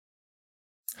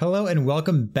Hello and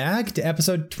welcome back to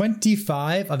episode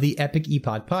 25 of the Epic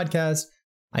Epoch podcast.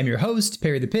 I'm your host,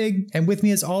 Perry the Pig, and with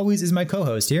me as always is my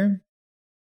co-host here.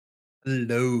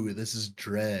 Hello, this is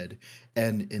Dread,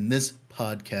 and in this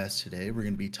podcast today, we're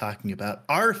going to be talking about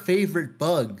our favorite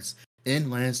bugs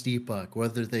in Last Epoch,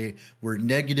 whether they were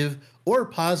negative or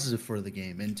positive for the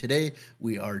game. And today,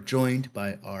 we are joined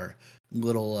by our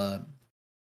little,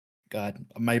 God,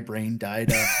 my brain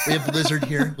died. We have Lizard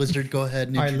here. Lizard, go ahead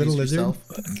and introduce yourself.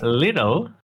 Little?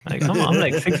 Like, come on, I'm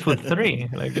like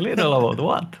 6'3". Like, little about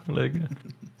what? Like,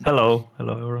 hello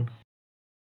everyone.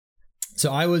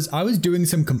 So I was doing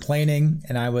some complaining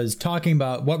and I was talking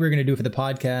about what we were going to do for the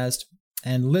podcast,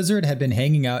 and Lizard had been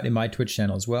hanging out in my Twitch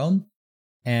channel as well.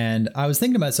 And I was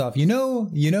thinking to myself, you know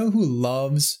who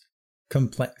loves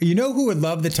complain? You know who would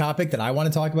love the topic that I want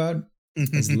to talk about?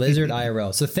 Is Lizard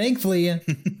IRL. So thankfully,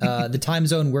 the time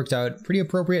zone worked out pretty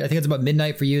appropriate. I think it's about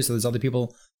midnight for you, so there's other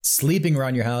people sleeping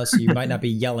around your house. So you might not be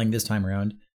yelling this time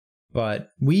around.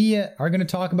 But we are going to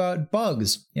talk about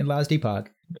bugs in Last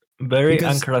Epoch. Very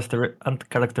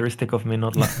uncharacteristic of me,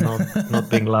 not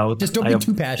being loud. Just don't be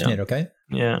too passionate, okay?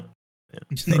 Yeah.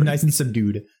 Just stay nice and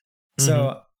subdued. Mm-hmm.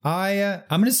 So I'm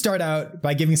going to start out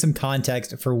by giving some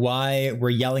context for why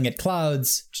we're yelling at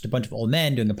clouds, just a bunch of old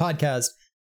men doing a podcast.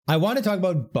 I want to talk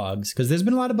about bugs because there's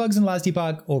been a lot of bugs in Last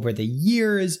Epoch over the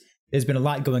years. There's been a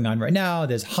lot going on right now.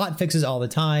 There's hot fixes all the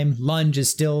time. Lunge is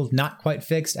still not quite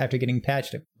fixed after getting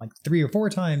patched like 3 or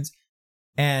 4 times.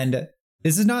 And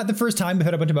this is not the first time we've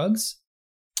had a bunch of bugs,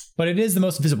 but it is the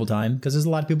most visible time because there's a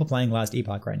lot of people playing Last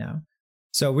Epoch right now.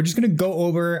 So we're just going to go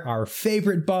over our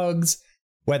favorite bugs,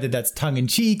 whether that's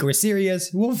tongue-in-cheek or serious.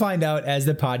 We'll find out as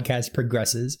the podcast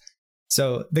progresses.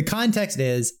 So the context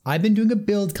is I've been doing a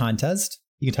build contest.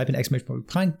 You can type in exclamation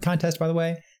point contest, by the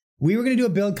way. We were going to do a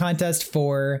build contest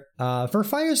for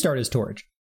Firestarter's Torch.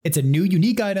 It's a new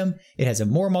unique item. It has a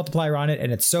more multiplier on it,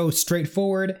 and it's so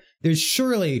straightforward. There's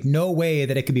surely no way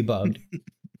that it could be bugged.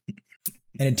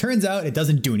 And it turns out it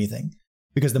doesn't do anything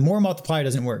because the more multiplier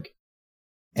doesn't work.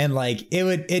 And like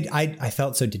I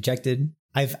felt so dejected.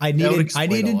 I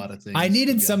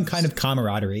needed some kind of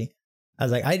camaraderie. I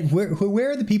was like,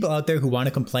 where are the people out there who want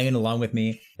to complain along with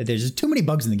me that there's just too many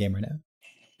bugs in the game right now?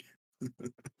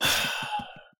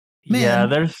 Yeah,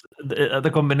 there's the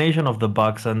combination of the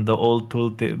bugs and the old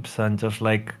tooltips and just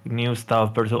like new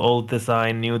stuff versus old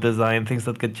design, new design, things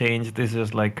that get changed. This is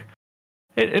just like,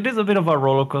 it is a bit of a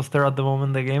roller coaster at the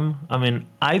moment, the game. I mean,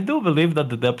 I do believe that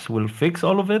the devs will fix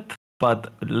all of it,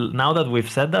 but now that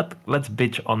we've said that, let's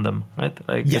bitch on them, right?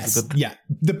 Like, yes, yeah,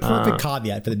 the perfect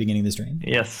caveat for the beginning of the stream.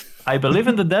 Yes, I believe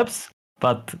in the devs,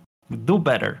 but do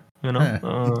better, you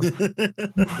know?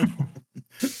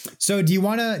 So do you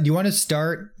want to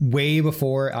start way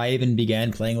before I even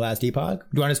began playing Last Epoch? Do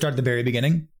you want to start at the very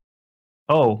beginning?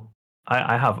 Oh,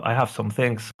 I have some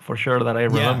things for sure that I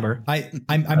remember.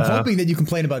 I'm hoping that you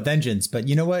complain about Vengeance, but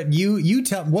you know what? You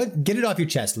tell get it off your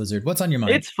chest, Lizard. What's on your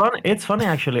mind? It's funny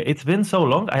actually. It's been so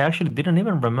long. I actually didn't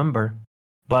even remember.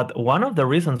 But one of the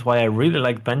reasons why I really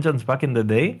liked Vengeance back in the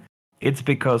day, it's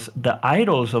because the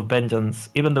idols of Vengeance,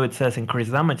 even though it says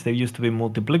increased damage, they used to be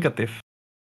multiplicative.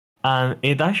 And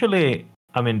it actually,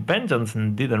 I mean, Vengeance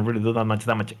didn't really do that much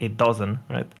damage. It doesn't,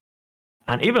 right?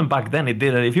 And even back then it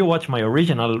didn't. If you watch my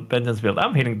original Vengeance build,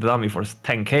 I'm hitting the dummy for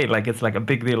 10k. Like, it's like a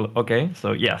big deal. Okay,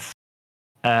 so yes.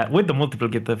 With the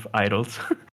multiplicative idols.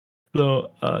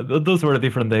 So those were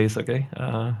different days, okay?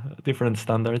 Different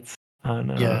standards.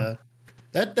 And, yeah.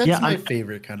 That's my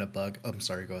favorite kind of bug. I'm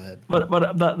sorry, go ahead. But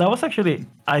that was actually,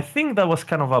 I think that was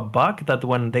kind of a bug that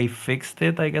when they fixed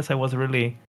it, I guess I was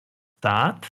really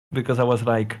sad. Because I was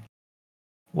like,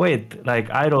 wait, like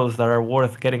idols that are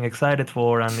worth getting excited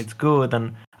for and it's good.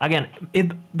 And again,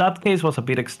 that case was a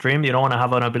bit extreme. You don't want to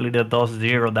have an ability that does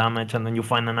 0 damage and then you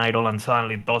find an idol and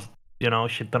suddenly it does,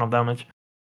 shit ton of damage.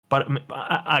 But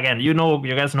again, you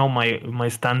guys know my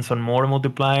stance on more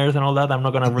multipliers and all that. I'm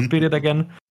not going to repeat it again.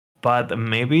 But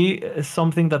maybe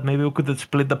something that maybe we could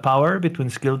split the power between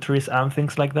skill trees and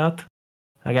things like that.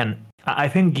 Again, I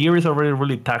think gear is already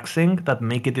really taxing. That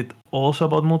making it also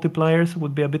about multipliers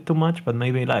would be a bit too much. But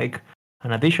maybe like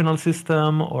an additional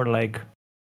system or like,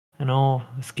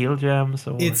 skill gems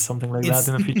or something like that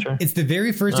in the future. It's the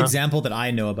very first example that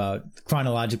I know about,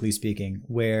 chronologically speaking,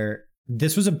 where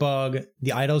this was a bug.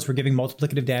 The idols were giving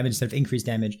multiplicative damage instead of increased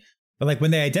damage. But like when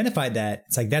they identified that,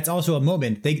 it's like that's also a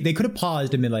moment. They could have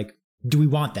paused and been like, do we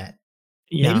want that?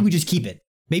 Yeah. Maybe we just keep it.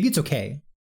 Maybe it's okay.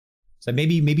 So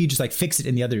maybe you just like fix it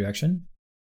in the other direction.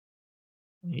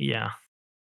 Yeah,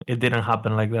 it didn't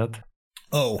happen like that.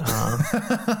 Oh,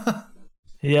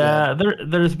 Yeah,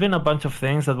 there's been a bunch of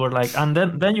things that were like, and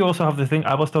then you also have the thing.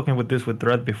 I was talking with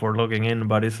Dread before logging in,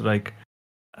 but it's like,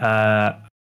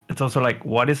 it's also like,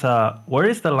 where is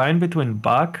the line between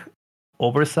bug,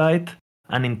 oversight,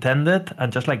 and intended,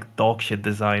 and just like dog shit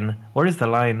design? Where is the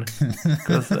line?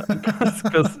 Because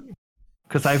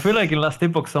I feel like in Last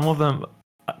Epoch some of them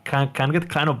can get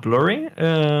kind of blurry.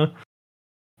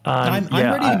 I'm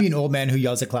ready to be an old man who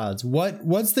yells at clouds.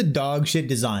 What's the dog shit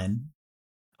design?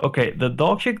 Okay, the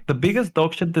biggest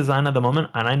dog shit design at the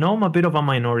moment, and I know I'm a bit of a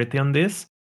minority on this,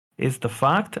 is the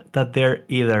fact that they're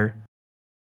either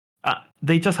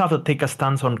they just have to take a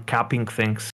stance on capping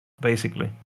things, basically.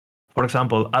 For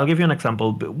example, I'll give you an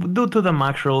example. Due to the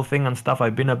max roll thing and stuff,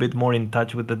 I've been a bit more in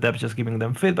touch with the devs, just giving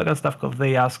them feedback and stuff because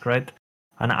they ask, right?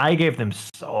 And I gave them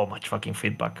so much fucking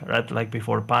feedback, right? Like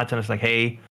before patch, and it's like,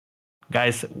 hey,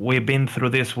 guys, we've been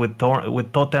through this with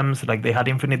totems. Like they had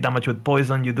infinite damage with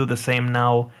poison. You do the same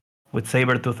now with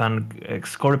Sabertooth and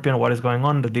Scorpion. What is going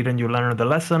on? Didn't you learn the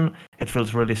lesson? It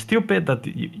feels really stupid that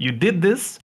you did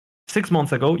this 6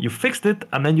 months ago. You fixed it,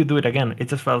 and then you do it again. It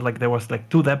just felt like there was like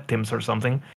 2 dev teams or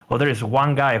something. Or there is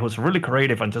one guy who's really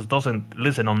creative and just doesn't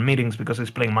listen on meetings because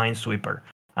he's playing Minesweeper.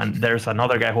 And there's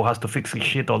another guy who has to fix his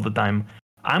shit all the time.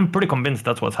 I'm pretty convinced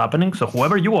that's what's happening. So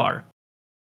whoever you are,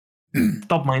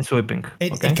 stop minesweeping.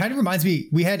 It kind of reminds me,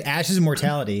 we had Ashes of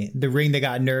Mortality, the ring that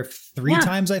got nerfed 3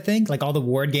 times, I think. Like all the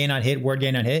ward gain on hit.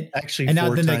 Actually, and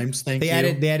 4 times, they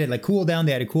added like cooldown,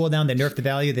 they nerfed the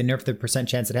value, they nerfed the percent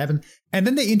chance it happened. And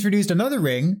then they introduced another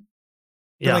ring.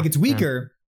 Yeah. Like it's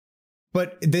weaker,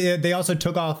 but they also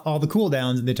took off all the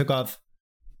cooldowns and they took off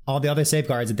all the other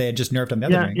safeguards that they had just nerfed on the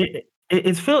other ring.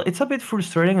 It's a bit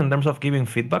frustrating in terms of giving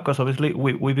feedback because obviously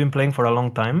we've been playing for a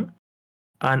long time.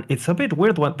 And it's a bit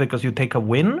weird because you take a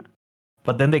win,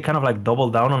 but then they kind of like double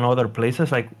down on other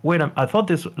places. Like, wait, I thought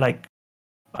this, like,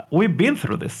 we've been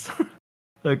through this.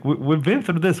 Like, we've been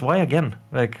through this. Why again?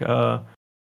 Like,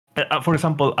 for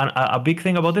example, a big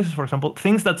thing about this is, for example,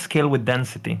 things that scale with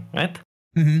density, right?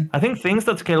 Mm-hmm. I think things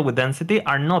that scale with density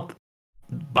are not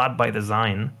bad by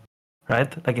design,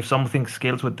 right? Like, if something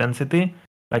scales with density,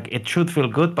 like, it should feel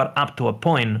good, but up to a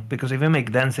point. Because if you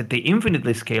make density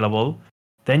infinitely scalable,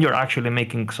 then you're actually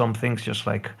making some things just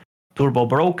like turbo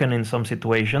broken in some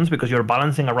situations because you're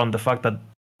balancing around the fact that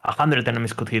 100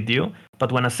 enemies could hit you.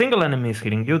 But when a single enemy is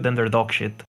hitting you, then they're dog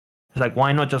shit. It's like,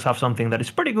 why not just have something that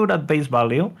is pretty good at base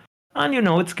value? And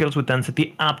it scales with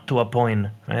density up to a point,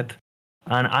 right?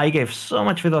 And I gave so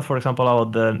much feedback, for example,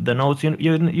 about the nodes.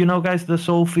 You know, guys, the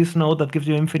Soul Fist node that gives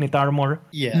you infinite armor.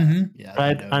 Yeah, mm-hmm.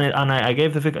 Right. And I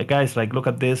gave the guys like, look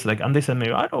at this, like, and they said me,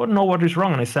 I don't know what is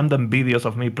wrong, and I sent them videos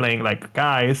of me playing, like,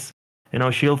 guys,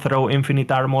 shield throw,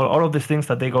 infinite armor, all of these things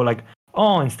that they go like,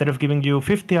 oh, instead of giving you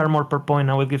 50 armor per point,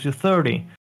 now it gives you 30.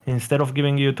 Instead of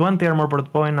giving you 20 armor per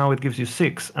point, now it gives you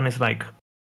 6. And it's like,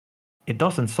 it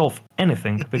doesn't solve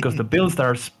anything because the builds that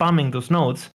are spamming those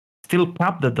nodes still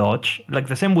cap the dodge. Like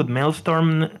the same with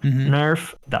Maelstrom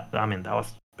nerf. That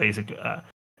was basically,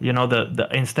 the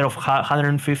instead of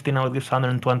 150 now it gives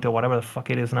 120 or whatever the fuck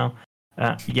it is now.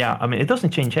 It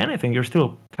doesn't change anything. You're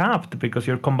still capped because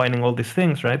you're combining all these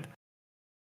things, right?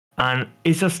 And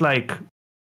it's just like,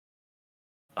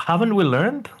 haven't we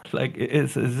learned? Like,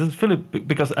 it's just Philip,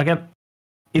 because again,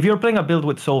 if you're playing a build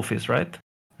with Soulfist, right?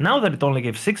 Now that it only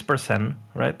gives 6%,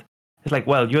 right? It's like,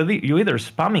 well, you're either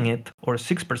spamming it or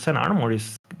 6% armor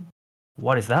is,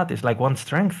 what is that? It's like 1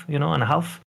 strength, and a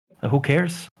half. Who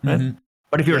cares, right? Mm-hmm.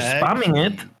 But if you're spamming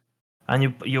it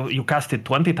and you cast it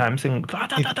 20 times and if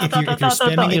you're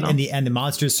spamming it and the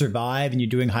monsters survive and you're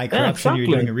doing high corruption, you're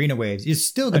doing arena waves, you're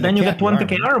still going to. Then you get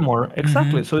 20k armor,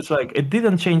 exactly. Mm-hmm. So it's like it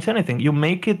didn't change anything. You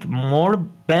make it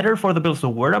better for the builds that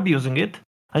were abusing it,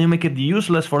 and you make it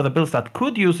useless for the builds that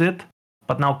could use it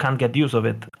but now can't get use of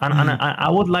it. And I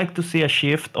would like to see a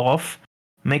shift of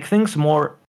make things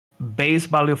more base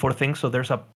value for things, so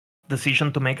there's a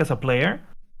decision to make as a player,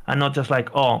 and not just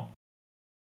like,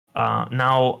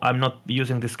 now I'm not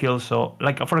using the skills. So,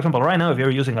 like, for example, right now, if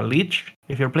you're using a leech,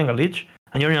 if you're playing a leech,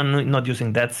 and you're not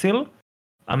using Death Seal,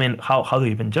 I mean, how do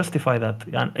you even justify that?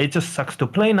 And it just sucks to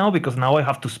play now because now I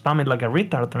have to spam it like a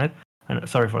retard on it. And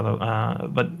sorry for the,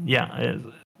 but yeah,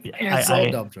 I'm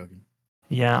joking.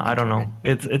 Yeah, I don't know.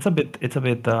 It's a bit.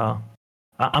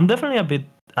 I'm definitely a bit.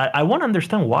 I want to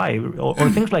understand why, or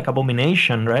things like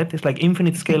Abomination, right? It's like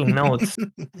infinite scaling nodes.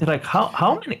 It's like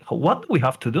how many? What do we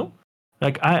have to do?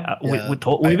 Like I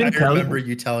remember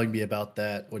you telling me about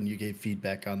that when you gave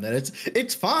feedback on that.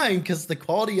 It's fine because the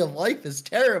quality of life is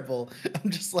terrible.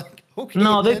 I'm just like, okay.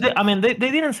 No, they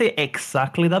didn't say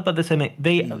exactly that, but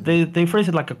they phrase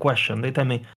it like a question. They tell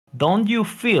me, don't you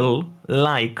feel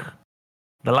like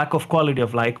the lack of quality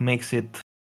of life makes it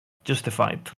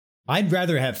justified. I'd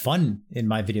rather have fun in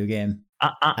my video game.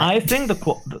 I think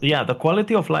the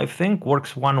quality of life thing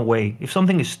works one way. If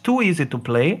something is too easy to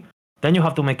play, then you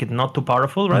have to make it not too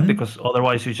powerful, right? Because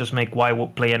otherwise you just make why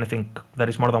play anything that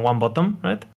is more than one button,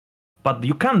 right? But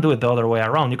you can't do it the other way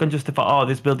around. You can justify,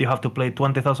 this build you have to play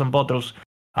 20,000 bottles,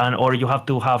 or you have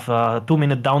to have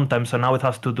 2-minute downtime, so now it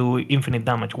has to do infinite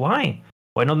damage. Why?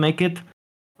 Why not make it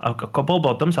a couple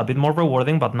buttons, a bit more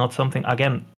rewarding, but not something...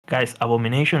 Again, guys,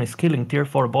 Abomination is killing tier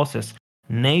 4 bosses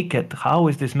naked. How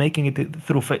is this making it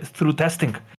through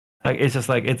testing? Like, it's just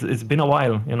like, it's been a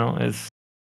while, It's...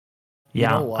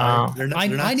 Yeah, you know why? They're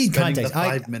not I need context. The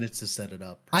 5 minutes to set it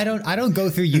up. I don't go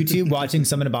through YouTube watching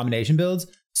some Abomination builds.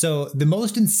 So the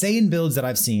most insane builds that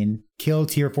I've seen kill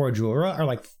tier 4 Julra are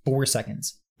like 4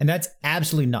 seconds, and that's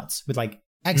absolutely nuts. With like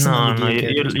excellent. No,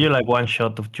 you like one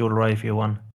shot of Julra if you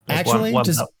want. Like actually, one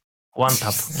just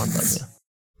tap.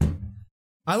 Yeah.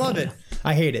 I love it.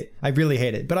 I hate it. I really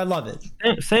hate it, but I love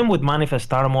it. Same with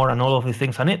Manifest Armor and all of these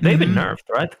things, and they've been nerfed,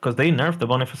 right? Because they nerfed the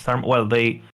Manifest Armor. Well,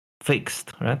 they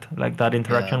fixed, right? Like that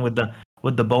interaction with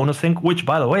the bonus thing, which,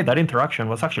 by the way, that interaction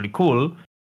was actually cool,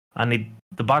 and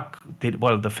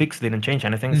the fix didn't change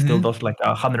anything. Still does like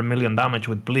 100 million damage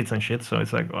with blitz and shit. So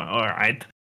it's like, well, all right,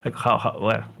 like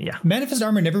well, yeah. Manifest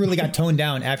Armor never really got toned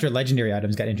down after legendary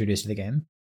items got introduced to the game,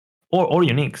 or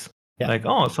uniques. Yeah. Like,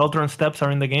 Southern Steps are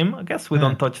in the game. I guess we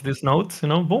don't touch these notes.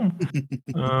 Boom.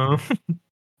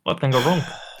 What can go wrong?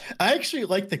 I actually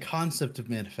like the concept of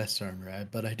Manifest Armor,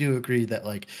 but I do agree that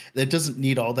like it doesn't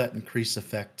need all that increased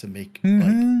effect to make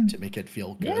to make it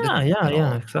feel good.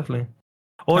 Yeah, exactly.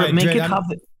 Or right, make Dredd,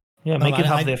 it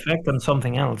have the effect on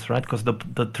something else, right? Because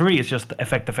the 3 is just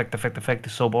effect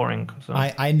is so boring. So.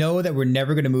 I know that we're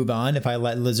never going to move on if I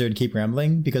let Lizard keep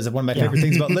rambling, because one of my favorite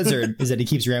things about Lizard is that he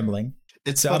keeps rambling.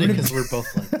 It's funny because we're both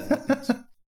like that.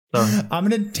 I'm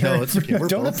gonna turn. Okay.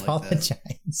 Don't apologize.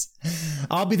 Like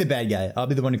I'll be the bad guy. I'll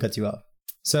be the one who cuts you off.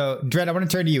 So, Dredd, I want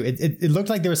to turn to you. It looked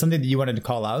like there was something that you wanted to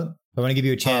call out. I want to give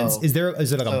you a chance. Is there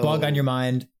like a bug on your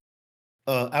mind?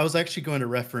 I was actually going to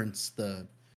reference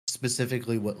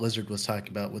specifically what Lizard was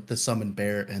talking about with the summon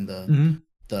bear and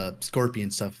the scorpion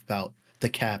stuff about the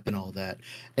cap and all that.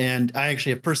 And I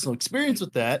actually have personal experience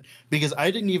with that because I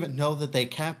didn't even know that they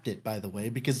capped it, by the way,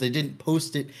 because they didn't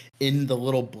post it in the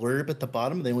little blurb at the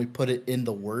bottom. They only put it in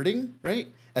the wording, right?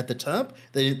 At the top.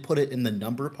 They didn't put it in the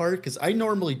number part because I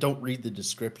normally don't read the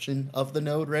description of the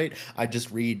node, right? I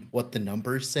just read what the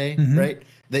numbers say, right?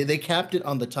 They capped it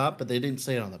on the top, but they didn't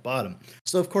say it on the bottom.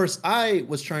 So, of course, I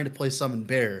was trying to play Summon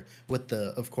Bear with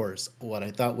what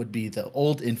I thought would be the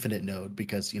old Infinite node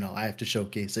because, I have to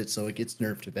showcase it so it gets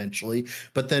nerfed eventually.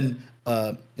 But then,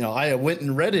 I went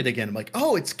and read it again. I'm like,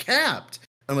 oh, it's capped.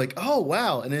 I'm like, oh,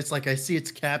 wow. And it's like, I see it's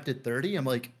capped at 30. I'm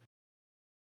like,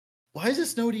 why does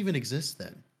this node even exist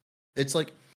then? It's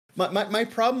like, my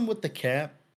problem with the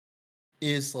cap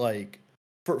is like,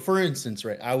 for instance,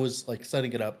 right, I was like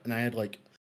setting it up and I had like,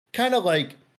 kind of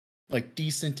like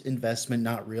decent investment,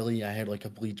 not really. I had like a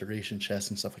bleed duration chest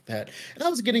and stuff like that. And I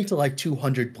was getting to like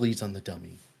 200 bleeds on the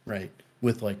dummy, right?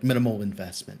 With like minimal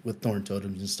investment with thorn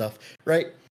totems and stuff, right?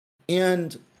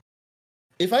 And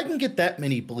if I can get that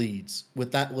many bleeds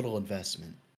with that little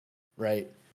investment, right?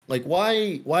 Like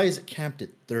why is it capped at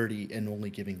 30 and only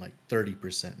giving like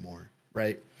 30% more,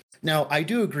 right? Now, I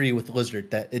do agree with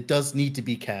Lizard that it does need to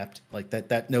be capped, like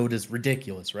that node is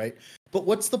ridiculous, right? But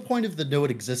what's the point of the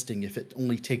node existing if it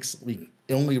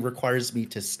only requires me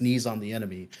to sneeze on the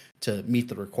enemy to meet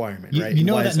the requirement, right? You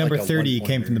know that number 30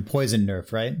 came from the poison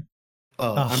nerf, right?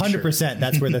 100%.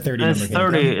 That's where the 30 number came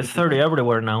from. It's 30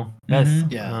 everywhere now. Yes.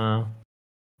 Yeah.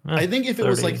 I think if it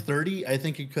was like 30, I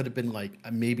think it could have been like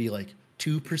maybe like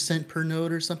 2% per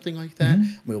node or something like that.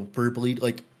 Well, per bleed,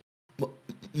 like.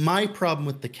 My problem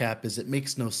with the cap is it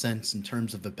makes no sense in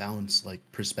terms of a balance like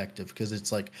perspective because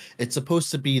it's like it's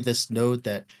supposed to be this node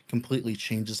that completely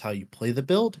changes how you play the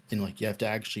build and like you have to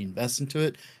actually invest into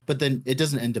it, but then it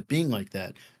doesn't end up being like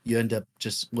that. You end up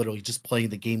just literally just playing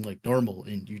the game like normal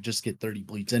and you just get 30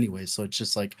 bleeds anyway. So it's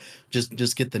just like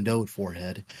just get the node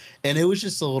forehead. And it was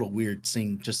just a little weird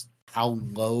seeing just how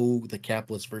low the cap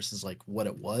was versus like what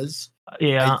it was.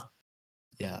 Yeah.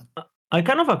 I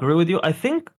kind of agree with you. I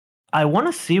think I want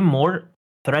to see more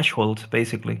thresholds,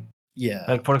 basically. Yeah.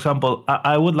 Like, for example,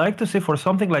 I would like to see for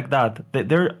something like that,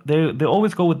 they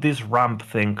always go with this ramp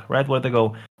thing, right? Where they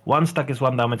go, 1 stack is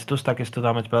 1 damage, 2 stack is 2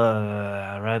 damage,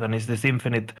 right? And it's this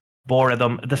infinite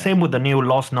boredom. The same with the new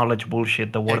lost knowledge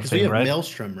bullshit, the word thing, we have right?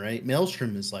 Maelstrom, right?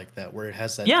 Maelstrom is like that, where it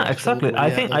has that. Yeah, exactly. I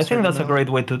think that's a great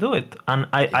way to do it. And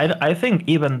I think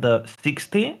even the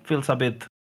 60 feels a bit,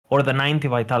 or the 90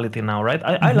 vitality now, right?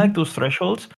 I like those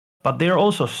thresholds. but they're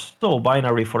also so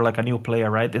binary for like a new player,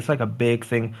 right? It's like a big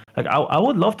thing. Like I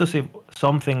would love to see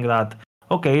something that,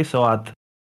 okay, so at,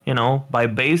 by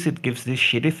base it gives this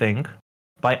shitty thing.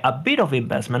 By a bit of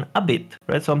investment,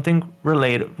 right? Something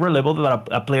relatable that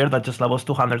a player that just levels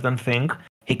 200 and think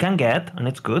he can get, and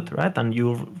it's good, right? And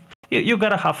you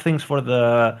gotta have things for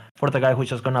the guy who's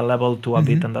just gonna level to a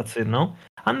bit and that's it, no?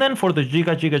 And then for the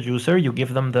Giga user, you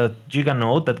give them the Giga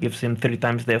node that gives him 3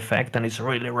 times the effect, and it's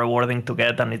really rewarding to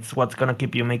get, and it's what's gonna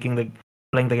keep you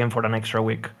playing the game for an extra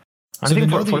week. And so I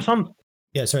think for some.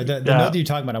 Yeah, sorry. The node that you're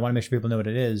talking about, I want to make sure people know what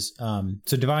it is.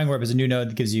 So Divine Warp is a new node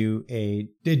that gives you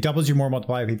it doubles your more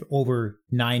multiplier if you have over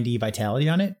 90 vitality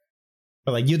on it.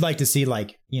 But like you'd like to see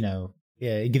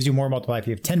it gives you more multiplier if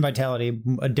you have 10 vitality,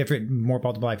 a different more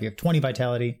multiplier if you have 20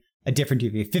 vitality, a different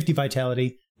if you have 50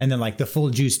 vitality, and then like the full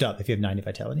juiced up if you have 90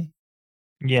 vitality.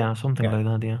 Yeah, something like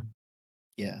that. Yeah.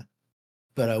 Yeah.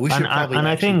 But we should probably. And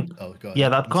actually, I think,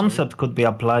 that I'm concept could be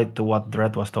applied to what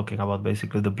Dread was talking about,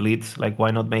 basically the Blitz. Like,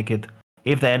 why not make it?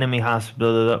 If the enemy has,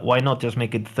 why not just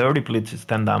make it 30 blitzes,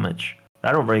 10 damage?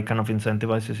 That already kind of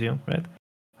incentivizes you, right?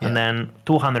 Yeah. And then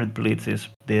 200 blitz is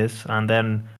this, and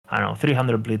then,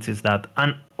 300 blitz is that.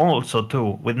 And also,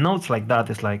 too, with nodes like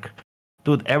that, it's like,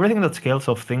 dude, everything that scales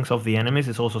of things of the enemies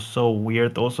is also so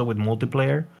weird, also with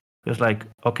multiplayer. It's like,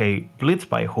 okay, blitz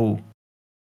by who?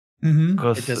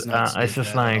 Because it's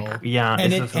just like,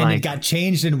 it got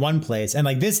changed in one place, and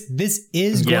like this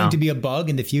is going to be a bug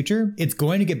in the future. It's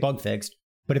going to get bug fixed,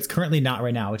 but it's currently not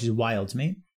right now, which is wild to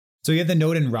me. So you have the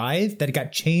node in Rive that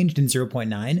got changed in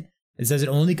 0.9. It says it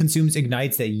only consumes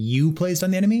ignites that you placed on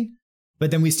the enemy,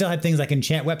 but then we still have things like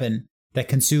enchant weapon that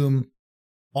consume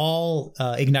all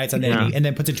ignites on the enemy and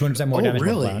then puts a 200% more damage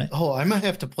on it. Oh, I might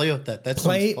have to play with that. That's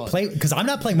play because I'm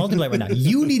not playing multiplayer right now.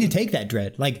 You need to take that,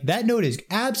 Dread. Like that node is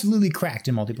absolutely cracked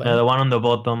in multiplayer. Yeah, the one on the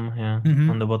bottom. Yeah,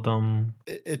 on the bottom.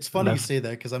 It's funny you say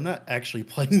that because I'm not actually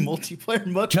playing multiplayer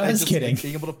much. Just kidding. Like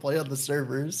being able to play on the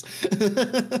servers.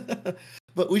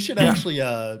 But we should actually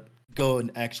go and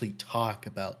actually talk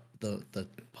about the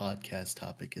podcast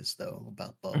topic is though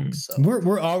about bugs. So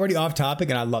we're already off topic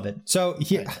and I love it. So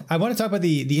here I want to talk about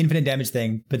the infinite damage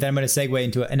thing, but then I'm going to segue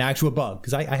into an actual bug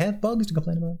because I have bugs to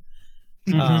complain about.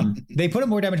 They put a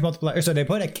more damage multiplier, so they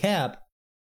put a cap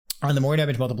on the more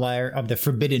damage multiplier of the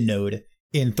forbidden node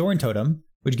in Thorn Totem,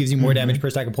 which gives you more damage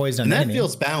per stack of poison. And on that enemy.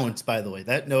 Feels balanced, by the way.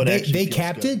 That node they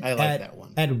capped good. it. I like that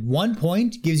one. At one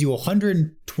point, gives you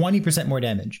 120% more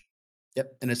damage.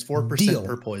 Yep, and it's 4%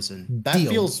 per poison. That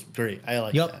feels great. I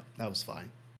like that. That was fine.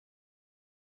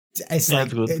 It's like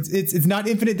it's not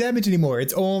infinite damage anymore.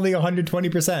 It's only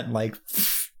 120%. Like,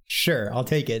 sure, I'll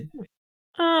take it.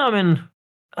 I mean,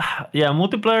 yeah,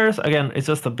 multipliers again. It's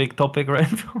just a big topic, right?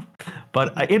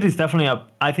 But it is definitely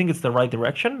I think it's the right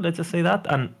direction. Let's just say that,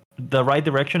 and the right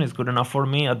direction is good enough for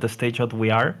me at the stage that we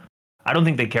are. I don't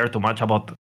think they care too much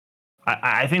about.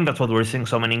 I think that's what we're seeing.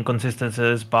 So many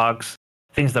inconsistencies, bugs.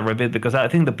 Things that repeat, because I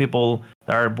think the people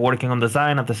that are working on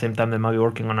design at the same time they might be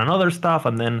working on another stuff,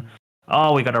 and then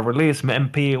we gotta release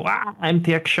MP,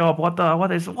 MTX shop. What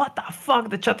the fuck?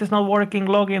 The chat is not working.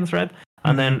 Logins, right?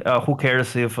 And then who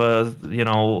cares if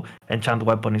enchant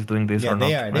weapon is doing this or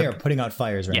not? They are putting out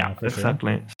fires right now. Yeah,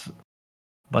 exactly. Sure.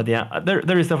 But yeah,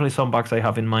 there is definitely some bugs I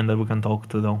have in mind that we can talk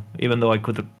to though. Even though I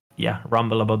could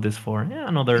ramble about this for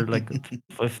another like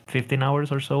 15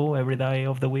 hours or so every day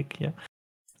of the week. Yeah.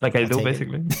 Like I do,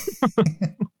 basically.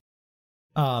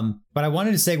 But I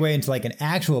wanted to segue into like an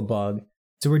actual bug.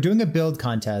 So we're doing a build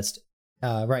contest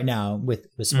right now with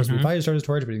supposed to be Firestarter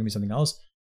Torch, but it's gonna be something else.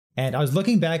 And I was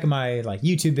looking back at my like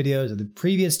YouTube videos of the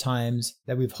previous times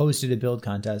that we've hosted a build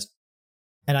contest,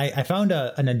 and I found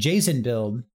an adjacent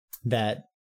build that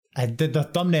the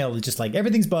thumbnail is just like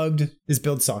everything's bugged. This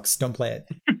build sucks. Don't play it.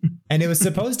 And it was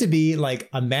supposed to be like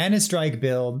a Mana Strike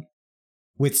build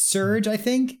with Surge, I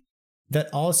think. That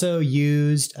also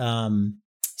used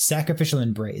Sacrificial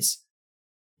Embrace.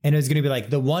 And it was going to be like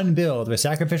the one build with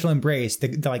Sacrificial Embrace.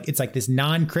 It's like this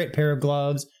non-crit pair of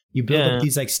gloves. You build up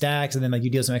these like stacks and then like you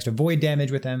deal some extra void damage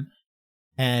with them.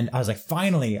 And I was like,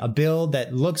 finally, a build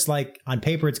that looks like on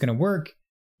paper it's going to work.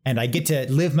 And I get to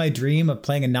live my dream of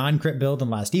playing a non-crit build in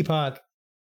Last Epoch.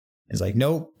 It's like,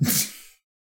 nope.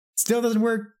 Still doesn't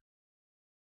work.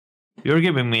 You're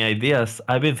giving me ideas.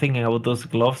 I've been thinking about those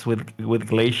gloves with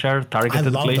Glacier,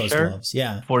 targeted Glacier, those gloves,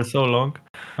 yeah, for so long.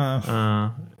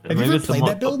 Have you ever played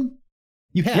that build?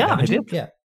 You have? Yeah, I did. Yeah,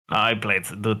 I played,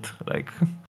 dude. Like,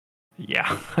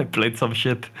 I played some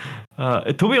shit.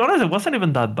 To be honest, it wasn't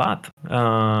even that bad.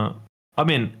 I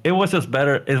mean, it was just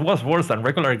better. It was worse than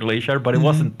regular Glacier, but it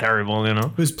wasn't terrible,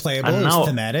 It was playable. It was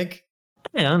thematic.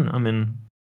 Yeah, I mean,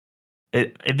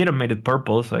 it didn't make it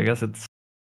purple, so I guess it's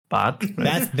bad.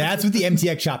 That's what the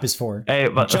MTX shop is for. Hey,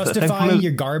 but justifying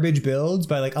your garbage builds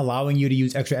by like allowing you to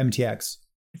use extra MTX.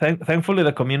 Thankfully,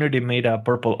 the community made a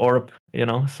purple orb,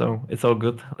 so it's all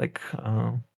good. Like,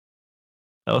 that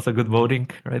was a good voting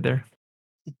right there.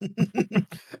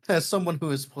 As someone who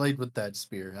has played with that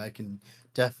spear, I can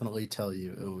definitely tell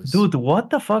you it was. Dude,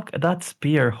 what the fuck? That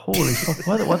spear! Holy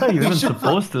fuck! What are you even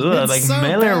supposed to do? Like so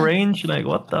melee bad. range? Like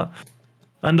what the?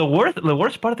 And the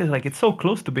worst part is like it's so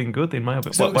close to being good in my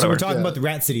opinion. So we're talking about the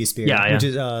Rat City spear, which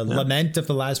is Lament of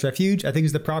the Last Refuge. I think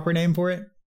is the proper name for it.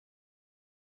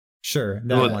 Sure,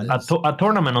 that Dude, one. A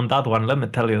tournament on that one. Let me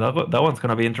tell you, that one's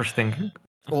gonna be interesting.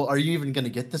 Well, are you even gonna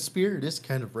get the spear? It is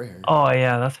kind of rare. Oh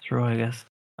yeah, that's true. I guess.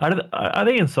 Are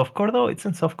they in softcore though? It's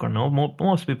in softcore. No,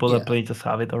 most people that play just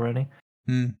have it already.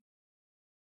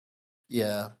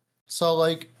 Yeah. So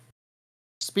like,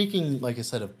 speaking like I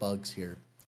said of bugs here,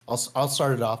 I'll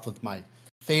start it off with my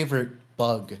favorite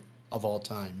bug of all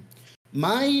time.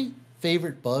 My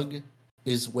favorite bug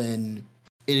is when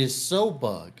it is so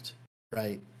bugged,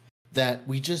 right, that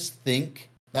we just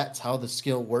think that's how the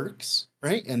skill works,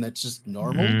 right, and that's just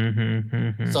normal.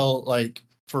 So like.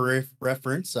 For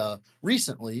reference,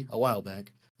 recently, a while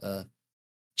back,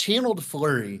 Channeled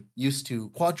Flurry used to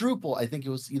quadruple. I think it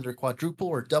was either quadruple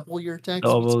or double your attacks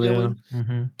with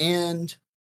scaling. And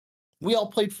we all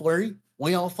played Flurry.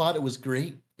 We all thought it was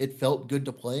great. It felt good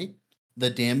to play. The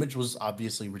damage was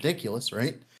obviously ridiculous,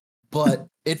 right? But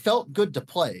it felt good to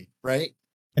play, right?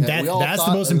 And that's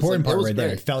the most important part right there.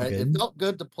 It felt good. It felt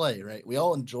good to play, right? We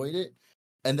all enjoyed it.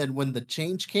 And then when the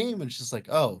change came, it's just like,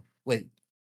 oh, wait.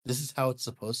 This is how it's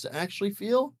supposed to actually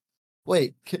feel?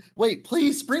 Wait,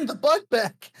 please bring the bug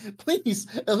back. Please,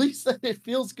 at least it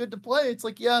feels good to play. It's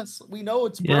like, yes, we know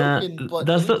it's broken, but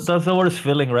that's the worst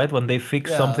feeling, right? When they fix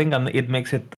something and it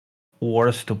makes it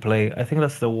worse to play. I think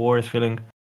that's the worst feeling.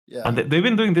 Yeah. And they've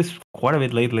been doing this quite a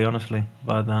bit lately, honestly.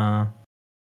 But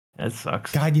it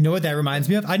sucks. God, you know what that reminds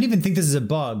me of? I didn't even think this is a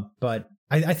bug, but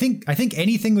I think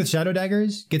anything with Shadow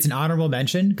Daggers gets an honorable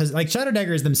mention because like Shadow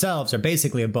Daggers themselves are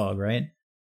basically a bug, right?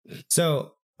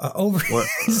 So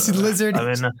Lizard.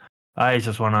 I mean, I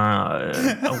just wanna.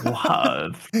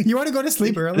 You want to go to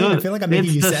sleep early? Dude, I feel like I'm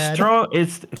making you sad.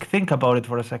 Think about it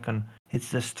for a second.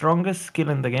 It's the strongest skill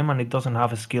in the game, and it doesn't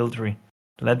have a skill tree.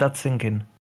 Let that sink in.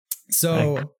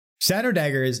 So Shadow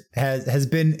Daggers has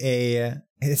been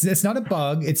it's not a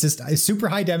bug. It's just a super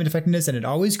high damage effectiveness, and it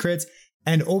always crits.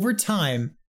 And over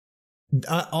time,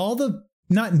 all the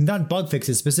not bug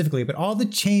fixes specifically, but all the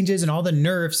changes and all the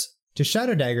nerfs to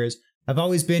Shadow Daggers have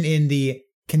always been in the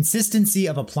consistency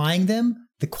of applying them,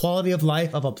 the quality of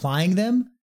life of applying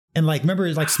them. And like, remember,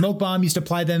 like Smoke Bomb used to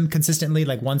apply them consistently,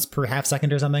 like once per half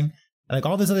second or something, and like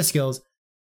all those other skills.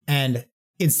 And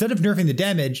instead of nerfing the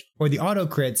damage or the auto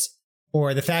crits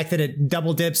or the fact that it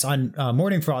double dips on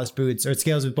Morning Frost boots or it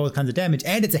scales with both kinds of damage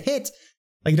and it's a hit,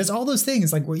 like it does all those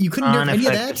things. Like you couldn't nerf any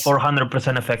of that.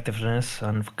 400% effectiveness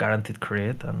and guaranteed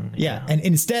crit. And and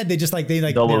instead they just kill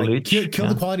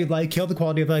the quality of life, kill the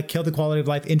quality of life, kill the quality of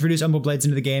life, introduce Umbral Blades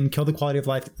into the game, kill the quality of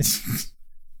life.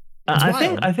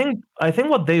 I think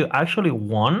what they actually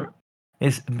won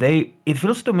is it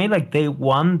feels to me like they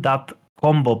won that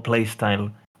combo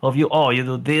playstyle of you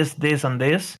do this, and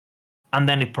this, and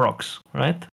then it procs,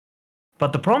 right?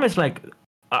 But the problem is like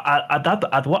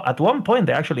at one point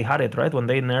they actually had it, right? When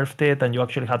they nerfed it and you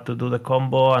actually had to do the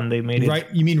combo and they made it right.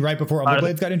 You mean right before Umbral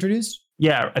Blades got introduced?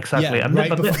 Yeah, exactly. Yeah, and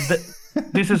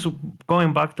this is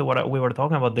going back to what we were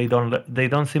talking about. They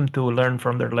don't seem to learn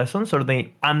from their lessons, or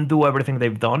they undo everything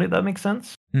they've done. If that makes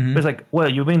sense. Mm-hmm. It's like, well,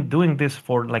 you've been doing this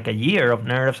for like a year of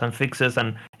nerfs and fixes,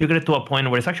 and you get it to a point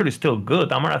where it's actually still good.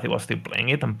 Amarathi was still playing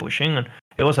it and pushing, and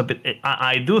it was a bit.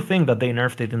 I do think that they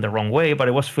nerfed it in the wrong way, but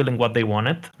it was feeling what they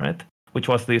wanted, right? Which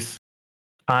was this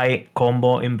high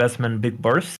combo investment big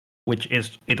burst, which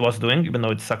it was doing, even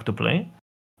though it sucked to play.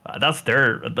 That's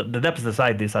the depths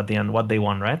decide this at the end, what they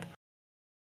want, right?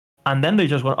 And then they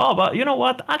just go, oh, but you know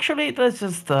what? Actually, let's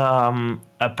just a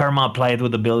perma apply it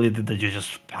with the ability that you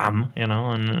just spam,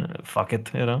 and fuck it,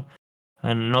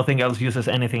 and nothing else uses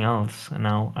anything else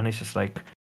now. And it's just like,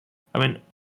 I mean,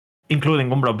 including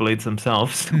Umbral Blades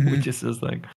themselves, mm-hmm. which is just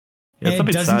like, it's a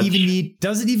bit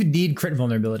doesn't even need crit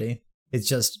vulnerability. It's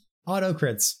just auto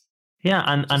crits. Yeah,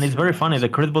 and it's very funny, the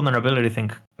crit vulnerability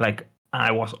thing. Like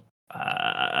I was.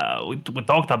 We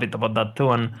talked a bit about that too,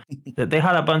 and they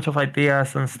had a bunch of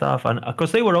ideas and stuff, and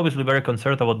because they were obviously very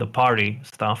concerned about the party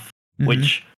stuff, mm-hmm.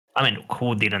 which I mean,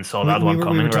 who didn't saw that one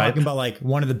coming, right? We were talking about like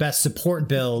one of the best support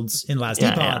builds in Last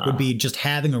Epoch would be just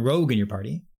having a rogue in your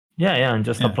party. Yeah, and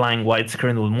just applying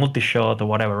widescreen with multi-shot or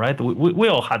whatever, right? We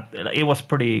all had, it was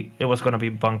going to be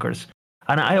bunkers.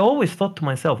 And I always thought to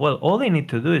myself, well, all they need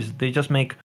to do is they just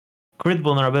make crit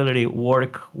vulnerability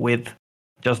work with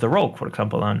just the rogue, for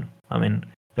example. And I mean,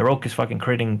 the rogue is fucking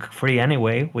critting free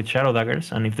anyway with shadow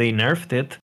daggers, and if they nerfed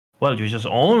it, well, you just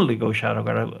only go shadow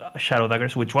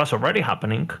daggers, which was already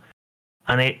happening,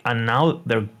 and now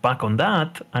they're back on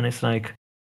that, and it's like,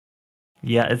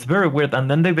 yeah, it's very weird.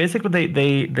 And then they basically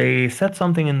they said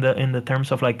something in the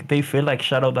terms of like they feel like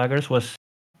shadow daggers was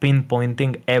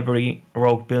pinpointing every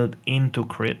rogue build into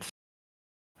crits.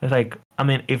 It's like, I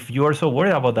mean, if you're so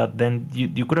worried about that, then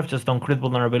you could have just done crit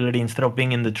vulnerability instead of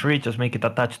being in the tree, just make it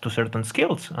attached to certain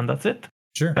skills, and that's it.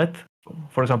 Sure. Right?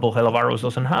 For example, Hell of Arrows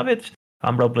doesn't have it,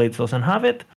 Umbral Blades doesn't have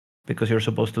it, because you're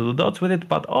supposed to do dots with it,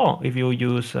 but if you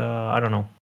use, I don't know,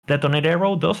 Detonate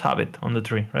Arrow does have it on the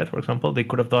tree, right? For example, they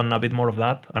could have done a bit more of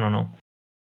that, I don't know.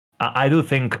 I do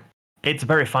think it's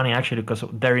very funny, actually, because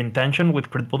their intention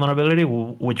with crit vulnerability,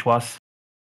 which was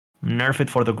nerf it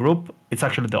for the group, it's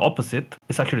actually the opposite.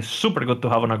 It's actually super good to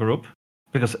have on a group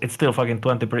because it's still fucking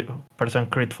 20%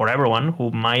 crit for everyone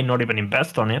who might not even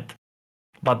invest on it.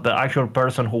 But the actual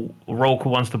person who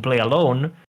wants to play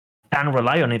alone can't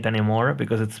rely on it anymore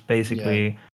because it's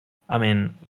basically, I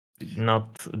mean,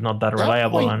 not that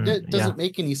reliable. Point, and it doesn't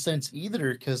make any sense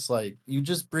either because like you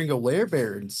just bring a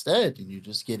werebear instead and you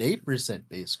just get 8%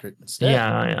 base crit instead.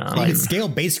 Yeah. You can scale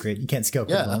base crit, you can't scale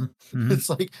crit. Mm-hmm.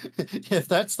 It's like, if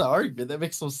that's the argument, that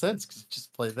makes no sense because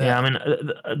just play that. Yeah, I mean,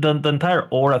 the entire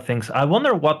aura things, I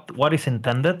wonder what is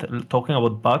intended, talking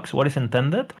about bugs, what is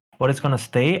intended, what is going to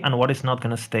stay and what is not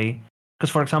going to stay.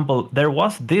 Because, for example, there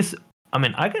was this, I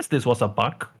mean, I guess this was a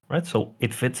bug, right? So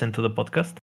it fits into the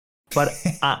podcast. But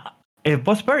it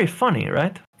was very funny,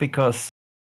 right? Because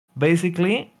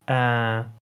basically,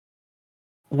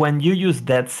 when you use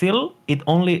Dead Seal, it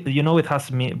only, it has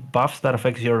buffs that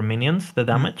affects your minions, the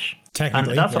damage. Technically,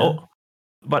 and that's all.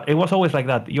 But it was always like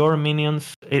that. Your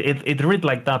minions, it read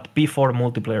like that before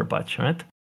multiplayer patch, right?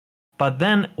 But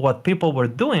then what people were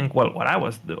doing, what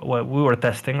we were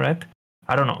testing, right?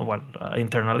 I don't know,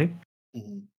 internally,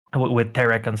 with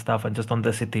Terek and stuff and just on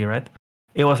the city, right?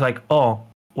 It was like,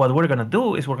 what we're going to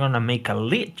do is we're going to make a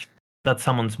Lich that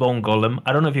summons Bone Golem.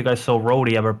 I don't know if you guys saw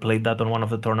Rody ever played that on one of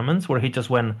the tournaments where he just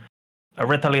went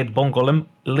Retaliate Bone Golem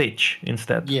Lich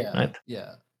instead. Yeah, right?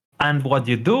 Yeah. And what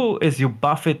you do is you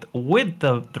buff it with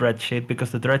the Dreadshade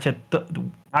because the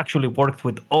Dreadshade actually worked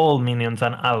with all minions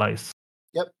and allies.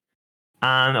 Yep.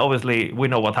 And obviously, we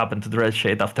know what happened to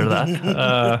Dreadshade after that.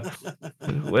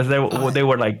 They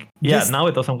were like, now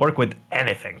it doesn't work with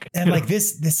anything. And like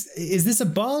this is this a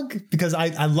bug? Because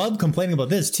I love complaining about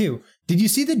this too. Did you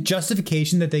see the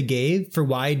justification that they gave for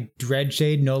why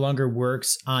Dreadshade no longer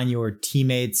works on your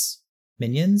teammates'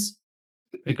 minions?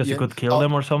 Because you could kill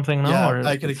them or something, no? Yeah, or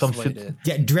I could explain it.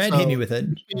 Yeah, Dread hit me with it.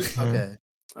 Okay,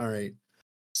 all right.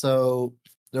 So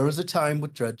there was a time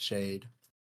with Dreadshade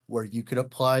where you could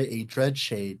apply a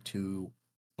Dreadshade to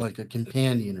like a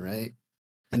companion, right?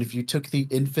 And if you took the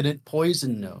infinite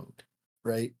poison node,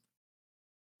 right?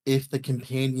 If the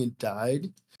companion died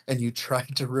and you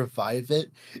tried to revive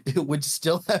it, it would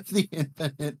still have the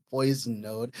infinite poison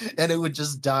node and it would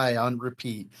just die on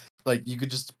repeat. Like you could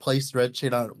just place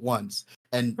Dreadshade on it once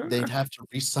and they'd have to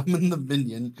resummon the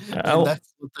minion.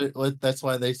 And that's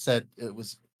why they said it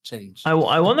was changed.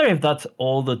 I wonder if that's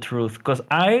all the truth, because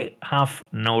I have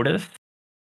noticed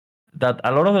that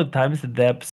a lot of the times the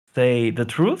devs say the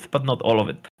truth, but not all of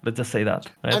it. Let's just say that.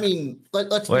 Right? I mean,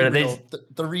 let's be real.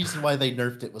 The reason why they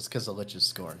nerfed it was because of Lich's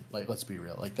scorn. Like, let's be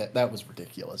real. Like that was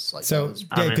ridiculous. Like, so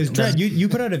because Dread, you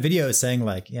put out a video saying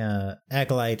like,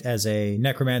 Acolyte as a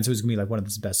necromancer was gonna be like one of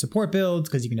the best support builds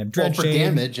because you can have Dreadshade for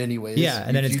damage, anyways. Yeah,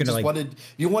 and then it's gonna like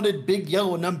you wanted big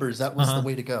yellow numbers. That was the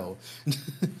way to go.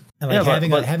 And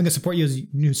like having a support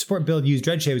build use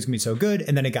Dreadshade was gonna be so good,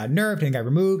 and then it got nerfed and it got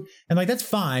removed, and like that's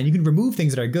fine. You can remove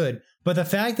things that are good, but the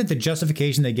fact that the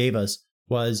justification they gave us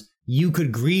was you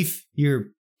could grief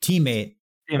your teammate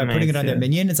by putting it on their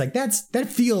minion, it's like that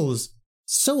feels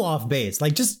so off base.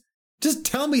 Like just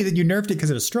tell me that you nerfed it because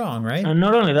it was strong, right? And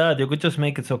not only that, you could just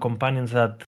make it so companions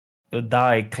that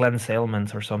die cleanse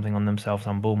ailments or something on themselves,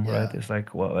 and boom, right? It's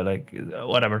like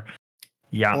whatever.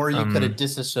 Yeah. Or you could have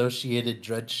disassociated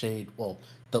Dreadshade. Well,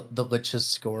 the Lich's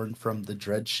scorn from the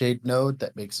Dreadshade node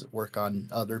that makes it work on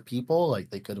other people. Like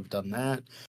they could have done that.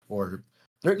 Or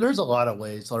there's a lot of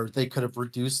ways. Or they could have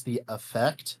reduced the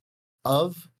effect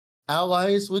of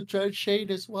allies with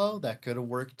Dreadshade as well. That could have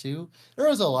worked too. There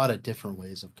was a lot of different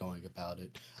ways of going about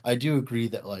it. I do agree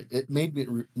that like it made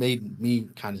me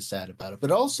kind of sad about it.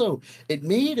 But also it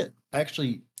made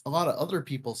actually a lot of other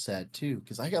people sad too,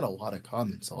 because I got a lot of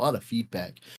comments, a lot of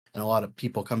feedback, and a lot of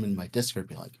people come in my Discord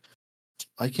be like,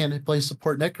 I can't play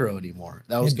support Necro anymore.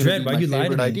 That was Yeah, going to Dread, be why'd my you lie to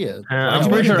favorite me? idea. Why'd I'm you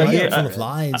pretty write sure a video I, full of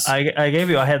lies? I gave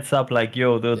you a heads up, like,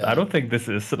 yo, dude, Yeah. I don't think this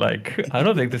is I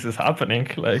don't think this is happening.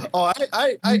 Like, Oh,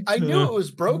 I knew it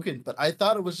was broken, but I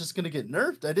thought it was just going to get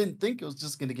nerfed. I didn't think it was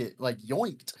just going to get like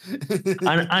yoinked.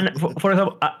 and for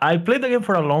example, I played the game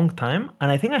for a long time,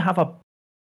 and I think I have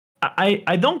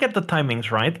I don't get the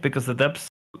timings right because the devs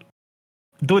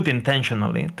do it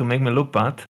intentionally to make me look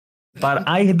bad. But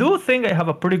I do think I have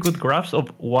a pretty good grasp of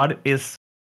what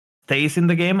stays in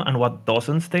the game and what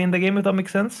doesn't stay in the game, if that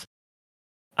makes sense.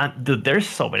 And dude, there's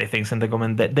so many things in the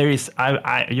comment that there is.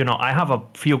 I have a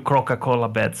few Coca-Cola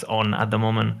bets on at the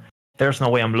moment. There's no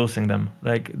way I'm losing them.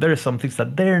 Like there is some things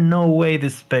that there's no way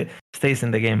this stays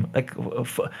in the game. Like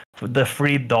the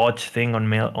free dodge thing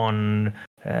on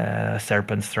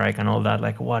Serpent Strike and all that.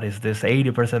 Like what is this?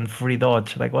 80% free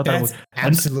dodge. Like what? That's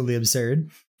absolutely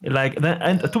absurd. Like,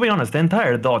 and to be honest, the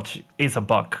entire dodge is a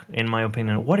bug, in my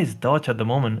opinion. What is dodge at the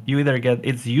moment? You either get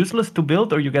it's useless to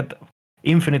build or you get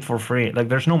infinite for free. Like,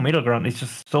 there's no middle ground. It's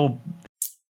just so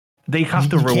they have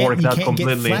to rework that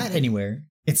completely. Get flat anywhere.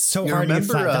 It's so You hard to get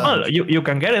remember, flat. Well, you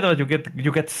can get it, but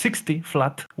you get 60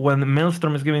 flat when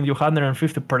Maelstrom is giving you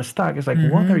 150 per stack. It's like,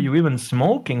 what are you even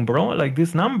smoking, bro? Like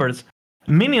these numbers,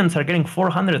 minions are getting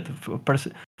 400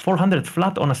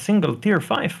 flat on a single tier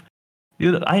 5.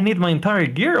 I need my entire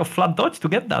gear of flat dodge to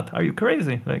get that. Are you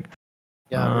crazy? Like,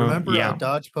 remember yeah.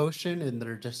 Dodge Potion and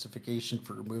their justification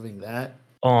for removing that?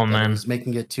 Oh That it man, was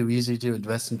making it too easy to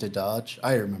invest into Dodge.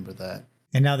 I remember that.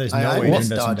 And now there's no I way to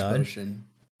miss invest in Dodge dodge. Potion.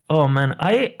 oh man,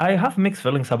 I have mixed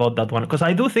feelings about that one because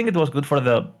I do think it was good for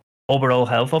the overall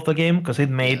health of the game because it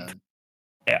made.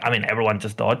 Yeah. I mean, everyone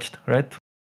just dodged, right?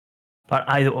 But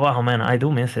I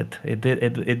do miss it. It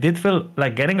did feel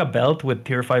like getting a belt with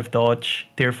tier 5 dodge,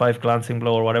 tier 5 glancing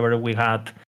blow, or whatever we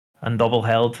had, and double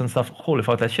health and stuff. Holy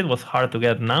fuck, that shit was hard to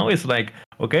get. Now it's like,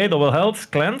 okay, double health,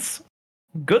 cleanse,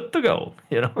 good to go.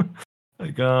 You know,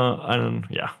 like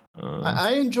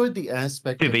I enjoyed the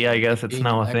aspect. TV, I guess it's being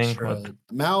now a thing. extra- But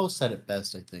Mao said it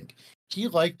best, I think. He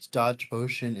liked Dodge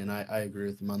Potion, and I agree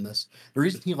with him on this. The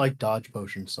reason he liked Dodge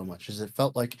Potion so much is it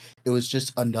felt like it was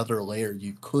just another layer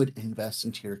you could invest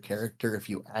into your character if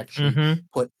you actually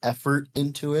put effort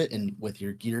into it, and with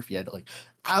your gear, if you had like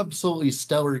absolutely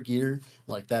stellar gear,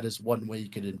 like that is one way you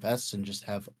could invest and just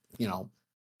have,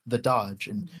 the dodge,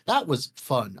 and that was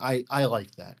fun. I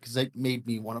liked that because it made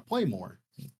me want to play more.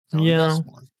 Invest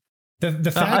more.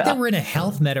 The fact that we're in a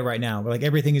health meta right now, where like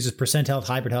everything is just percent health,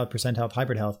 hybrid health, percent health,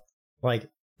 hybrid health. Like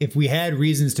if we had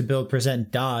reasons to build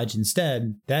percent dodge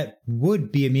instead, that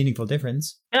would be a meaningful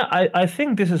difference. yeah, I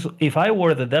think this is, if I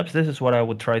were the devs, this is what I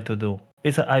would try to do.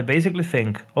 I basically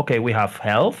think, okay, we have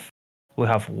health, we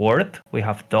have ward, we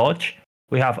have dodge,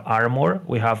 we have armor,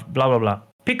 we have blah blah blah.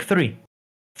 Pick 3.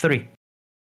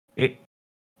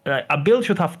 A build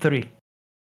should have 3,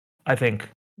 I think.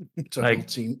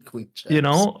 Like, Queen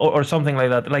checks. Or something like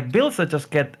that. Like builds that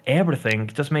just get everything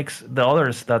just makes the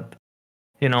others that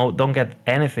don't get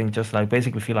anything just like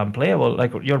basically feel unplayable.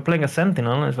 Like you're playing a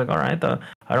sentinel and it's like, all right,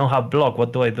 I don't have block,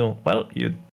 what do I do? Well,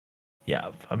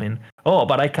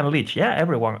 but I can leech. Yeah,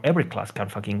 every class can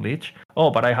fucking leech.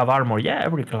 Oh, but I have armor. Yeah,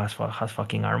 every class has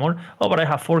fucking armor. Oh, but I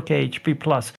have 4k HP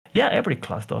plus. Yeah, every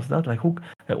class does that. Like,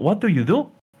 what do you do?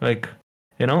 Like,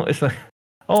 it's like,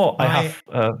 oh, I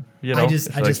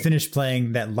just finished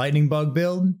playing that lightning bug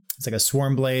build. It's like a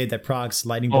swarm blade that procs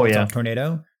lightning bolts off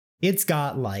tornado. It's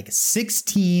got like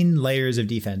 16 layers of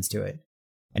defense to it.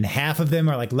 And half of them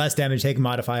are like less damage taken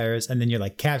modifiers. And then you're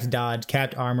like capped dodge,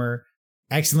 capped armor,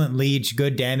 excellent leech,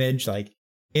 good damage. Like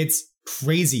it's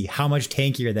crazy how much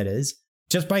tankier that is.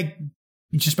 Just by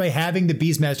having the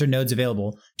Beastmaster nodes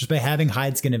available, just by having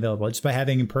hide skin available, just by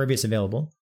having impervious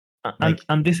available.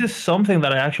 And this is something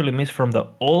that I actually miss from the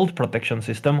old protection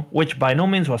system, which by no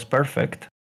means was perfect.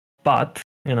 But,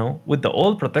 with the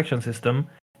old protection system,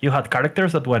 you had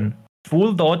characters that went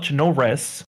full dodge, no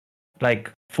res,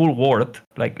 like full ward,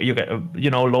 like you get,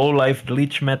 low life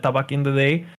leech meta back in the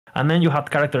day. And then you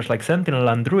had characters like Sentinel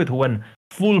and Druid who went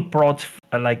full procs,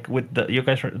 like with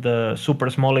the super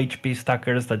small HP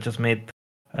stackers that just made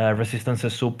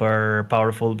resistances super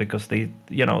powerful because they,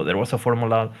 there was a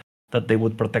formula that they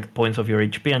would protect points of your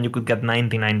HP and you could get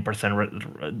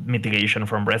 99% mitigation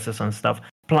from reses and stuff,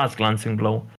 plus glancing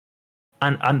blow.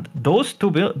 And those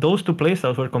two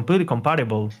playstyles were completely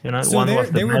compatible. So one was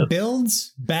there were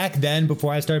builds back then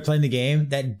before I started playing the game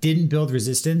that didn't build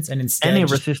resistance and instead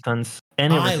resistance.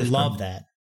 I love that.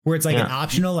 Where it's like an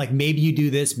optional, like maybe you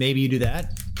do this, maybe you do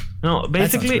that. No,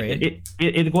 basically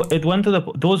it went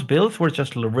to those builds were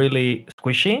just really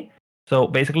squishy. So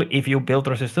basically, if you built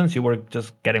resistance, you were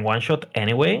just getting one shot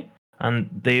anyway. and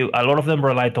a lot of them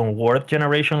relied on word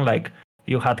generation. Like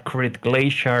you had Crit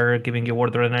Glacier giving you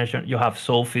word generation. You have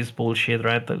Sophie's bullshit,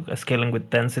 right? Scaling with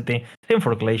density. Same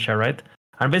for Glacier, right?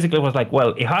 And basically it was like,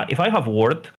 well, if I have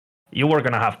word, you were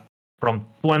gonna have from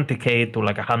 20k to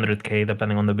like 100k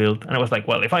depending on the build. And it was like,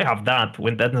 well, if I have that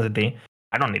with density,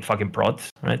 I don't need fucking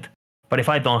prods, right? But if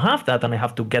I don't have that and I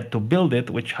have to get to build it,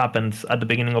 which happens at the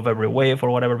beginning of every wave or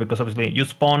whatever, because obviously you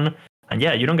spawn and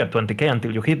yeah, you don't get 20k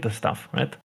until you hit the stuff,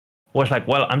 right? Was like,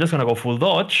 well, I'm just gonna go full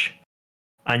dodge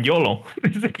and YOLO,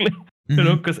 basically. Mm-hmm. You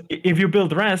know, because if you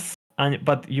build res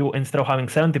but you instead of having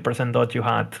 70% dodge, you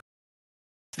had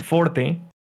 40,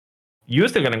 you're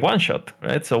still getting one shot,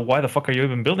 right? So why the fuck are you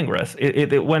even building res?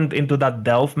 It went into that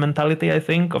Delph mentality, I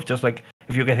think, of just like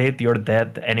if you get hit, you're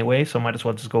dead anyway, so might as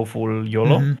well just go full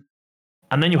YOLO. Mm-hmm.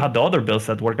 And then you had the other builds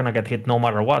that were gonna get hit no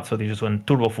matter what, so they just went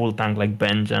turbo full tank like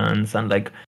Vengeance and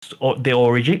like the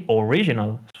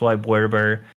original Swipe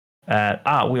Werber.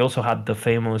 We also had the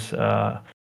famous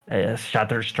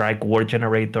Shatter Strike word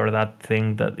generator, that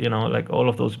thing that, you know, like all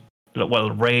of those,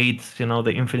 well, raids, you know,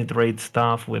 the infinite raid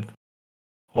stuff with,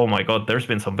 oh my god, there's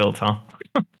been some builds, huh?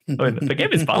 I mean, the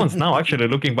game is balanced now, actually,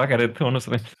 looking back at it,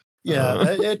 honestly.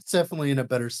 Yeah, it's definitely in a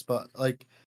better spot. Like,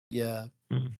 yeah,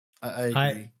 I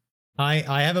agree.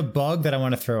 I have a bug that I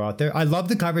want to throw out there. I love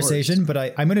the conversation, but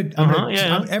I'm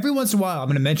every once in a while I'm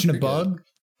gonna mention a bug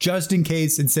just in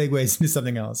case it segues into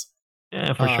something else.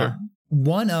 Yeah, for sure.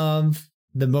 One of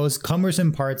the most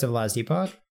cumbersome parts of Last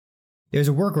Epoch, there's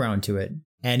a workaround to it,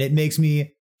 and it makes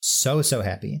me so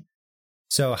happy.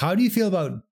 So how do you feel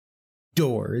about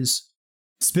doors,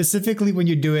 specifically when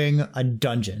you're doing a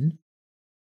dungeon?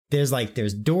 There's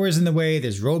doors in the way,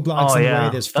 there's roadblocks in the way,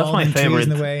 there's falling trees in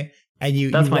the way. And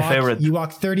you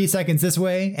walk 30 seconds this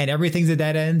way and everything's a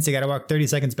dead end, so you gotta walk 30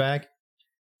 seconds back.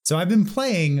 So I've been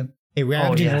playing a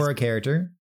Ravaging Horror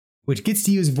character, which gets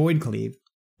to use Void Cleave.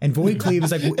 And Void Cleave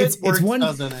is like it's one,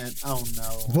 doesn't it? Oh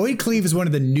no. Void Cleave is one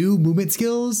of the new movement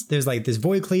skills. There's like this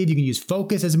Void Cleave, you can use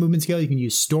Focus as a movement skill, you can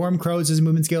use Storm Crows as a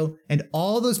movement skill, and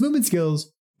all those movement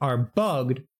skills are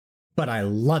bugged, but I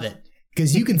love it.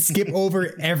 Because you can skip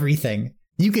over everything.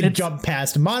 You could jump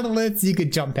past monoliths, you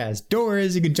could jump past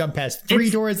doors, you could jump past 3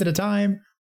 doors at a time.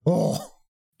 Oh.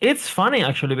 It's funny,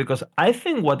 actually, because I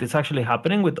think what is actually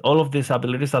happening with all of these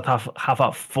abilities that have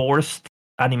a forced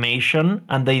animation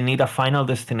and they need a final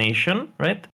destination,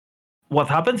 right? What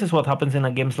happens is what happens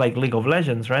in games like League of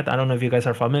Legends, right? I don't know if you guys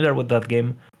are familiar with that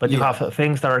game, but you have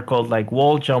things that are called like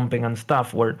wall jumping and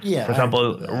stuff where, for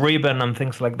example, Ribbon and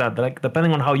things like that. Like,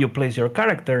 depending on how you place your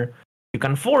character, you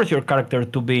can force your character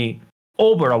to be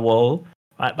over a wall,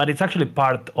 but it's actually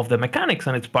part of the mechanics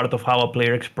and it's part of how a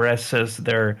player expresses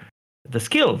the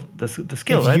skill. If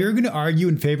right? You're going to argue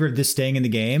in favor of this staying in the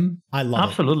game, I love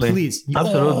absolutely. It. Please.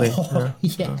 Absolutely.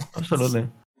 Absolutely.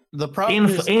 The problem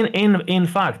in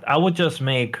fact, I would just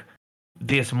make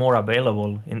this more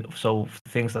available so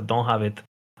things that don't have it.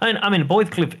 I mean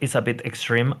Void Cleave is a bit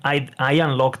extreme. I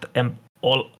unlocked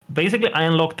basically I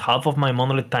unlocked half of my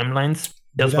Monolith timelines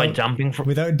just by jumping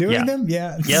without doing them.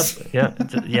 Yeah.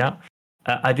 Yeah.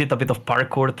 I did a bit of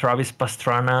parkour, Travis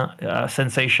Pastrana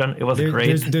sensation. It was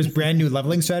great. There's brand new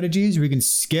leveling strategies where you can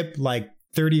skip like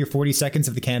 30 or 40 seconds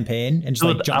of the campaign and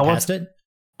just jump past it.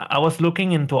 I was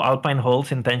looking into Alpine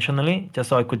Halls intentionally just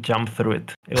so I could jump through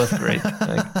it. It was great.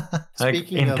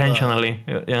 like intentionally.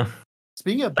 Yeah.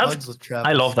 Speaking of bugs with Travis,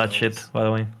 I love that shit, by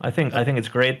the way. I think it's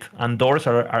great. And doors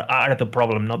are the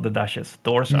problem, not the dashes.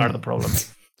 Doors are the problem.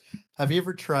 Have you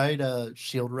ever tried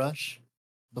Shield Rush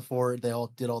before they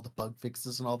all did all the bug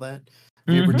fixes and all that?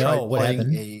 Have you ever tried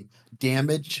playing a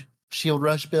damage Shield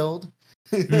Rush build?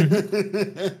 Before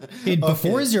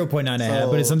 0.9 I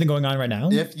have, but is something going on right now?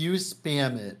 If you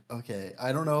spam it,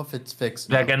 I don't know if it's fixed.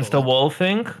 The against the wall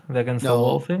thing?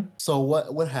 So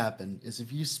what happened is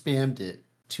if you spammed it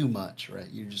too much, right?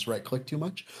 You just right click too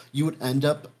much, you would end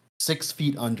up 6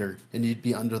 feet under, and you'd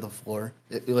be under the floor.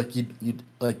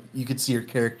 You could see your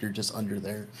character just under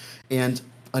there. And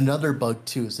another bug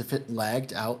too is if it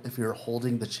lagged out, if you're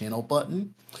holding the channel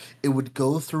button, it would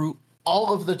go through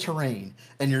all of the terrain,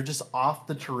 and you're just off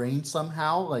the terrain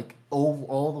somehow, like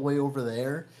all the way over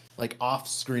there, like off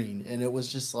screen. And it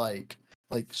was just like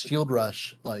Shield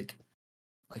Rush, like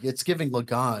it's giving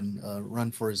Lagan a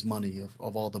run for his money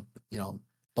of all the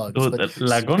bugs. Dude,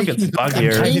 Lagan gets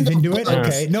buggier. I'm kind of into it.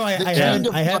 Okay, no,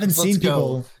 I haven't seen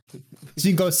people. So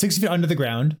you can go 6 feet under the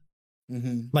ground,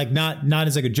 like not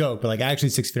as like a joke, but like actually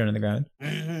 6 feet under the ground,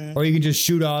 or you can just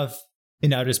shoot off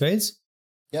in outer space.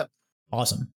 Yep.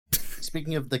 Awesome.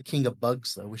 speaking of the king of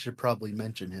bugs, though, we should probably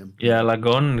mention him. Yeah,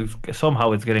 Lagon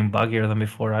somehow it's getting buggier than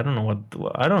before. I don't know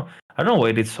I don't know why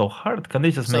it's so hard. Can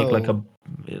they just make like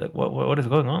what is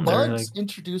going on there? Bugs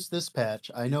introduced this patch.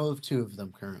 I know of 2 of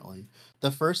them currently.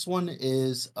 The first one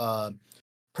is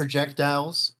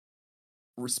projectiles.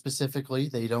 Specifically,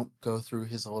 they don't go through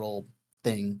his little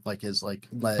thing, like his ledge.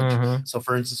 Mhm. So,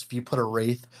 for instance, if you put a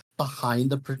wraith behind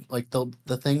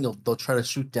the thing, they'll try to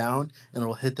shoot down and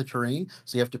it'll hit the terrain.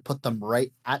 So you have to put them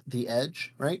right at the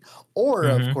edge, right? Or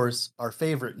of course, our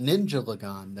favorite Ninja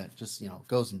Lagon that just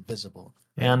goes invisible.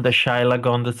 And the shy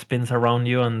Lagon that spins around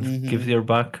you and gives your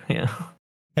back. Yeah.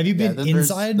 Have you been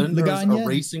inside Lagon yet? A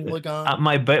racing Lagon.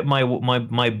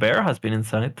 My bear has been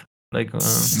inside. Like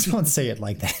don't say it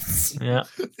like that. Yeah.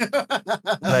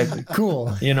 Like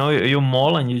cool. You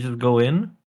maul and you just go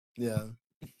in. Yeah.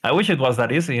 I wish it was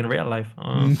that easy in real life.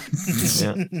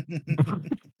 Yeah.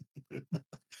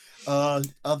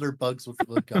 Other bugs with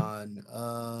Lagon.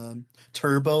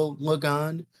 Turbo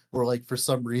Lagon, where like for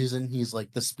some reason he's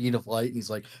like the speed of light and he's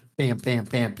like bam, bam,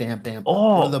 bam, bam, bam.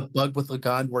 Oh, or the bug with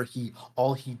Lagon where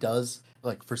all he does,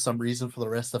 like for some reason for the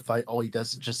rest of the fight, all he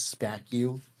does is just smack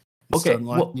you. Okay,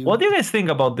 what do you guys think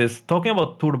about this? Talking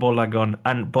about Turbo Lagon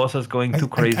and bosses going too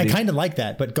crazy. I kind of like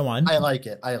that, but go on. I like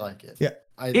it. Yeah.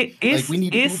 We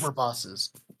need uber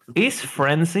bosses. Is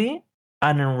Frenzy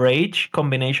and Enrage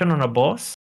combination on a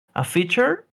boss a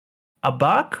feature, a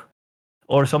bug,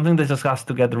 or something that just has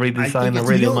to get redesigned and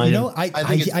reimagined?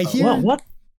 I hear what?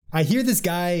 I hear this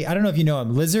guy, I don't know if you know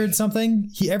him, Lizard something.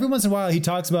 Every once in a while he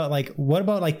talks about like, what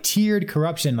about like tiered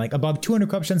corruption? Like above 200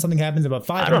 corruption, something happens, above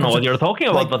 500. I don't know what you're talking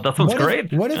about, but that sounds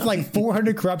great. What if like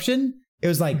 400 corruption? It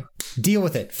was like, deal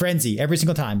with it, Frenzy every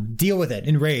single time. Deal with it,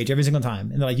 Enrage every single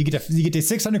time. And like you get to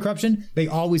 600 corruption, they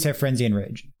always have Frenzy and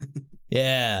Rage.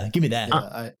 Yeah, give me that.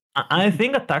 I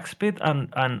think attack speed and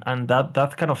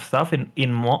that kind of stuff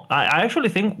I actually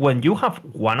think when you have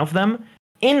one of them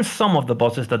in some of the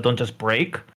bosses that don't just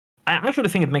break, I actually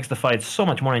think it makes the fight so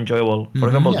much more enjoyable. For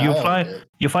example,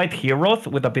 you fight Heroth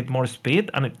with a bit more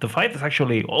speed, and the fight is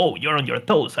actually you're on your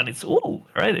toes, and it's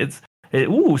right. It's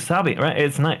savvy, right?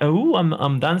 It's nice.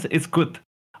 I'm dancing. It's good.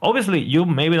 Obviously, you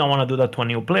maybe don't want to do that to a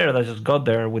new player that just got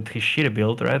there with his shitty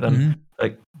build, right? And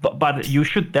but you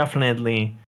should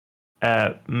definitely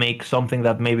make something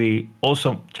that maybe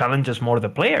also challenges more the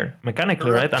player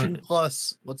mechanically, right? And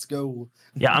plus, let's go.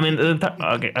 Yeah, I mean,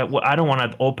 okay, I don't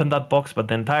want to open that box, but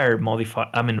the entire modifier,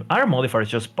 our modifier is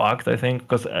just bugged, I think,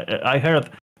 because I heard,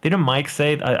 didn't Mike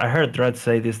say it? I heard Dredd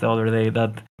say this the other day,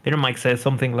 that didn't Mike say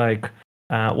something like,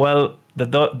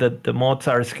 the mods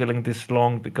are scaling this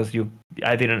long because we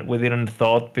didn't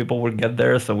thought people would get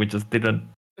there, so we just didn't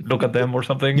look at them or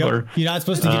something. Yep. Or you're not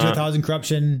supposed to get to 1,000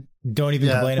 corruption. Don't even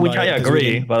complain about it. Which I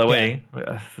agree, by the way.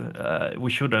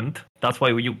 We shouldn't. That's why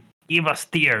you give us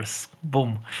tiers.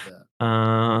 Boom.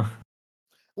 Yeah.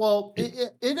 Well,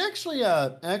 it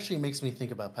actually makes me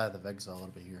think about Path of Exile a little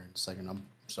bit here in a second. I'm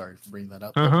sorry for bringing that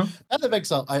up. Path of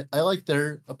Exile, I like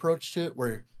their approach to it,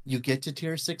 where you get to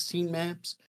tier 16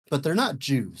 maps, but they're not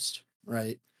juiced,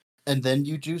 right? And then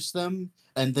you juice them,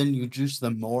 and then you juice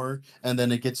them more, and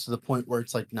then it gets to the point where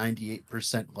it's like 98%,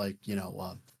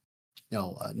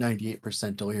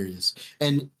 98% delirious.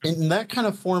 And in that kind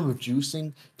of form of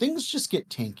juicing, things just get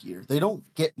tankier. They don't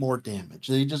get more damage.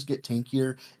 They just get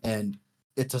tankier, and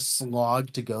it's a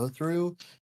slog to go through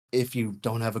if you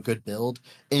don't have a good build.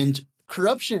 And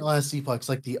corruption at last epoch's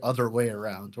like the other way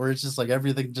around, where it's just like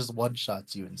everything just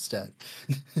one-shots you instead.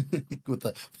 With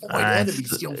the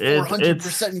enemies deal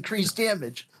 400% increased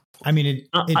damage. I mean,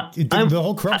 the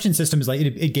whole corruption system is like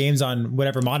it games on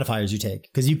whatever modifiers you take,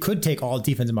 because you could take all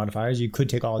defensive modifiers, you could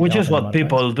take all, which is what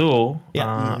people do.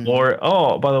 Yeah.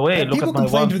 By the way, look people at my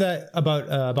complained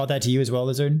about that to you as well,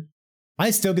 Lizard.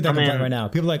 I still get that complaint right now.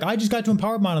 People are like, I just got to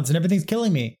empower monoliths and everything's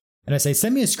killing me. And I say,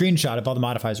 send me a screenshot of all the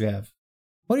modifiers we have.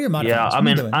 What are your modifiers? Yeah,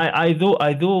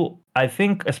 I do. I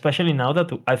think, especially now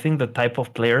that I think the type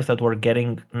of players that we're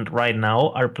getting right now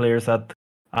are players that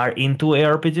are into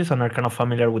ARPGs and are kind of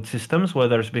familiar with systems,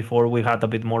 whereas before we had a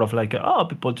bit more of like,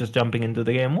 people just jumping into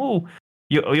the game. Woo.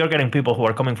 You're getting people who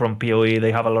are coming from PoE,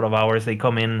 they have a lot of hours, they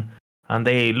come in and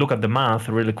they look at the math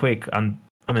really quick. And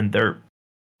I mean,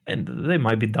 they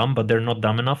might be dumb, but they're not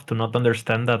dumb enough to not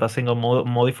understand that a single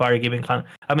modifier giving...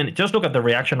 I mean, just look at the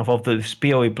reaction of all these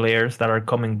PoE players that are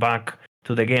coming back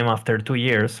to the game after 2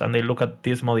 years, and they look at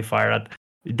this modifier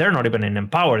they're not even in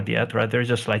empowered yet, right? They're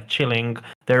just like chilling.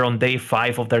 They're on day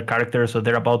 5 of their character, so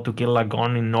they're about to kill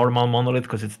Lagon in normal monolith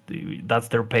because that's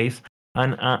their pace.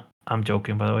 And I'm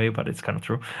joking, by the way, but it's kind of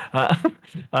true.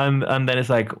 And then it's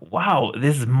like, wow,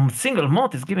 this single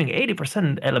mod is giving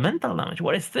 80% elemental damage.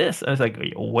 What is this? And it's like,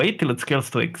 wait till it scales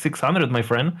to like 600, my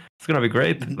friend. It's gonna be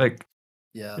great. Like,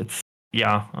 Yeah.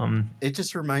 It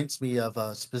just reminds me of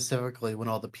specifically when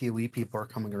all the PoE people are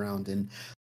coming around, and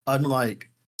unlike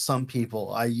some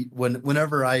people,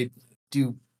 whenever I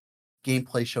do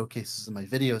gameplay showcases in my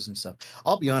videos and stuff,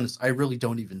 I'll be honest, I really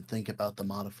don't even think about the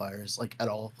modifiers like at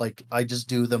all. Like I just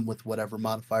do them with whatever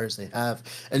modifiers they have.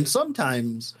 And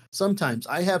sometimes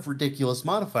I have ridiculous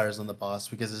modifiers on the boss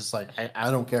because it's like I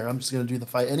don't care, I'm just gonna do the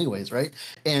fight anyways, right?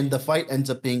 And the fight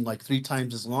ends up being like 3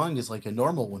 times as long as like a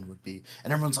normal one would be.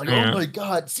 And everyone's like, oh my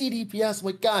god, CDPS. I'm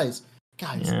like, guys,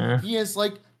 he has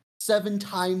like 7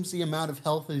 times the amount of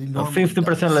health that he normally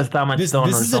 50% less damage this done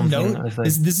or is something. A note.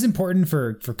 This is important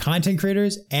for content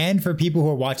creators and for people who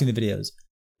are watching the videos.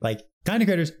 Like content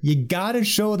creators, you gotta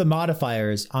show the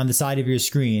modifiers on the side of your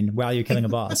screen while you're killing a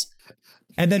boss.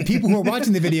 And then people who are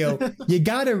watching the video, you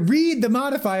gotta read the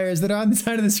modifiers that are on the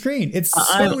side of the screen. It's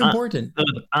so important.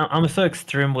 I'm so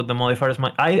extreme with the modifiers.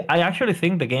 I actually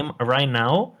think the game right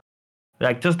now,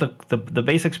 like just the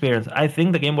base experience, I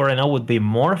think the game right now would be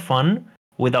more fun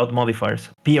without modifiers,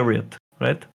 period,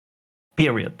 right?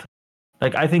 Period.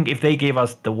 Like, I think if they gave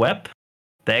us the web,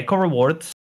 the echo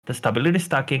rewards, the stability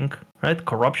stacking, right?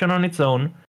 Corruption on its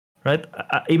own, right?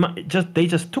 They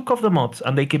just took off the mods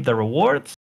and they keep the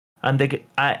rewards, and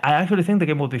I actually think the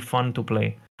game would be fun to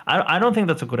play. I don't think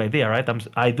that's a good idea, right?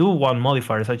 I do want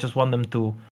modifiers. I just want them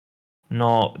to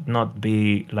not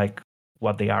be like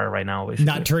what they are right now, basically.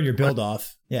 Not turn your build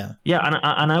off. Yeah. Yeah,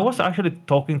 and I was actually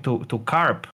talking to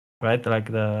Carp, right? Like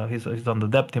he's on the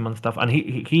dev team and stuff, and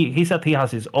he said he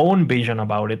has his own vision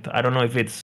about it. I don't know if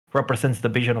it represents the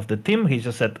vision of the team. He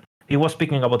just said he was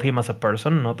speaking about him as a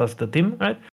person, not as the team,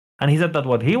 right? And he said that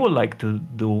what he would like to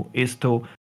do is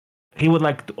he would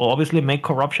like to obviously make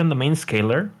corruption the main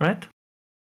scaler, right?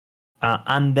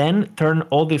 And then turn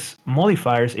all these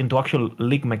modifiers into actual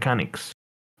league mechanics.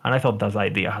 And I thought that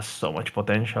idea has so much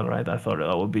potential, right? I thought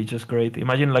that would be just great.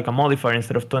 Imagine like a modifier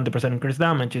instead of 20% increased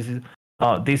damage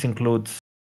this includes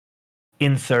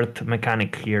insert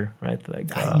mechanic here, right? Like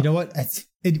you know what?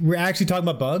 We're actually talking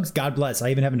about bugs. God bless.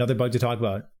 I even have another bug to talk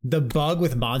about. The bug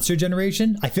with monster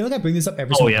generation. I feel like I bring this up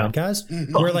every single podcast.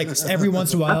 Where like every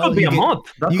once in a while, that could be a mod.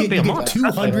 That could be a mod.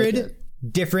 200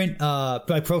 different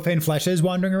like profane fleshes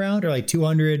wandering around, or like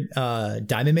 200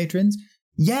 diamond matrons.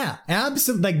 Yeah,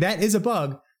 absolutely. Like that is a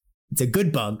bug. It's a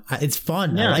good bug. It's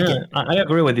fun. Yeah, I like it. I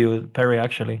agree with you, Perry.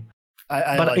 Actually.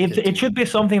 But it should be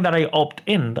something that I opt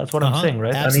in. That's what I'm saying,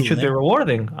 right? Absolutely. And it should be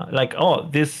rewarding. Like, oh,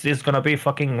 this is gonna be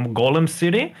fucking Golem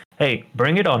City. Hey,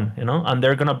 bring it on, you know. And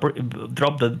they're gonna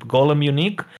drop the Golem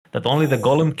unique that only the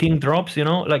Golem King drops, you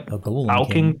know. Like how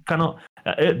King kind of.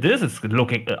 This is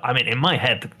looking. I mean, in my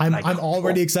head, I'm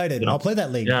already excited. You know? I'll play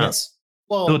that link. Yeah. Yes.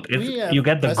 Well, dude, you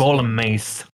get the Golem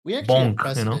Mace. We actually have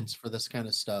precedents for this kind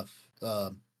of stuff.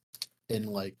 In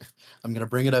like, I'm gonna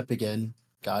bring it up again.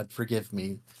 God forgive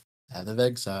me. Path of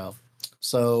Exile.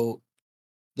 So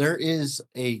there is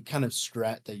a kind of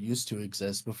strat that used to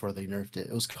exist before they nerfed it.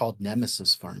 It was called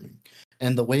Nemesis farming.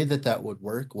 And the way that would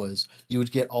work was you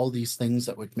would get all these things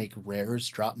that would make rares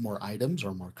drop more items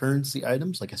or more currency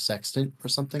items, like a sextant or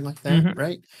something like that,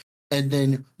 right? And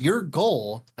then your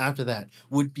goal after that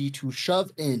would be to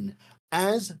shove in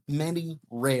as many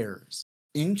rares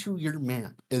into your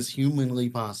map as humanly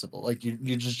possible. Like you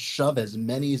just shove as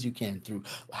many as you can through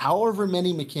however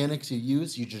many mechanics you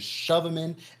use. You just shove them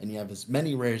in and you have as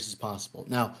many rares as possible.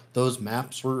 Now those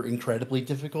maps were incredibly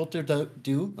difficult to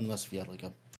do unless if you had like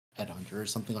a headhunter or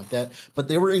something like that, but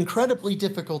they were incredibly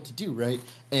difficult to do, right?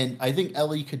 And I think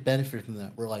Ellie could benefit from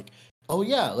that. We're like, oh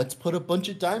yeah, let's put a bunch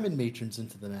of diamond matrons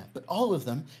into the map, but all of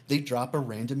them, they drop a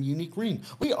random unique ring.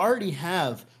 We already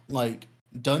have like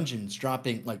dungeons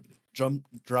dropping like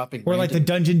dropping or like the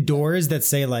dungeon doors that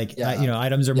say like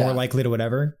items are more likely to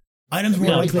whatever items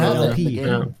more likely to LP.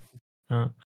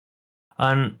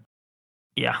 And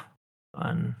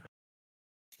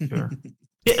sure.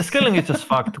 Scaling is just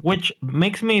fucked, which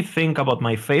makes me think about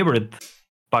my favorite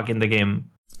bug in the game.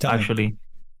 Actually,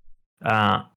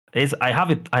 is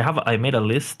I made a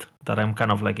list that I'm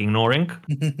kind of like ignoring,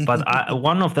 but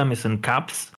one of them is in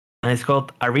caps and it's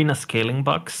called arena scaling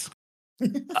bugs.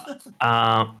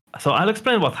 So I'll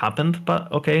explain what happened,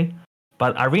 but okay.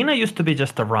 But arena used to be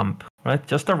just a ramp, right?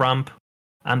 Just a ramp,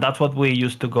 and that's what we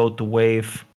used to go to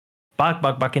wave.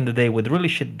 Back in the day with really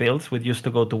shit builds, we used to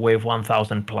go to wave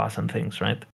 1000 plus and things,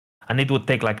 right? And it would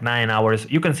take like 9 hours.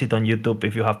 You can see it on YouTube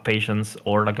if you have patience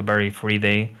or like a very free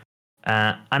day.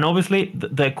 And obviously,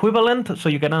 the equivalent, so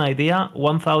you get an idea,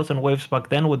 1,000 waves back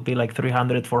then would be like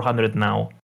 300, 400 now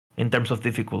in terms of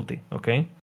difficulty, okay?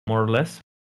 More or less.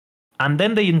 And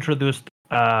then they introduced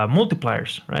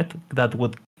multipliers, right? That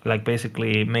would like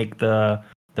basically make the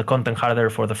content harder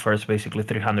for the first basically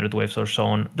 300 waves or so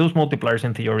on. Those multipliers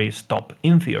in theory stop,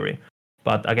 in theory.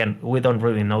 But again, we don't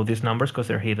really know these numbers because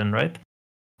they're hidden, right?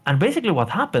 And basically what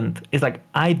happened is like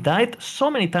I died so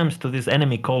many times to this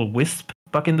enemy called Wisp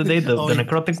back in the day, the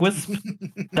necrotic Wisp,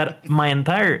 that my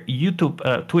entire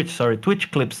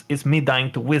Twitch clips is me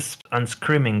dying to Wisp and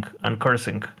screaming and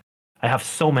cursing. I have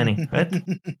so many, right?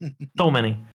 So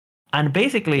many. And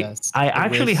basically, yes, I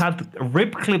actually had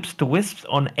rip clips to Wisps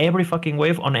on every fucking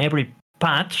wave, on every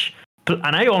patch.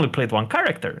 And I only played one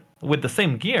character with the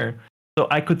same gear. So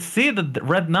I could see the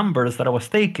red numbers that I was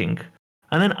taking.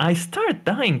 And then I started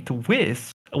dying to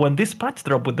Wisp. When this patch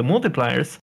dropped with the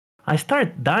multipliers, I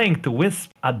started dying to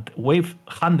Wisp at wave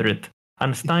 100.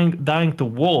 And dying to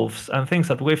Wolves and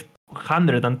things at wave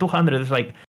 100 and 200. It's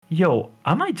like, yo,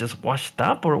 am I just washed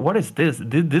up? Or what is this?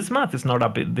 This math is not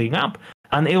adding up.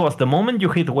 And it was the moment you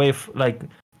hit wave like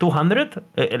 200,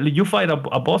 you fight a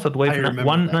boss at wave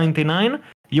 199, that.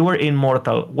 You were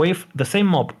immortal. Wave, the same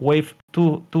mob, wave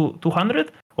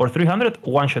 200 or 300,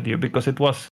 one-shot you because it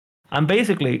was... And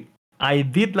basically, I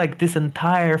did like this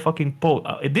entire fucking post.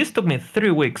 This took me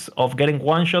 3 weeks of getting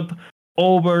one-shot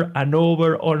over and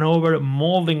over and over,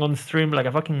 molding on stream like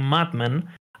a fucking madman.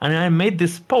 And I made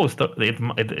this post,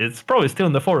 it's probably still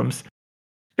in the forums,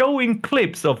 showing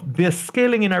clips of the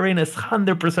scaling in arena is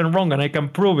 100% wrong, and I can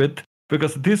prove it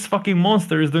because this fucking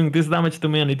monster is doing this damage to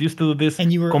me, and it used to do this.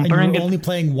 And you were only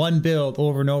playing one build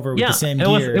over and over with the same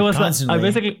gear constantly. I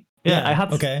basically, I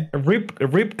had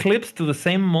rip clips to the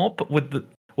same mob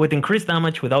with increased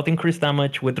damage, without increased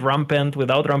damage, with rampant,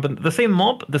 without rampant, the same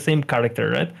mob, the same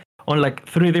character, right? On like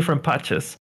 3 different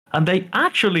patches, and they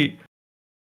actually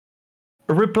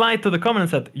replied to the comment and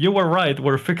said, "You were right,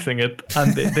 we're fixing it,"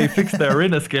 and they fixed the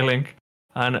arena scaling.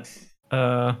 And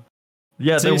so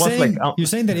there was like you're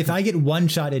saying that if I get one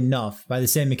shot enough by the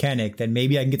same mechanic, then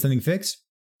maybe I can get something fixed.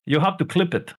 You have to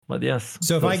clip it, but yes.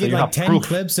 So if I get like 10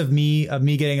 clips of me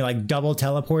getting like double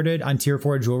teleported on tier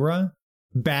 4 Julra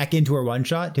back into a one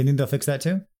shot, do you think they'll fix that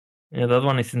too? Yeah, that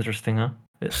one is interesting, huh?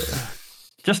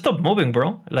 Just stop moving,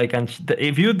 bro. Like, and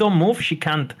if you don't move, she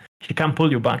can't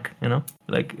pull you back, you know?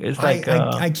 Like, it's like...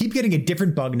 I keep getting a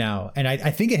different bug now, and I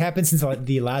think it happened since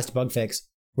the last bug fix,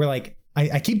 where, like,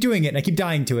 I keep doing it, and I keep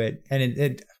dying to it,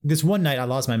 and this one night I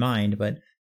lost my mind, but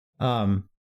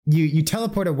you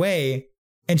teleport away,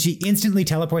 and she instantly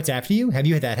teleports after you? Have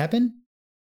you had that happen?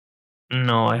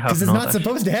 No, I have not. Because it's not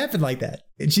supposed to happen like that.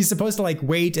 And she's supposed to, like,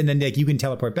 wait, and then, like, you can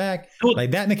teleport back. Dude. Like,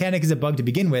 that mechanic is a bug to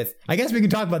begin with. I guess we can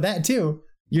talk about that, too.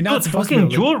 You're not supposed fucking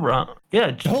to Julra.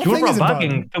 Yeah, Julra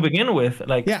bugging to begin with.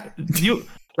 Like, you,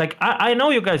 like, I know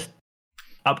you guys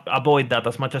avoid that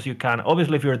as much as you can.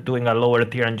 Obviously, if you're doing a lower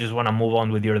tier and just want to move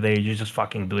on with your day, you just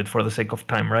fucking do it for the sake of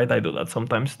time, right? I do that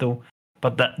sometimes too.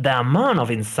 But the amount of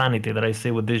insanity that I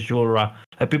see with this Julra,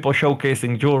 like people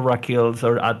showcasing Julra kills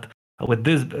or with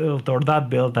this build or that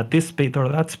build at this speed or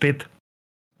that speed,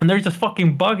 and they're just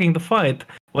fucking bugging the fight.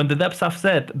 When the devs have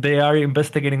said they are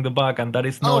investigating the bug and that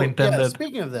is not intended. Yeah,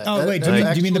 speaking of that. Oh, wait, do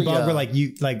you mean the bug where like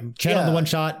you like channel the one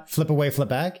shot, flip away, flip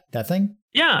back? That thing?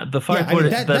 Yeah, the fight.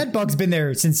 Yeah, that bug's been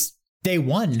there since day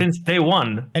one.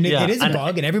 And it is a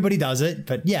bug and everybody does it,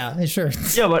 but yeah, sure.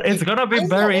 Yeah, but it's gonna be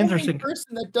very interesting. The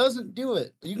person that doesn't do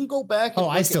it. You can go back and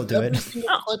I still do it.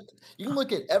 Clip. You can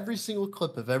look at every single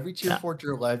clip of every tier 4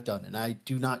 drill I've done, and I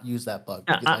do not use that bug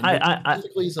because I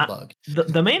physically use a bug.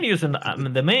 The main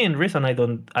reason, I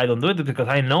don't do it is because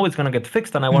I know it's gonna get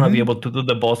fixed, and I want to be able to do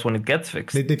the boss when it gets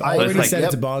fixed. They've already said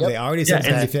it's a bug. They already said it's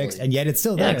gonna be fixed, and yet it's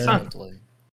still there. Exactly.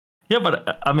 Yeah,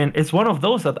 but I mean, it's one of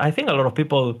those that I think a lot of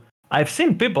people. I've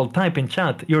seen people type in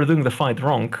chat, "You're doing the fight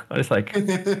wrong." It's like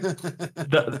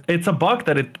it's a bug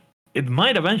that it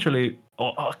might eventually.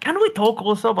 Can we talk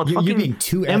also about fucking being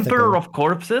too Emperor of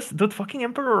Corpses? Dude, fucking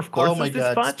Emperor of Corpses. Oh my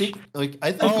god! Patch?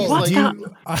 I think he's like.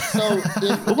 So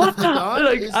what the?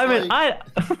 Like, I mean,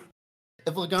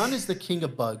 if Lagan is the king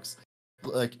of bugs,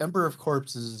 like Emperor of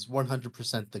Corpses is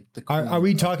 100% the. Are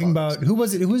we talking about who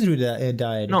was it? Who was it who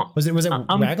died? No, was it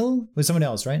Raggle? Was someone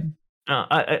else, right?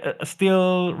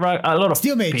 Still a lot of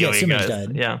Steelmage, guys.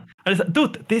 Died. Yeah, and it's,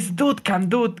 dude, this dude can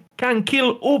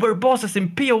kill uber bosses in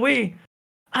PoE,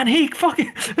 and he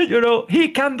fucking, he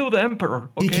can do the Emperor.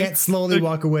 Okay? He can't slowly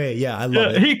walk away. Yeah, I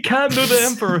love it. He can do the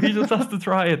Emperor. He just has to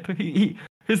try it.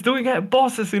 He's doing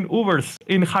bosses in Ubers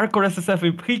in hardcore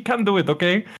SSF. He can do it.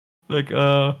 Okay, like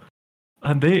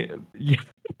and they,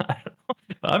 I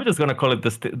don't know. I'm just gonna call it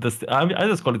I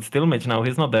just call it Steel Mage now.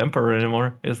 He's not the Emperor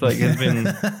anymore. It's like he's been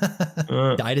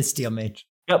died as Steel Mage.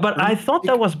 Yeah, but I thought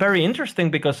that was very interesting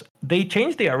because they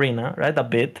changed the arena, right, a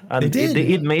bit, and They did.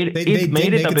 it made They it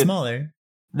make a bit smaller.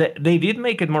 They did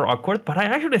make it more awkward, but I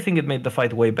actually think it made the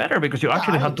fight way better because you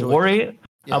actually had to worry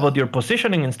about your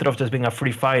positioning instead of just being a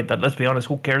free fight. That, let's be honest,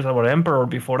 who cares about Emperor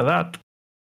before that?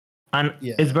 And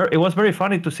it was very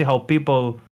funny to see how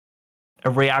people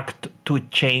react to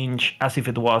change as if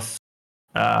it was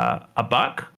a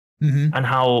bug, and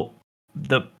how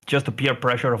just the peer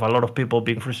pressure of a lot of people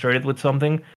being frustrated with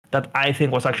something that I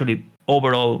think was actually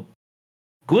overall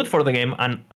good for the game.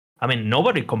 And I mean,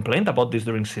 nobody complained about this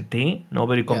during CT.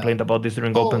 Nobody complained about this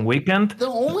during Open Weekend.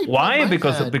 Why?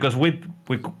 Because we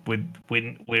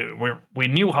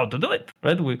knew how to do it,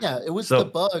 right? It was the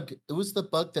bug. It was the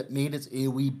bug that made its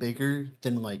AOE bigger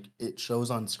than like it shows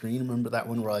on screen. Remember that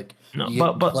one where like you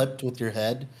get clipped with your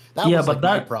head? That was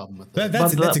my problem with it.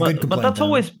 That's a good complaint.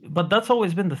 But that's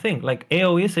always been the thing. Like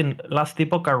AOEs in Last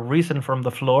Epoch are risen from the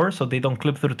floor, so they don't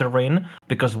clip through terrain.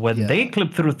 Because when they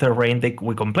clip through terrain,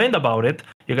 we complained about it.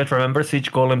 You guys remember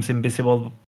Siege Golem's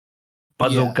invisible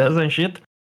bazookas and shit?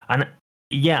 And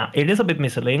it is a bit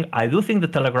misleading. I do think the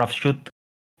Telegraph should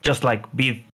just like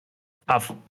be a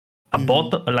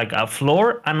bottom, like a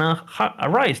floor and a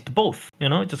raised, both. You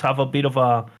know, just have a bit of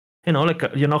a, like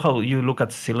you know how you look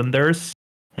at cylinders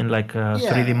in like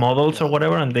 3D models or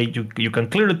whatever, and you can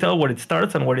clearly tell where it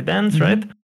starts and where it ends, right?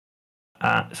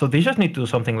 So they just need to do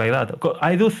something like that.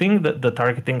 I do think that the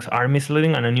targetings are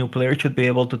misleading, and a new player should be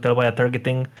able to tell by a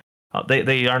targeting.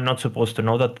 They are not supposed to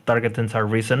know that the targetings are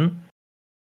risen,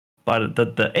 but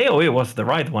the AOE was the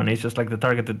right one. It's just like the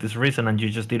targeted is risen, and you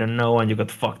just didn't know, and you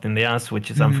got fucked in the ass, which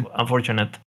is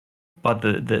unfortunate. But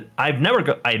I've never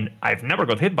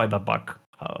got hit by that bug.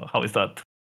 How is that?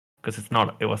 Because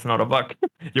it was not a bug.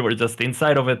 You were just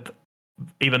inside of it.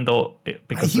 Even though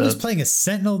because he was playing a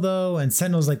Sentinel though, and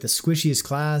Sentinel's like the squishiest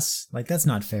class. Like that's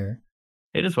not fair.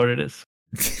 It is what it is.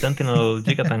 Sentinel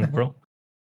Gigatank, bro.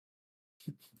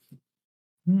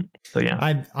 So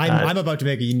yeah, I'm about to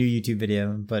make a new YouTube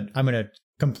video, but I'm gonna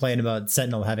complain about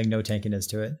Sentinel having no tankiness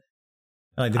to it.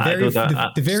 Like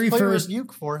the very first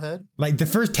rebuke forehead. Like the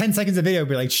first 10 seconds of video,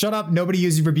 be like, shut up, nobody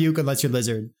uses rebuke unless you're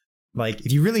lizard. Like,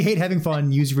 if you really hate having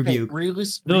fun, use rebuke. Rebuke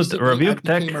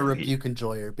I became a rebuke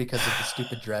enjoyer because of the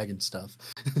stupid dragon stuff.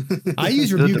 I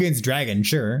use rebuke against dragon,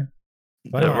 sure.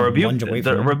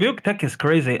 The rebuke tech is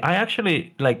crazy. I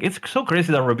actually it's so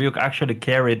crazy that rebuke actually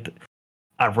carried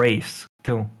a race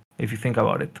too, if you think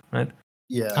about it, right?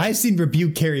 Yeah, I've seen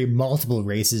rebuke carry multiple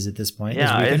races at this point.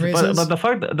 Yeah, but the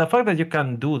fact that you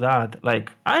can do that,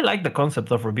 like, I like the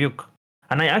concept of rebuke,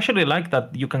 and I actually like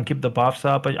that you can keep the buffs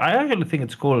up. I actually think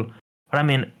it's cool. But I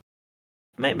mean,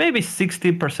 maybe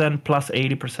 60% plus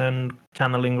 80%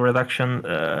 channeling reduction.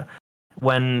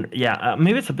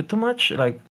 Maybe it's a bit too much.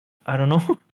 Like, I don't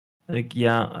know.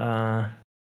 And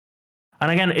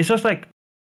again, it's just like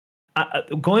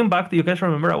going back to, you guys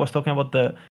remember I was talking about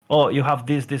you have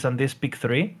this, and this pick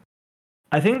 3.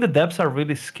 I think the devs are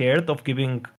really scared of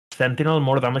giving Sentinel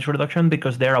more damage reduction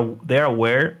because they're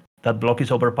aware that block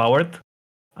is overpowered,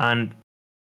 and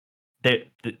they're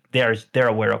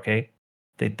aware. Okay.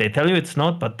 They tell you it's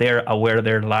not, but they're aware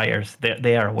they're liars.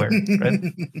 They are aware, right?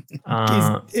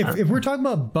 If we're talking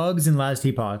about bugs in Last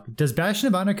Epoch, does Bastion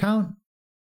of Honor count?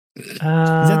 Is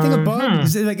that thing a bug?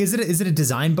 Is it a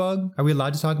design bug? Are we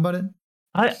allowed to talk about it?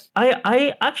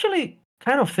 I actually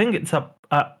kind of think it's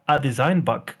a design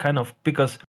bug, kind of,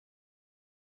 because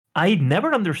I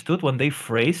never understood when they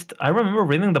phrased. I remember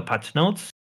reading the patch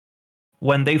notes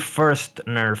when they first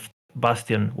nerfed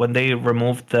Bastion, when they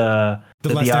removed the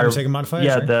last damage taken modifier.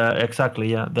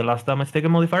 The last damage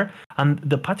taken modifier, and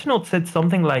the patch note said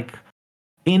something like,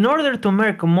 in order to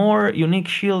make more unique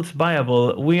shields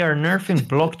viable, we are nerfing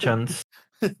block chance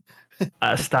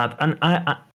stat,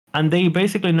 and they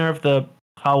basically nerfed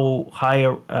how high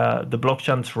the block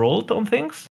chance rolled on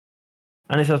things.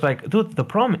 And it's just like, dude,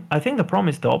 I think the problem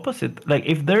is the opposite. Like,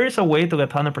 if there is a way to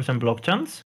get 100% block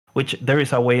chance, which there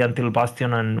is a way until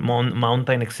Bastion and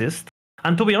Mountain exist.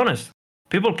 And to be honest,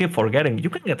 people keep forgetting, you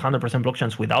can get 100% block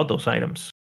chance without those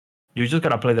items. You just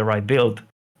gotta play the right build.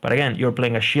 But again, you're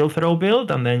playing a shield throw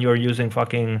build, and then you're using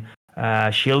fucking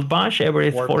shield bash every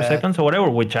 4 seconds or whatever,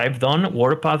 which I've done.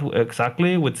 Warpath,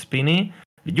 exactly, with Spinny.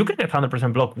 You can get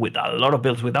 100% block with a lot of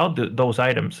builds without those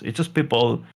items. It's just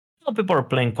people are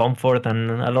playing comfort,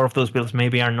 and a lot of those builds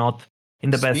maybe are not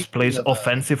in the best place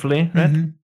offensively,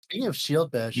 right? Speaking of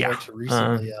shield bash, actually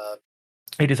recently,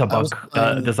 it is a bug,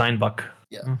 design bug.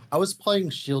 Yeah, I was playing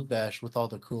Shield Bash with all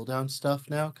the cooldown stuff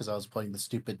now because I was playing the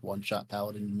stupid one-shot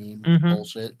paladin meme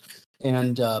bullshit.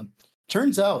 And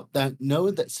turns out that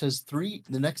node that says the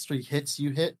next 3 hits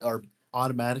you hit are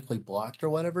automatically blocked or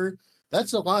whatever.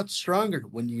 That's a lot stronger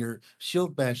when your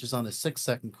Shield Bash is on a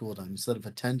 6-second cooldown instead of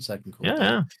a 10-second cooldown.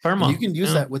 Yeah, perma. And you can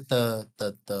use that with the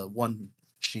one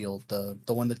shield, the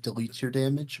one that deletes your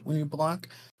damage when you block.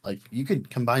 Like you could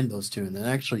combine those two, and it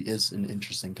actually is an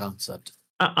interesting concept.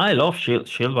 I love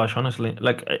Shield Bash, honestly.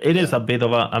 Like it is a bit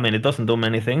of a. I mean, it doesn't do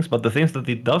many things, but the things that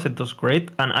it does great.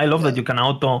 And I love that you can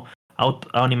auto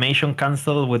animation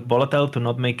cancel with volatile to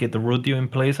not make it root you in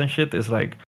place and shit. It's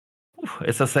like,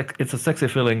 it's a sexy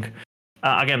feeling.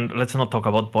 Again, let's not talk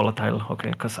about volatile, okay?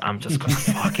 Because I'm just gonna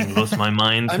fucking lose my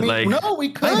mind. I mean, like, no,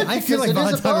 we could. I feel like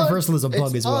volatile reversal is a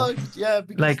bug as well. Yeah,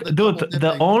 like, dude,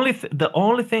 the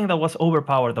only thing that was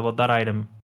overpowered about that item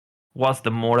was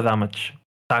the more damage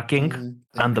stacking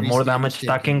and the more damage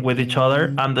stacking with each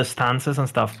other and the stances and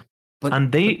stuff.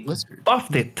 And they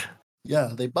buffed it.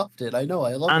 Yeah, they buffed it. I know.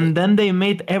 I love it. And then they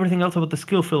made everything else about the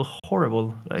skill feel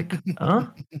horrible. Like, huh?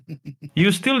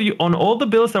 You on all the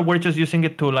builds that were just using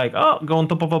it to like, go on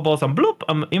top of a boss and bloop,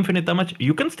 infinite damage.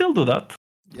 You can still do that.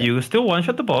 Yeah. You still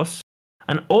one-shot the boss.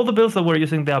 And all the builds that were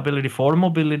using the ability for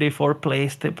mobility, for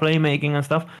playmaking and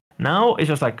stuff. Now it's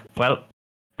just like, well,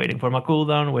 waiting for my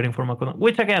cooldown.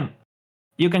 Which again,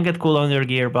 you can get cooldown your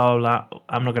gear, blah, blah, blah.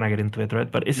 I'm not gonna get into it,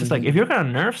 right? But it's just like, if you're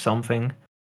gonna nerf something,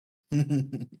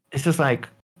 it's just like,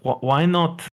 why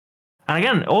not? And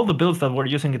again, all the builds that were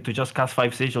using it to just cast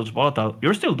 5 sigils volatile,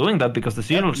 you're still doing that because the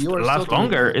sigils last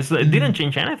longer. It didn't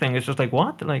change anything. It's just like,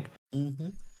 what? Like,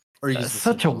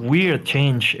 such a weird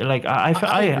change. Like, I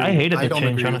hated the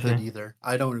change, honestly.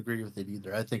 I don't agree with it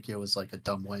either. I think it was like a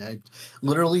dumb way.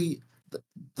 Literally,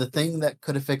 the thing that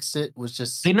could have fixed it was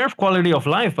just... They nerf quality of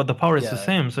life, but the power is the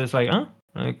same. So it's like,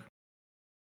 Like...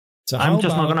 So I'm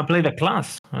just not gonna play the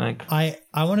class. Like I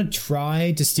want to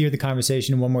try to steer the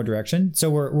conversation in one more direction. So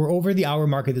we're over the hour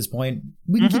mark at this point.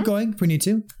 We can keep going if we need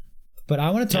to, but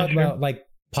I want to talk about like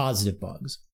positive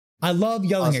bugs. I love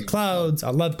yelling at clouds.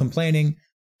 I love complaining.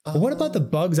 But what about the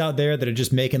bugs out there that are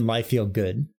just making life feel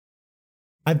good?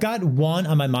 I've got one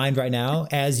on my mind right now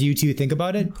as you two think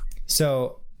about it.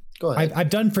 So go ahead. I've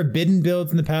done forbidden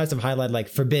builds in the past. I've highlighted like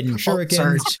forbidden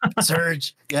shurikens.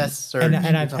 Surge. Yes, Surge.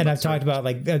 And I've talked about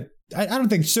like, I don't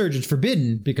think Surge is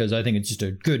forbidden because I think it's just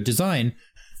a good design.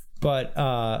 But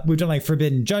we've done like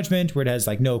Forbidden Judgment where it has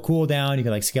like no cooldown. You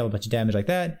can like scale a bunch of damage like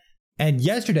that. And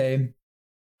yesterday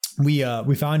we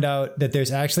found out that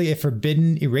there's actually a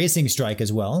Forbidden Erasing Strike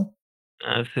as well.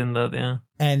 I've seen that, yeah.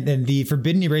 And then the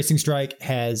Forbidden Erasing Strike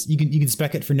has you can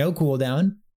spec it for no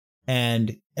cooldown.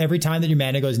 And every time that your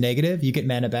mana goes negative, you get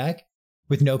mana back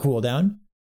with no cooldown.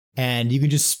 And you can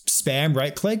just spam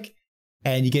right click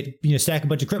and you get, stack a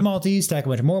bunch of crit multis, stack a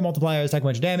bunch of more multipliers, stack a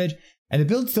bunch of damage. And the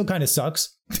build still kind of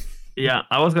sucks. Yeah,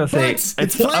 I was going to say,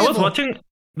 I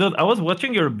was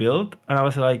watching your build and I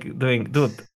was like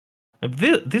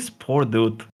this poor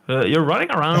dude, you're running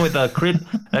around with a crit,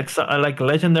 like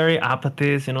legendary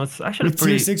Apathys, it's actually with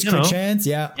pretty, tier 6 crit chance,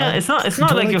 yeah. Yeah, it's not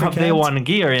totally like you have day 1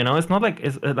 gear, it's not like,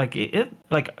 it's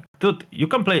like, dude, you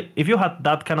can play, if you had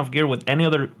that kind of gear with any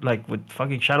other, like with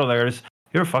fucking Shadow Daggers,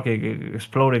 you're fucking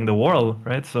exploding the world,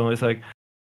 right? So it's like,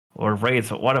 or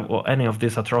raids, or any of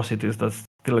these atrocities that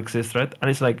still exist, right? And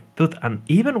it's like, dude, and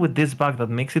even with this bug that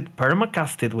makes it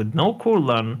permacasted with no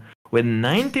cooldown, with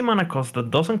 90 mana cost that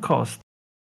doesn't cost,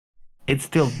 it's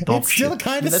still dog shit. It still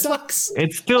kind of sucks.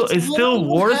 It's still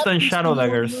worse than Shadow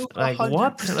Daggers. Like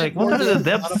what? Like what are the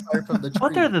depths?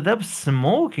 What are the depths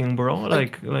smoking, bro?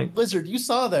 Like Blizzard, you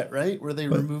saw that, right? Where they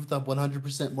removed the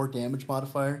 100% more damage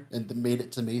modifier and made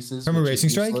it to maces from Erasing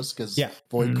Strike. Because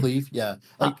Void Cleave, yeah.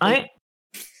 Like,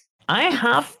 I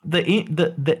have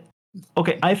the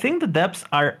okay. I think the depths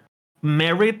are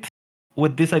merit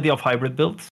with this idea of hybrid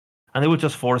builds, and they will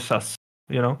just force us.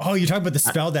 Oh, you're talking about the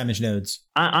spell damage nodes.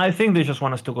 I think they just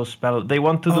want us to go spell. They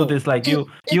want to do this like you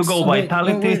go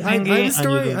vitality thingy.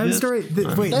 I have a story.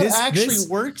 That actually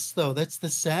works though. That's the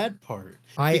sad part.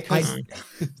 I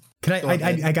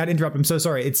got to interrupt. I'm so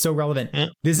sorry. It's so relevant. Yeah.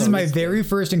 This is my very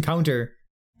first encounter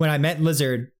when I met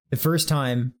Lizard the first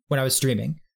time when I was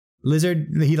streaming. Lizard,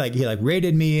 he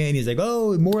rated me and he's like,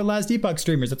 oh, more Last Epoch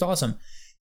streamers. That's awesome.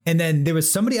 And then there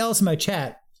was somebody else in my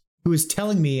chat who was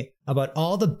telling me about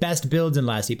all the best builds in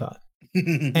Last Epoch.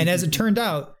 And as it turned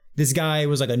out, this guy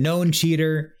was like a known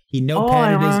cheater. He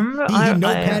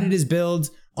notepadded his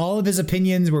builds. All of his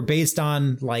opinions were based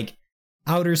on like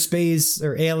outer space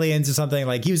or aliens or something.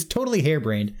 Like he was totally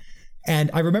harebrained. And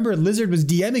I remember Lizard was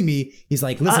DMing me. He's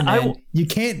like, listen, man, you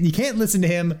can't listen to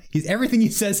him. Everything he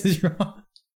says is wrong.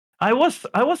 I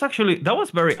was actually, that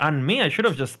was very on me. I should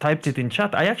have just typed it in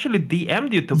chat. I actually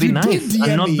DM'd you to be nice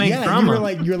and not make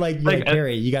drama. You're like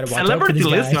Gary, you got to watch out for celebrity this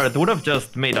guy. listener would have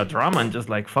just made a drama and just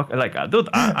like fuck, like dude,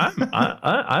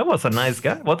 I was a nice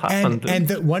guy. What happened? And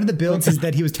one of the builds is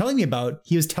that he was telling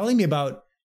me about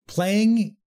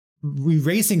playing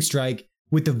Racing Strike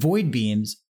with the Void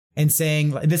Beams and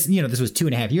saying this. This was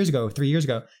 3 years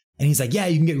ago. And he's like, yeah,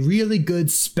 you can get really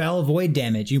good spell void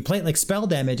damage. You play it like spell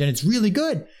damage, and it's really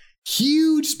good.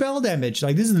 Huge spell damage.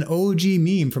 Like, this is an OG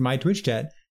meme from my Twitch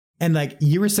chat. And like,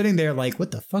 you were sitting there like,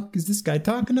 what the fuck is this guy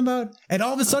talking about? And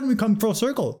all of a sudden we come full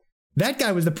circle. That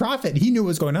guy was the prophet. He knew what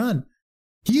was going on.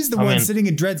 He's the one sitting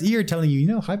in Dread's ear telling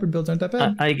you, hybrid builds aren't that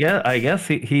bad. I guess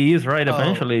he is right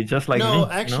eventually, just like no,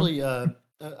 me. Actually,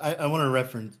 I want to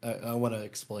reference. I want to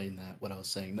explain what I was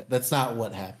saying. That's not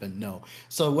what happened. No.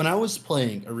 So when I was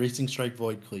playing a Racing Strike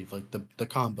Void Cleave, like the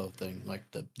combo thing, like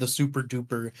the super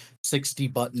duper 60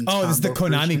 buttons. Oh, this is the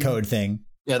Konami code thing.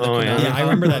 Yeah, yeah, I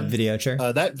remember that video. Sure.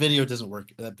 That video doesn't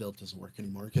work. That build doesn't work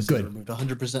anymore because they removed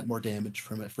 100% more damage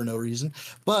from it for no reason.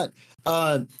 But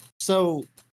so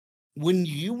when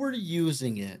you were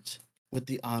using it with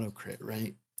the auto crit,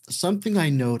 right? Something I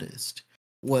noticed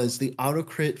was the auto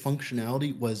crit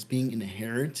functionality was being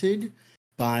inherited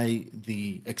by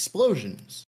the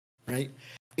explosions, right?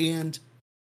 And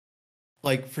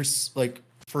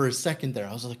for a second there,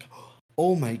 I was like,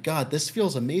 oh my god, this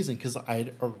feels amazing, because I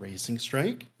had a Racing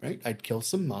Strike, right? I'd kill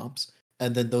some mobs,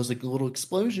 and then those like little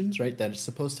explosions, right, that it's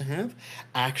supposed to have,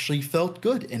 actually felt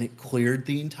good, and it cleared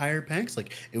the entire packs.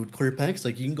 Like, it would clear packs.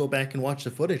 Like, you can go back and watch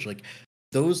the footage. Like,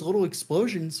 those little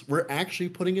explosions were actually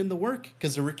putting in the work,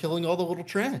 because they were killing all the little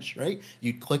trash, right?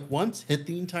 You'd click once, hit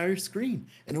the entire screen,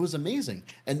 and it was amazing.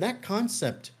 And that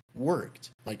concept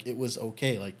worked. Like, it was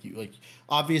okay. Like,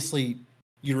 obviously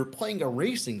you were playing a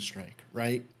Racing Strike,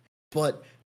 right? But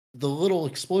the little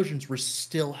explosions were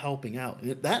still helping out,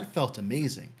 and that felt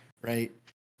amazing, right?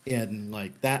 And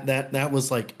like that was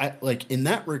like, in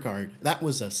that regard, that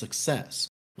was a success.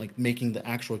 Like, making the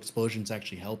actual explosions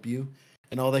actually help you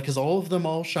and all that, because all of them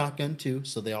all shotgun too,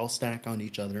 so they all stack on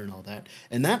each other and all that,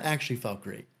 and that actually felt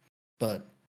great. But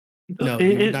no,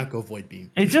 you would not go Void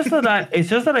Beam. It's just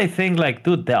that I think, like,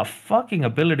 dude, the fucking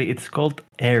ability, it's called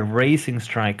a Racing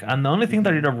Strike, and the only thing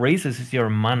that it erases is your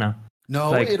mana.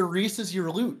 No, like, it erases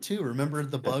your loot too. Remember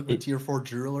the bug with Tier 4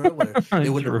 Drula where it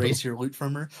would erase your loot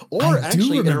from her? Or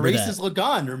actually, it erases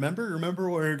Lagan. Remember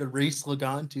where it erased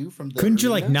Lagan too from the Couldn't arena?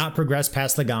 You like not progress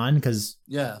past Lagan because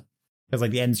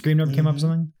like the end screen never came up or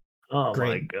something? Oh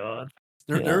my god.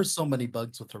 There are so many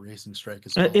bugs with the Racing Strike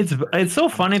as well. It's so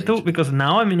funny too, because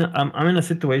now I'm in a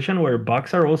situation where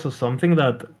bugs are also something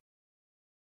that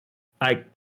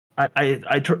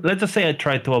let's just say I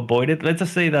try to avoid it. Let's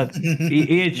just say that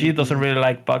EHG doesn't really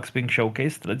like bugs being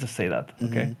showcased. Let's just say that,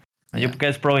 okay? And you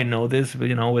guys probably know this, with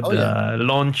the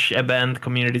launch event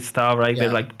community stuff, right?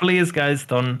 They're like, please, guys,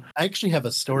 don't. I actually have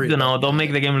a story. Don't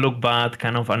make the game look bad,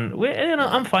 kind of. And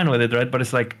I'm fine with it, right? But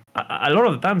it's like a lot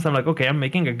of the times I'm like, okay, I'm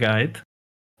making a guide.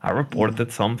 I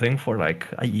reported something for like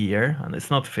a year, and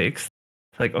it's not fixed.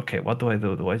 It's like, okay, what do I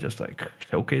do? Do I just like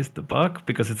showcase the bug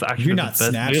because it's actually you're not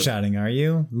snapshotting, are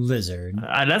you, lizard?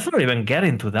 Let's not even get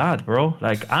into that, bro.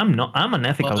 Like, I'm an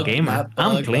ethical gamer.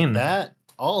 I'm clean. That's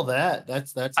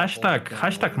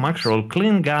hashtag Maxroll,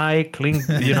 clean guy, clean,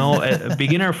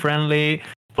 beginner friendly,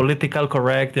 political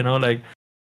correct, like.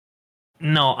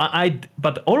 No,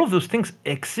 but all of those things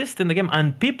exist in the game,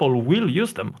 and people will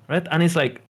use them, right? And it's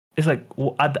like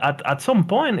at some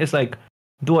point, it's like,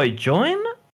 do I join?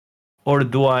 Or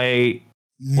do I?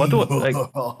 What do I like?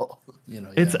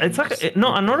 It's like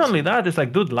no, and not only that, it's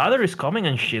like, dude, ladder is coming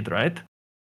and shit, right?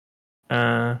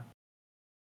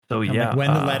 So yeah. Like,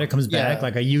 when the ladder comes back,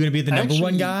 like, are you gonna be the number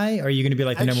one guy, or are you gonna be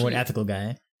like the number one ethical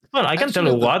guy? Well, I can tell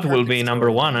you what will be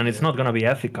number one, and it's not gonna be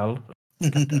ethical.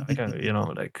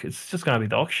 Like, it's just gonna be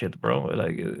dog shit, bro.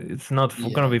 Like, it's not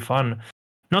gonna be fun.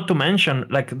 Not to mention,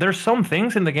 like, there's some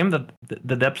things in the game that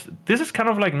the depths. This is kind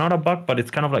of like not a bug, but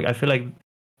it's kind of like, I feel like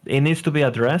it needs to be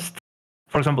addressed.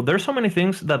 For example, there's so many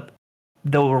things that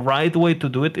the right way to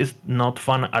do it is not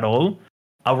fun at all.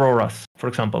 Auroras, for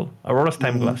example. Aurora's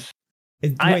Time Glass.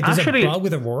 Wait, there's a bug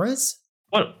with Auroras?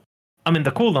 Well, I mean,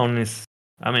 the cooldown is...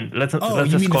 let's just call it... Oh,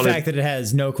 you mean the fact that it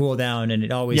has no cooldown and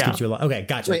it always keeps you alive. Okay,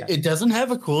 gotcha. Wait, it doesn't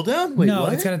have a cooldown? Wait, no,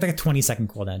 what? It's got like a 20-second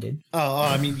cooldown, dude. Oh,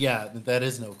 I mean, yeah, that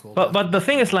is no cooldown. But the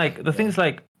thing is,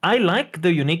 I like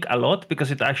the unique a lot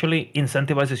because it actually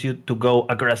incentivizes you to go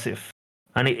aggressive.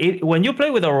 And when you play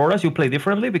with Auroras, you play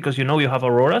differently because you have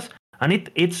Auroras, and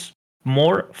it's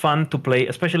more fun to play,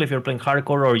 especially if you're playing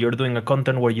hardcore or you're doing a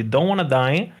content where you don't want to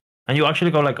die, and you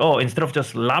actually go like, oh, instead of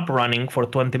just lap running for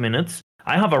 20 minutes,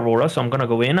 I have Aurora, so I'm gonna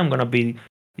go in. I'm gonna be,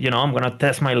 I'm gonna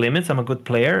test my limits. I'm a good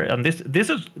player, and this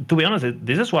is, to be honest,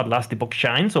 this is what Last Epoch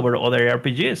shines over other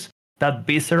RPGs. That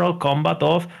visceral combat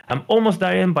of I'm almost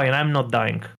dying, but I'm not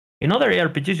dying. In other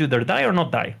RPGs, you either die or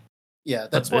not die. Yeah,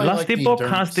 that's but why Last Epoch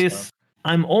has this. Stuff.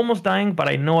 I'm almost dying, but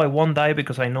I know I won't die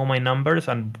because I know my numbers,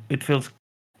 and it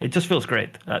just feels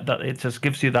great. That it just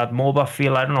gives you that MOBA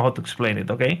feel. I don't know how to explain it.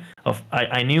 Okay,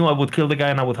 I knew I would kill the guy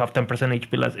and I would have 10%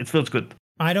 HP less. It feels good.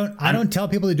 I don't tell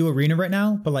people to do arena right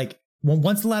now, but like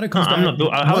once the ladder comes down,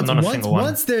 I haven't done a single one.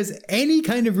 Once there's any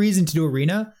kind of reason to do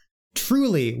arena,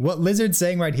 truly, what Lizard's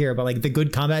saying right here about like the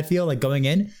good combat feel, like going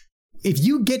in, if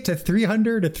you get to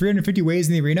 300 or 350 waves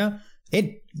in the arena,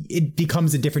 it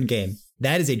becomes a different game.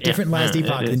 That is a different Last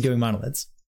Epoch than doing monoliths.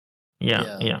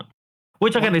 Yeah.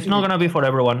 Which again, it's not gonna be for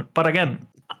everyone. But again,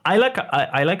 I like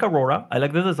Aurora. I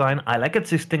like the design. I like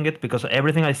existing it because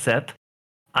everything I said.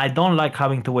 I don't like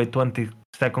having to wait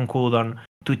 20-second cooldown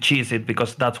to cheese it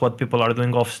because that's what people are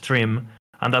doing off stream.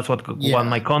 And that's what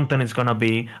my content is gonna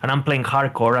be. And I'm playing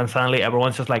hardcore, and suddenly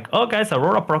everyone's just like, "Oh, guys,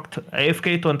 Aurora procced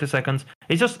AFK 20 seconds."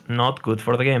 It's just not good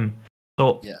for the game.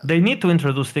 So they need to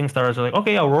introduce things that are like,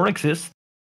 okay, Aurora exists,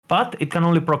 but it can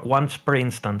only proc once per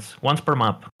instance, once per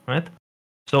map, right?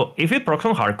 So if it procs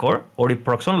on hardcore or it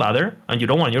procs on ladder, and you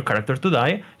don't want your character to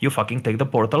die, you fucking take the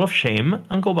portal of shame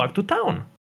and go back to town.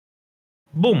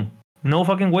 Boom. No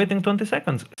fucking waiting 20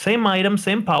 seconds. Same item,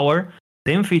 same power,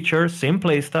 same feature, same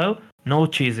playstyle, no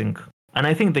cheesing. And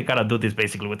I think they gotta do this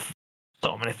basically with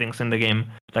so many things in the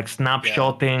game, like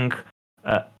snapshotting.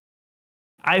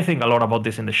 I think a lot about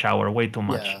this in the shower, way too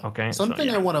much. Okay. Something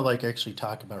I want to like actually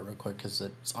talk about real quick because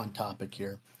it's on topic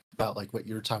here about like what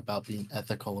you were talking about being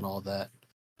ethical and all that.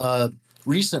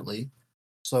 Recently,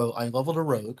 so I leveled a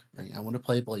rogue. Right? I want to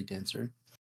play Blade Dancer.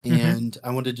 And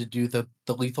I wanted to do the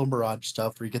Lethal Mirage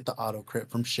stuff where you get the auto crit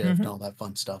from Shift and all that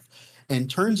fun stuff. And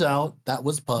turns out that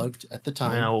was bugged at the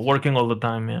time. Yeah, working all the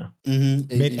time, yeah.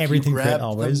 Made everything crit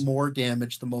always. The more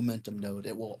damage, the momentum node,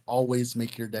 it will always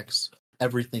make your decks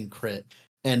everything crit.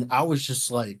 And I was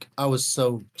just like, I was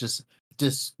so just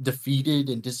defeated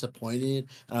and disappointed.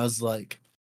 And I was like,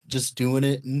 just doing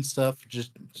it and stuff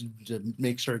just to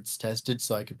make sure it's tested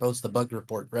so I could post the bug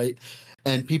report, right?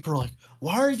 And people are like,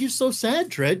 why are you so sad,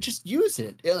 Dread? Just use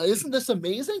it. Isn't this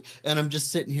amazing? And I'm just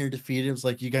sitting here defeated. It was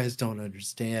like, you guys don't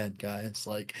understand, guys.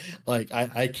 Like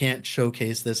I can't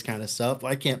showcase this kind of stuff.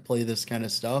 I can't play this kind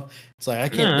of stuff. It's like I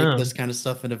can't make this kind of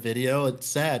stuff in a video. It's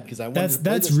sad because I want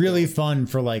that's really fun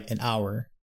for like an hour.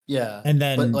 Yeah. And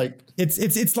then but like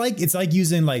it's like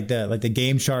using like the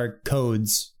Game Shark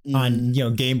codes on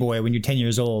Game Boy when you're 10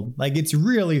 years old. Like it's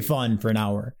really fun for an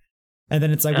hour. And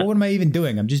then it's like, well, what am I even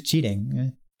doing? I'm just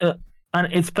cheating.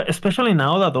 And it's especially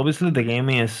now that obviously the game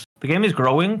is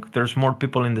growing. There's more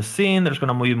people in the scene. There's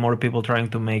gonna be more people trying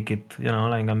to make it,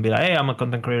 like and be like, hey, I'm a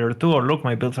content creator too, or look,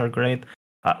 my builds are great.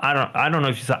 I don't know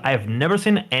if you saw, I've never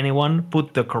seen anyone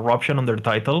put the corruption on their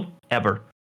title ever.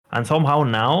 And somehow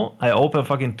now I open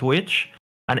fucking Twitch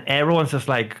and everyone's just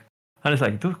like, and it's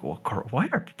like, dude, why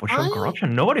are people showing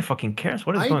corruption? Nobody fucking cares.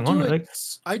 What is going on?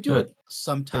 I do it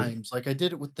sometimes. Like I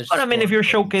did it with the. But I mean, if you're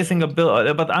showcasing a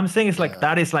build, but I'm saying it's like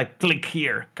that is like click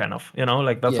here, kind of.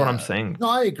 Like that's what I'm saying. No,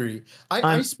 I agree.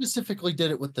 I specifically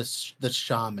did it with the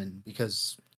shaman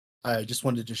because I just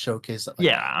wanted to showcase that.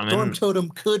 Like, I mean, Storm Totem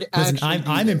could actually.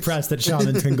 I'm impressed that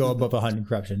shamans can go above 100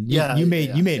 corruption. You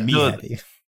made me happy.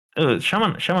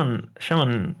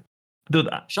 Shaman.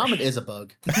 Dude, Shaman is a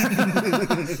bug.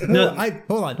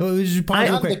 Hold on.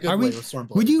 Real quick.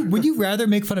 Would you rather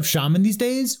make fun of Shaman these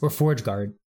days or Forge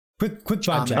Guard? Quick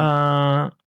vibe check. I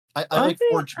like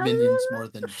Forge minions more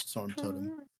than Storm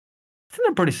Totem. I think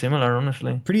they're pretty similar,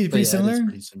 honestly. Pretty similar.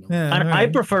 Yeah, and I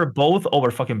prefer both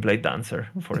over fucking Blade Dancer.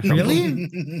 For example.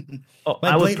 Really?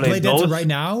 I would play Blade Dancer right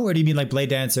now, or do you mean like Blade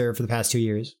Dancer for the past 2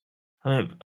 years? I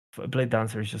mean, Blade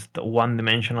Dancer is just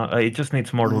one-dimensional. It just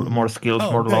needs more skills,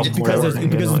 more love. Because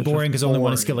it's boring because only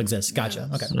one skill exists. Gotcha.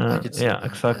 Okay. Yeah,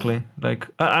 exactly. Like,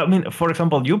 I mean, for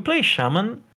example, you play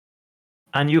Shaman,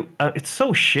 and you it's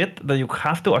so shit that you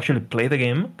have to actually play the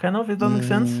game. Kind of, if that makes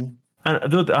sense. And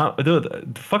dude,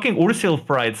 fucking Ursil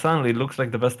Pride suddenly looks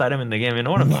like the best item in the game. You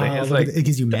know what I'm saying? It's like it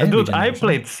gives you mana. Dude, I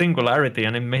played Singularity,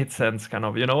 and it made sense. Kind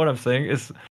of, you know what I'm saying?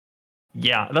 Is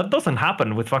that doesn't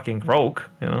happen with fucking Rogue.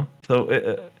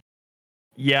 So.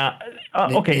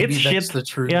 Okay, it's shit. The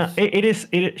truth. Yeah, it is.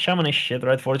 Shaman is shit,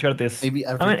 right? Forge Guard is. Maybe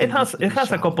I mean, it has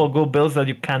a couple good builds that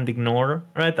you can't ignore,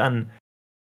 right? And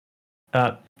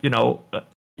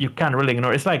you can't really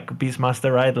ignore. It's like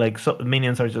Beastmaster, right? Like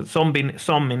minions are just some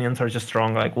minions are just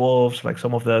strong, like wolves, like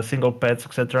some of the single pets,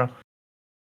 etc.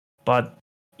 But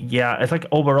yeah, it's like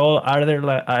overall, are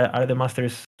the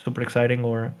masters super exciting,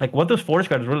 or like what does Forge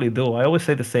Guard really do? I always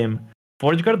say the same.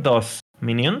 Forge Guard does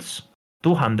minions,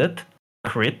 two-handed,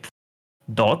 crit,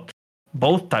 dot,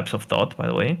 both types of dot, by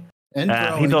the way. And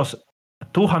He does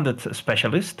two-handed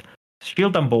specialist,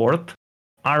 shield and board,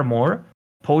 armor,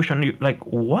 potion. Like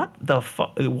what the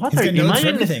fuck? What He's are got notes for imagine?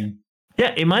 everything.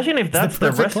 Yeah, imagine if that's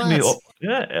the perfect resume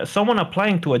class. of someone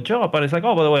applying to a job, and it's like,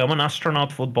 oh, by the way, I'm an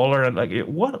astronaut, footballer, and like,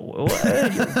 what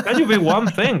can you be one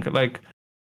thing? Like,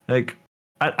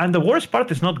 and the worst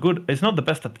part is not good. It's not the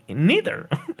best at neither.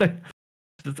 Like,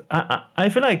 I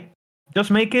feel like just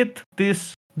make it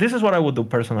this. This is what I would do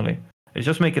personally. Is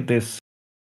just make it this.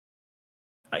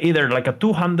 Either like a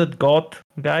two-handed god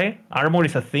guy. Armor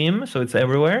is a theme, so it's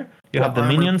everywhere. You have the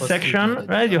minion section,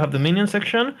 right? You have the minion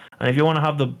section, and if you want to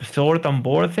have the sword and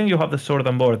board thing, you have the sword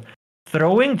and board.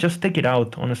 Throwing, just take it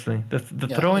out. Honestly, the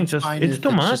throwing it's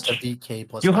too much.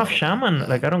 You have shaman,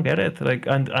 like I don't get it. Like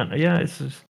and yeah, it's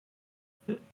just,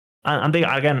 and they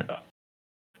again,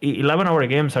 11-hour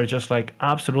games are just like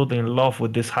absolutely in love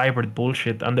with this hybrid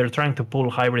bullshit, and they're trying to pull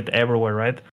hybrid everywhere,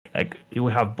 right? Like we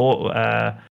have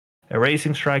a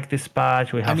Racing Strike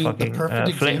Dispatch. We have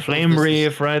Flame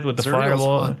Reef, right, with the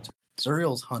fireball.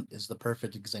 Zuriel's Hunt is the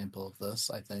perfect example of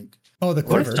this, I think. Oh, the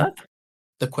quiver. What is that?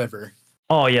 The quiver.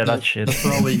 Oh yeah, that shit. The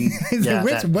throwing.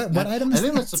 What item? I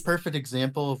think that's the perfect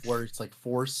example of where it's like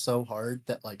forced so hard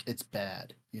that like it's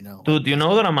bad. You know. Dude, you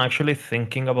know that I'm actually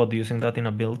thinking about using that in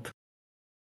a build.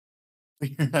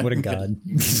 What a god.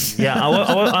 Yeah,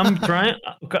 I'm trying.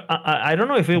 I don't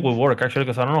know if it will work actually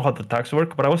because I don't know how the tags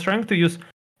work. But I was trying to use.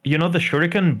 You know the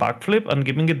shuriken backflip and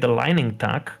giving it the lightning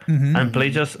tag and play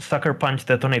just sucker punch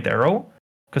detonate arrow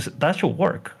because that should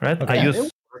work, right? Okay. It will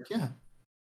work, yeah.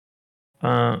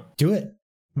 Do it.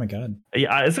 Oh my god.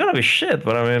 Yeah, it's gonna be shit,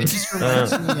 but I mean, It just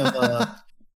reminds me of.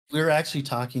 We were actually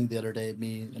talking the other day,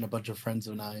 me and a bunch of friends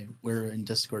and I. We were in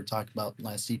Discord talking about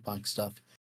last Epoch stuff,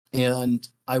 and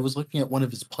I was looking at one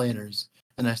of his planners,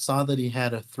 and I saw that he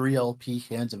had a 3 LP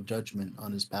Hands of Judgment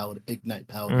on his Ignite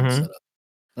Paladin setup.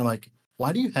 And I'm like,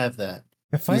 why do you have that?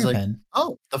 A fire pen.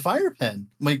 Oh, the fire pen.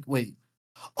 I'm like, wait.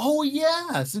 Oh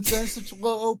yeah, since that's such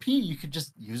low OP, you could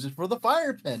just use it for the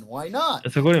fire pen. Why not?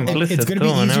 It's a good implicit. It's going to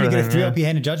be easier to get a 3 LP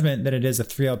Hand of Judgment than it is a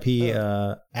 3 LP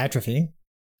Atrophy.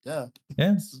 Yeah.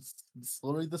 Yeah. It's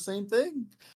literally the same thing.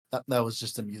 That was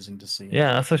just amusing to see.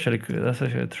 Yeah, that's actually good. That's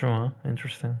actually true, huh?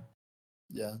 Interesting.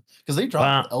 Yeah, because they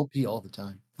drop LP all the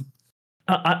time.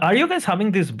 Are you guys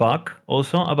having this bug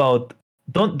also about?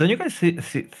 Don't you guys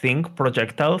think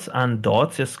projectiles and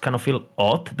dots just kind of feel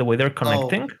odd the way they're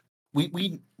connecting?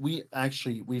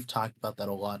 We've talked about that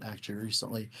a lot actually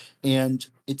recently, and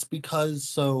it's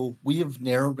because we have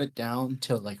narrowed it down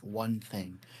to like one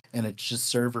thing, and it's just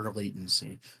server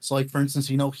latency. So like for instance,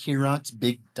 Heorot's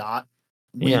big dot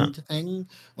wind thing,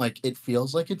 like it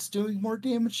feels like it's doing more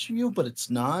damage to you, but it's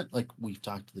not. Like we've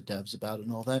talked to the devs about it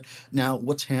and all that. Now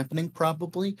what's happening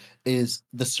probably is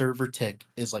the server tick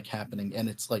is like happening, and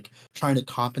it's like trying to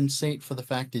compensate for the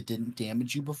fact it didn't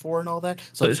damage you before and all that.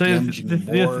 So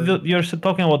you're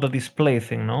talking about the display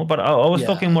thing, no? But I was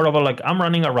talking more about like I'm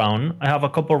running around, I have a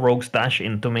couple rogues dash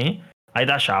into me, I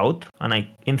dash out, and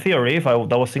in theory, if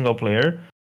that was single player,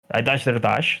 I dash their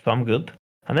dash, so I'm good.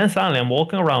 And then suddenly I'm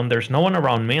walking around, there's no one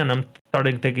around me, and I'm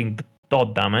starting taking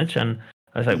dot damage, and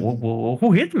I was like,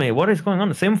 who hit me? What is going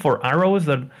on? Same for arrows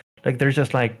that, like, they're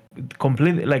just like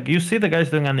completely, like, you see the guys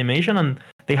doing animation, and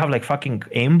they have like fucking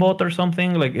aimbot or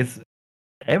something, like, it's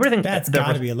everything. That's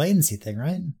gotta be a latency thing,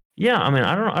 right? Yeah, I mean,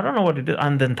 I don't know what it is.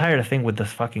 And the entire thing with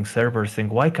this fucking server thing,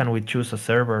 why can't we choose a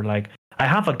server? Like, I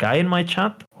have a guy in my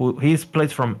chat who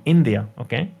plays from India,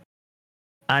 okay?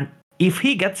 And if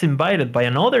he gets invited by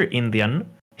another Indian,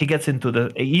 he gets into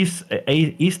the East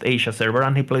Asia server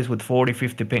and he plays with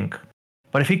 40-50 ping.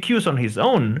 But if he queues on his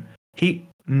own, he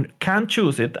can't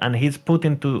choose it and he's put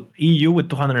into EU with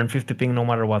 250 ping no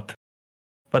matter what.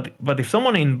 But if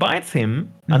someone invites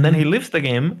him and then he leaves the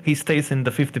game, he stays in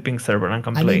the 50 ping server and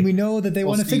can play. I mean, we know that they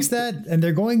want to fix that and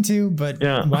they're going to, but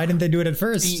why didn't they do it at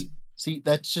first? See,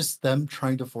 that's just them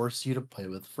trying to force you to play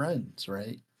with friends,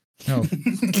 right? No.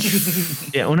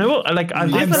 Yeah, like I'm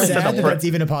sad that that's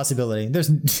even a possibility.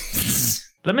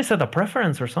 Let me set a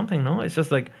preference or something. No, it's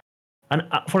just like, and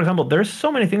for example, there's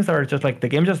so many things that are just like the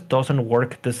game just doesn't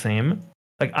work the same.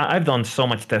 Like I've done so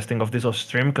much testing of this off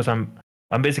stream because I'm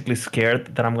basically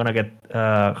scared that I'm gonna get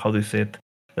how do you say it?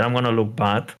 That I'm gonna look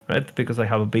bad, right? Because I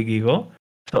have a big ego.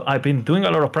 So I've been doing a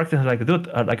lot of practice. Like, dude,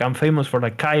 like I'm famous for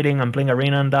like kiting. I'm playing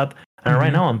arena and that. And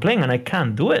right now I'm playing and I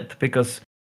can't do it because.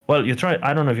 Well, you try.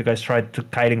 I don't know if you guys tried to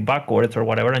kiting backwards or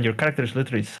whatever, and your character is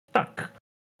literally stuck,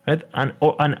 right? And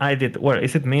I did. Well,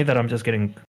 is it me that I'm just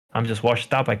getting I'm just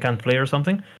washed up, I can't play or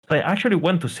something. So I actually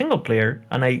went to single player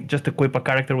and I just equip a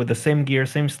character with the same gear,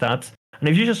 same stats. And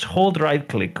if you just hold right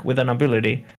click with an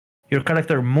ability, your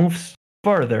character moves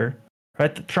further,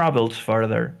 right? Travels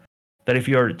further than if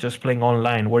you're just playing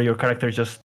online where your character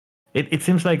just it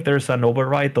seems like there's an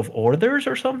override of orders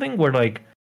or something where like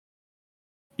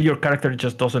your character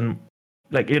just doesn't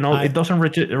it doesn't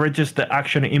register the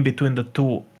action in between the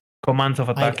two commands of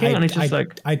attacking, and it's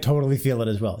just I totally feel it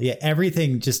as well. Yeah,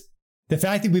 everything just the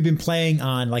fact that we've been playing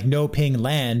on like no ping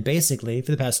LAN basically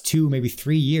for the past 2, maybe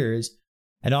 3 years,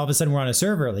 and all of a sudden we're on a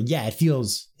server. Like, yeah, it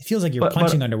feels like you're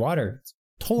punching underwater. It's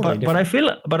totally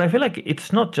different. But I feel like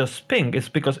it's not just ping. It's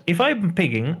because if I'm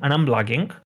pinging and I'm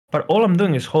lagging, but all I'm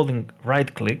doing is holding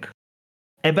right click,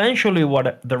 eventually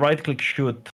what the right click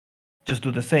should just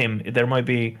do the same. It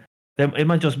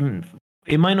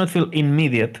might not feel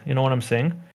immediate. You know what I'm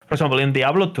saying? For example, in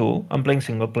Diablo 2, I'm playing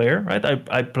single player, right?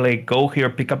 I play go here,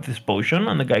 pick up this potion,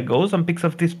 and the guy goes and picks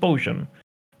up this potion.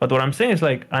 But what I'm saying is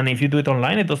like, and if you do it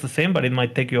online, it does the same, but it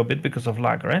might take you a bit because of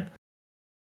lag, right?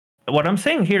 What I'm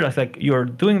saying here is like you're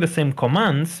doing the same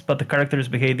commands, but the character is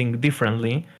behaving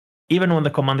differently, even when the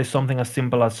command is something as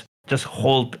simple as just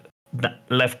hold the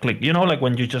left click. You know, like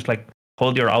when you just like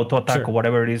hold your auto attack or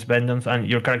whatever it is, vengeance, and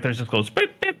your character just goes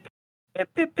pip pip pip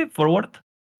pip pip forward.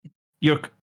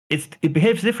 It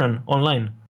behaves different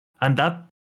online, and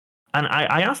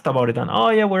I asked about it, and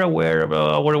we're aware,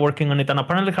 we're working on it, and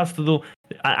apparently it has to do.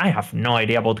 I have no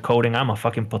idea about coding. I'm a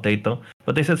fucking potato,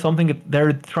 but they said something.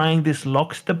 They're trying this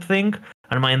lockstep thing,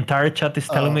 and my entire chat is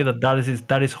telling me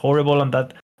that is horrible, and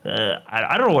that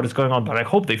I don't know what is going on, but I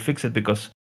hope they fix it because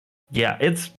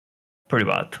it's pretty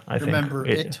bad. Remember,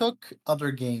 it took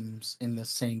other games in the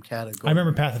same category. I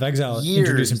remember Path of Exile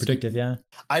introducing predictive. Yeah,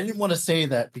 I didn't want to say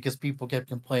that because people kept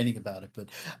complaining about it, but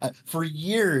for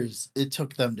years it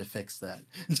took them to fix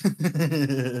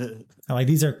that. Like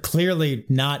these are clearly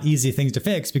not easy things to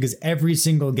fix because every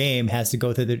single game has to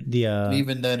go through the. And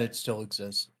even then, it still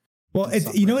exists. Well,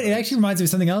 you know what? It actually reminds me of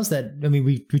something else that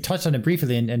we touched on it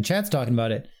briefly, and Chat's talking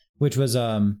about it, which was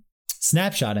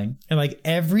snapshotting. And like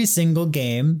every single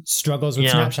game struggles with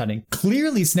snapshotting.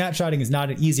 Clearly, snapshotting is not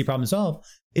an easy problem to solve.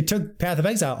 It took Path of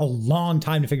Exile a long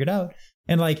time to figure it out.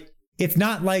 And like, it's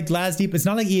not like LazDeep, it's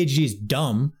not like EHG is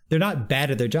dumb. They're not bad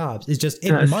at their jobs. It's just,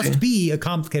 it must be a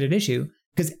complicated issue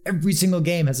because every single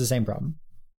game has the same problem.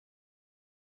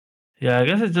 Yeah, I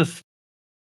guess it's just.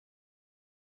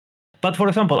 But for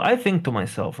example, I think to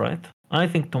myself, right?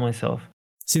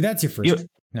 See, that's your first.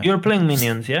 You're playing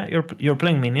minions, yeah? You're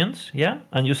playing minions, yeah?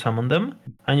 And you summon them,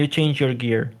 and you change your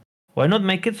gear. Why not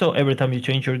make it so every time you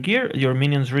change your gear, your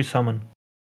minions resummon?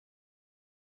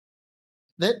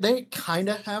 They kind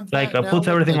of have that. Like, puts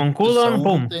everything on cooldown,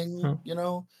 boom. Thing, you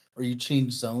know, or you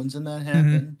change zones and that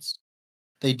happens.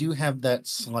 They do have that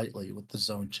slightly with the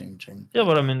zone changing. Yeah,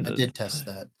 but I mean... I did test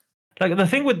that. Like, the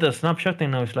thing with the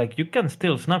snapshotting now is, like, you can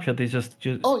still snapshot, it's just...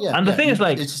 Oh, yeah. And the thing is,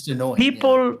 like, it's just annoying.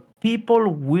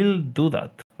 People will do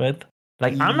that, right?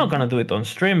 Like, I'm not going to do it on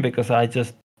stream because I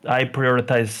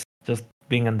prioritize just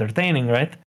being entertaining,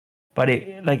 right? But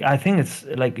I think it's,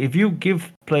 like, if you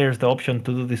give players the option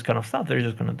to do this kind of stuff, they're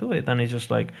just going to do it. And it's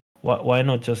just, like, why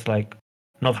not just, like,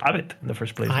 not have it in the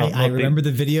first place? I remember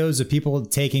the videos of people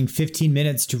taking 15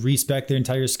 minutes to respec their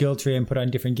entire skill tree and put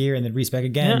on different gear and then respec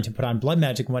again to put on blood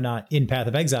magic and whatnot in Path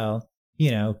of Exile,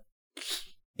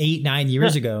 8-9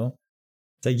 years ago.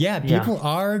 So people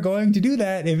are going to do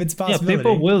that if it's possible. Yeah,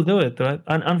 people will do it, right?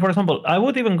 And for example, I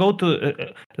would even go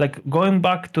to going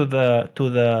back to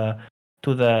the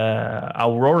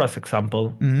Aurora's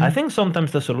example. I think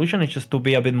sometimes the solution is just to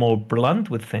be a bit more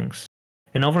blunt with things.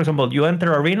 For example, you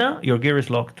enter arena, your gear is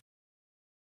locked.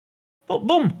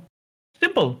 Boom,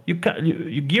 simple. Your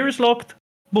gear is locked.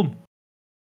 Boom.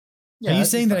 Yeah, are you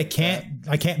saying that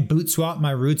I can't boot swap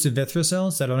my Roots of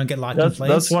Vithrasil so I don't get locked in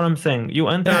place? That's what I'm saying. You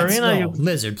enter arena.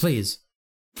 Lizard, please.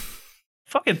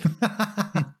 Fuck it.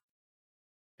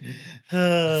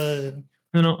 So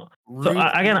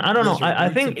again, I don't know. I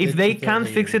think if they can't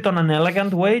fix it on an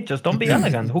elegant way, just don't be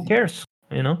elegant. Who cares?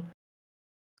 Yeah,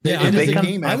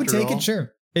 I would take it.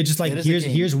 Sure. It's just like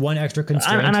here's one extra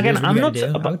constraint. And again, I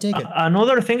would take it.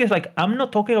 Another thing is like I'm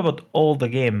not talking about all the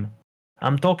game.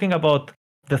 I'm talking about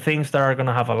the things that are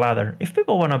gonna have a ladder. If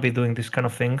people want to be doing these kind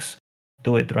of things,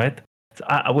 do it, right?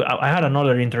 I had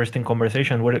another interesting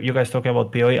conversation where you guys talking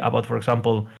about PoE about, for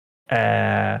example,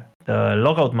 the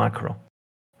logout macro,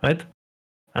 right?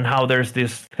 And how there's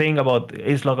this thing about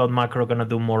is logout macro gonna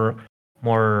do more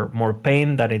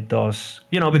pain than it does,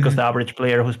 because the average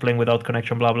player who's playing without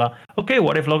connection, blah blah. Okay,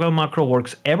 what if logout macro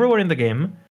works everywhere in the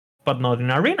game, but not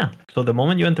in arena? So the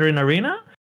moment you enter in arena,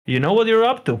 you know what you're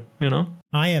up to,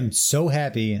 I am so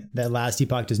happy that Last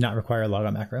Epoch does not require a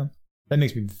logout macro. That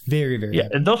makes me very, very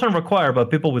happy. It doesn't require,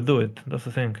 but people would do it. That's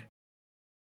the thing.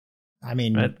 I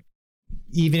mean, right?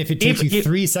 Even if it takes you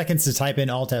 3 seconds to type in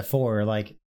Alt F4,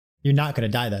 like, you're not going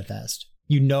to die that fast.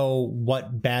 You know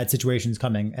what bad situation's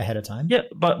coming ahead of time. Yeah,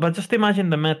 but just imagine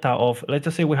the meta of, let's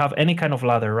just say we have any kind of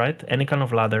ladder, right? Any kind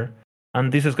of ladder.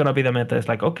 And this is going to be the meta. It's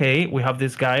like, okay, we have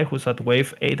this guy who's at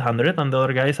wave 800 and the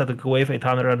other guy is at wave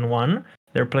 801.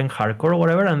 They're playing hardcore or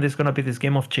whatever. And this is going to be this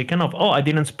game of chicken of, I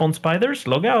didn't spawn spiders,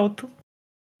 log out.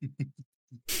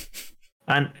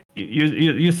 And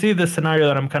you see the scenario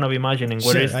that I'm kind of imagining.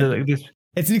 Where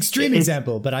it's an extreme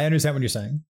example, but I understand what you're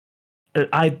saying.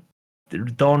 I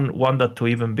don't want that to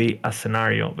even be a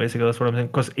scenario. Basically, that's what I'm saying.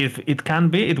 Because if it can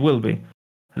be, it will be.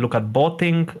 Look at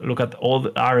botting, look at all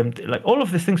the RMT, like all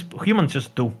of these things humans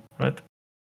just do, right?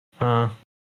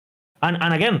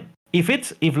 And again, if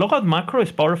logout macro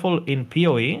is powerful in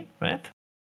PoE, right?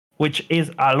 Which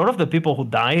is a lot of the people who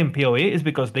die in PoE is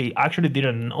because they actually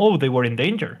didn't know they were in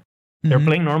danger. They're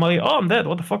playing normally, I'm dead,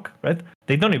 what the fuck, right?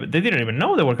 They didn't even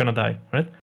know they were gonna die,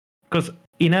 right? Because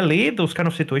in LE, those kind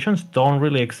of situations don't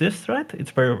really exist, right?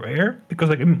 It's very rare because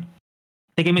like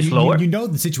the game is slower. You know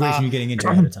the situation you're getting into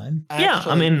ahead of time. Actually, yeah,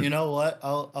 I mean, you know what?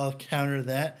 I'll counter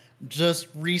that. Just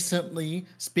recently,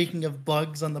 speaking of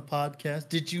bugs on the podcast,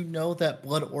 did you know that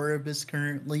Blood Orb is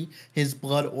currently his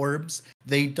blood orbs?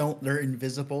 They're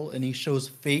invisible, and he shows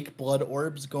fake blood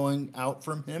orbs going out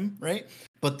from him, right?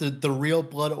 But the real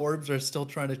blood orbs are still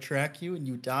trying to track you, and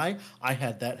you die. I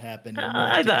had that happen.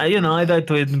 I died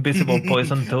to invisible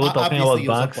poison too. Talking about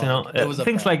bugs,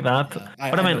 things like that.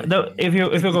 But I mean, if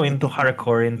you go into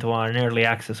hardcore, into an early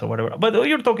access or whatever, but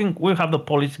you're talking, we have the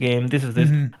polished game. This is this.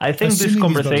 I think this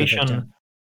conversation.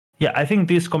 Yeah, I think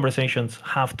these conversations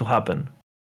have to happen.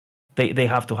 They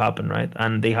have to happen, right?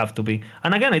 And they have to be.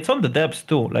 And again, it's on the devs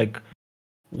too. Like,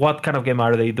 what kind of game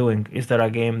are they doing? Is there a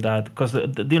game that, because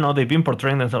they've been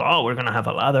portraying themselves, we're gonna have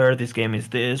a ladder, this game is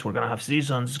this, we're gonna have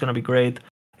seasons, it's gonna be great.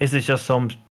 Is this just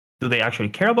do they actually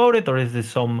care about it, or is this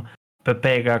some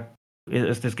Pepega?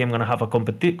 Is this game gonna have a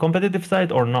competitive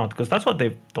side or not? Because that's what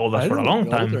they've told us for a long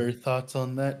time. I don't know their thoughts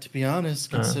on that, to be honest,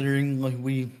 considering like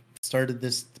we started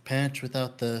this patch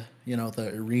without the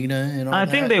the arena and all that. I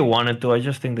think they wanted to. I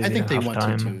just think they didn't have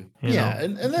time. To. Yeah,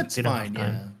 and that's fine.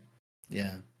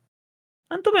 Yeah.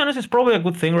 And to be honest, it's probably a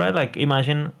good thing, right? Like, I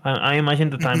imagine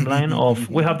the timeline of,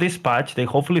 we have this patch, they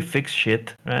hopefully fix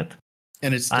shit, right?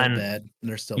 And it's still bad. And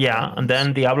there's still problems. And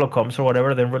then Diablo comes or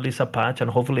whatever, then release a patch, and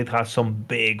hopefully it has some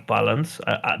big balance.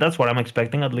 That's what I'm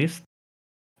expecting, at least.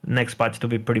 Next patch to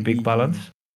be pretty big balance.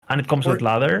 And it comes with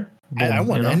ladder. Boom, I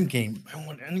want endgame.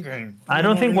 I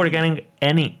don't think we're getting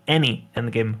any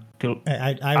endgame till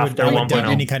I would doubt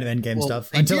any kind of endgame stuff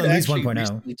until at least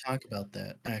 1.0. We talk about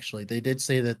that. Actually, they did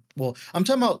say that. Well, I'm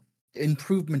talking about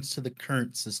improvements to the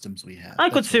current systems we have. I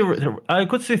could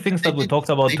see things that we talked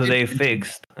about today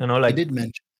fixed. Like I did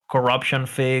mention corruption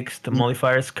fixed,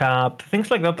 modifiers capped, things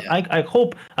like that. Yeah. I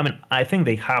hope. I mean, I think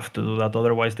they have to do that.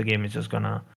 Otherwise, the game is just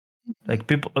gonna like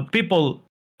people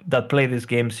that play this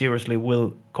game seriously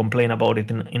will complain about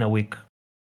it in a week.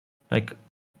 Like,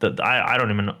 I don't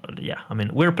even know. Yeah, I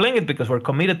mean, we're playing it because we're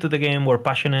committed to the game, we're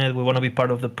passionate, we want to be part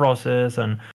of the process,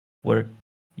 and we're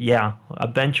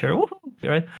adventure,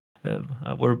 right?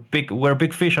 We're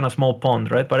big fish on a small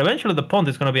pond, right? But eventually the pond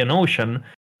is going to be an ocean,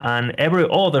 and every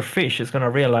other fish is going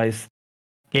to realize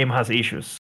game has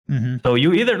issues. So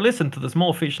you either listen to the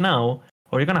small fish now,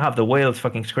 or you're going to have the whales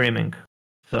fucking screaming.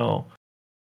 So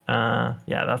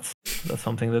that's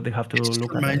something that they have to look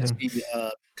at. Reminds me,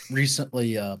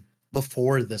 recently,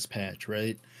 before this patch,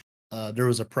 right? There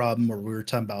was a problem where we were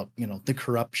talking about, the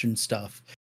corruption stuff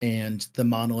and the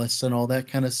monoliths and all that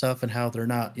kind of stuff, and how they're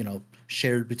not,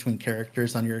 shared between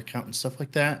characters on your account and stuff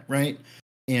like that, right?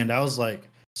 And I was like,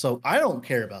 so I don't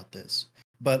care about this,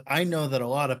 but I know that a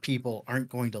lot of people aren't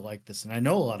going to like this, and I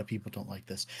know a lot of people don't like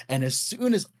this. And as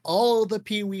soon as all the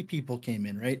PoE people came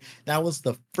in, right, that was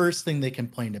the first thing they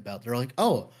complained about. They're like,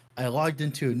 oh, I logged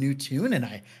into a new tune and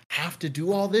I have to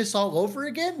do all this all over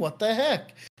again? What the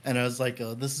heck? And I was like,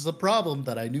 oh, this is a problem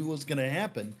that I knew was going to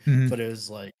happen. But it was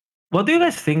like... What do you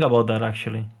guys think about that,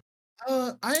 actually?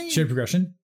 Shared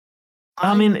progression?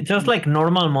 I mean, just like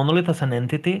normal Monolith as an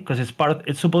entity, because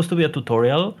it's supposed to be a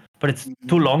tutorial, but it's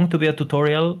too long to be a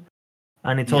tutorial.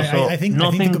 And it's also I think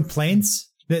the complaints...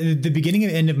 The beginning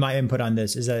and end of my input on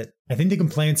this is that I think the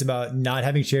complaints about not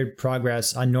having shared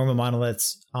progress on normal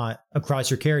monoliths across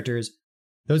your characters,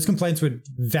 those complaints would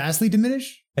vastly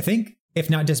diminish, I think, if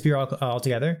not disappear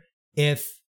altogether, if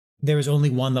there was only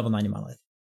one level 90 monolith.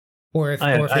 Or if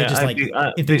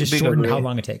they just shortened how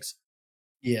long it takes.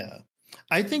 Yeah.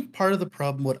 I think part of the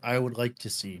problem, what I would like to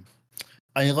see,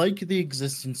 I like the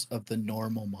existence of the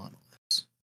normal monoliths.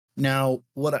 Now,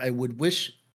 what I would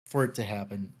wish for it to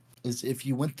happen is if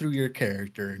you went through your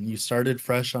character and you started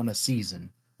fresh on a season,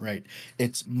 right?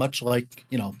 It's much like,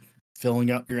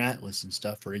 filling out your atlas and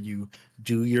stuff, where you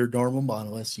do your normal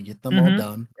monoliths, you get them all Mm-hmm.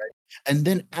 done, right? And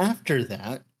then after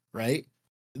that, right?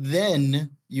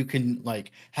 Then you can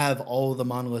like have all of the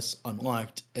monoliths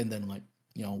unlocked and then like,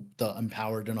 the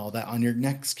empowered and all that on your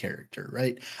next character,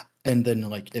 right? And then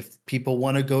like if people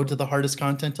want to go to the hardest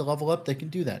content to level up, they can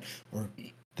do that. Or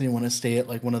they want to stay at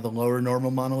like one of the lower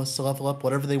normal monoliths to level up,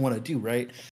 whatever they want to do,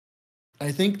 right?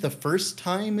 I think the first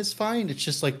time is fine. It's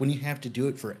just like when you have to do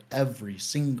it for every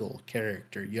single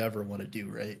character you ever want to do,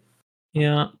 right?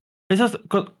 Yeah, it's just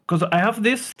because I have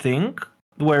this thing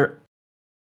where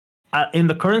in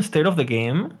the current state of the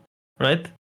game, right?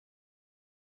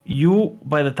 You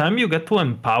by the time you get to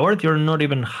empowered, you're not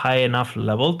even high enough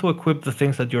level to equip the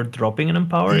things that you're dropping in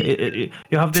empowered.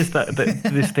 You have this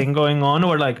thing going on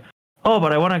where like, oh,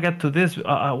 but I want to get to this.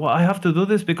 Well, I have to do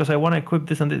this because I want to equip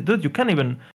this and this. Dude, you can't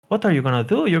even. What are you gonna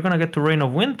do? You're gonna get to Reign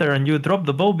of Winter and you drop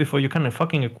the bow before you can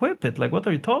fucking equip it. Like, what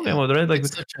are you talking Yeah. about, right? Like,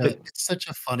 it's such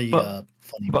a funny but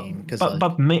but meme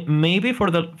because maybe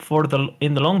for the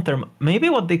in the long term, maybe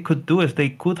what they could do is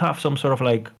they could have some sort of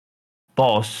like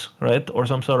boss, right? Or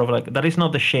some sort of like that is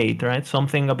not the shade, right?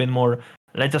 Something a bit more,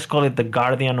 let's just call it the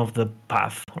guardian of the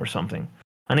path or something.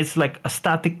 And it's like a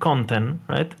static content,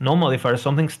 right? No modifier,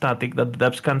 something static that the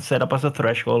devs can set up as a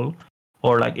threshold.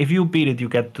 Or like if you beat it, you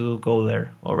get to go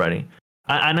there already.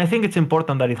 And I think it's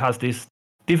important that it has this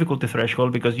difficulty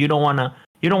threshold because you don't wanna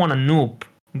noob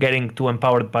getting too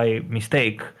empowered by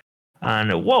mistake.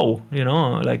 And whoa,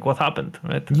 like what happened,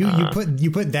 right? You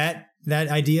put that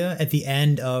idea at the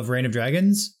end of Reign of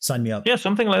Dragons. Sign me up. Yeah,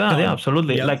 something like that. Yeah,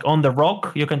 absolutely. Yep. Like on the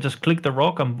rock, you can just click the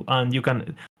rock and you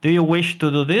can. Do you wish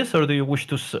to do this or do you wish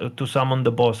to summon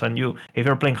the boss? And if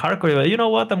you're playing hardcore, you're like, you know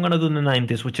what? I'm gonna do the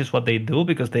 90s, which is what they do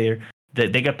because they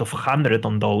get to 100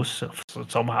 on those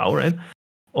somehow, right?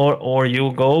 Or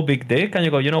you go big dick and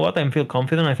you go, you know what? I feel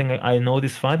confident. I think I know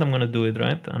this fight. I'm gonna do it,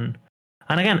 right? And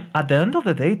again, at the end of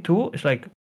the day, too, it's like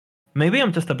maybe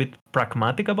I'm just a bit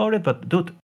pragmatic about it, but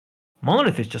dude,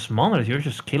 Monolith is just Monolith. You're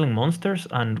just killing monsters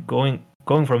and going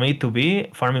from A to B,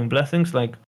 farming blessings.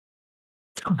 Like,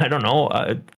 I don't know.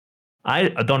 I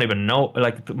don't even know.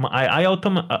 Like,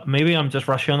 maybe I'm just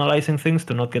rationalizing things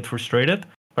to not get frustrated.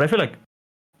 But I feel like,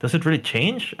 does it really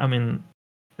change? I mean,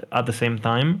 at the same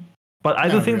time. But I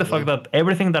do think the fact that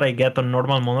everything that I get on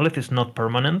normal Monolith is not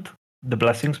permanent. The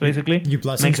blessings, basically. Your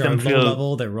blessings are low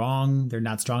level. They're wrong. They're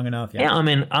not strong enough. Yeah, I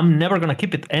mean, I'm never going to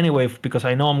keep it anyway because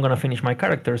I know I'm going to finish my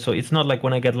character. So it's not like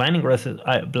when I get Lightning Blessing,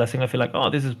 I feel like,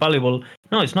 oh, this is valuable.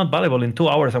 No, it's not valuable. In 2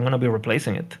 hours, I'm going to be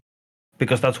replacing it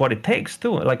because that's what it takes,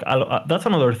 too. Like, that's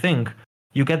another thing.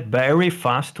 You get very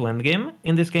fast to endgame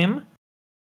in this game,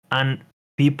 and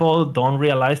people don't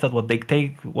realize that what they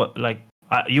take,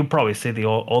 you probably see it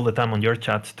all the time on your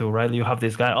chats too, right? You have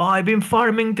this guy, oh, I've been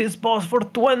farming this boss for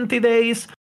 20 days.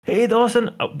 He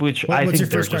doesn't, which I think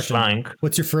they're just lying.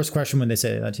 What's your first question when they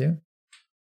say that to you?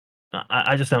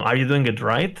 I just am, are you doing it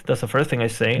right? That's the first thing I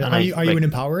say. Are you an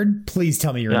empowered? Please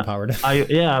tell me you're empowered.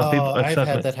 Exactly. I've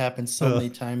had that happen so many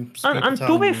times. And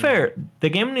to be fair, the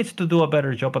game needs to do a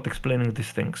better job at explaining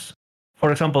these things.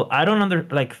 For example, I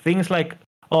don't things like,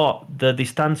 oh, the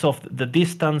distance of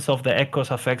the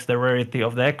echoes affects the rarity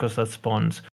of the echoes that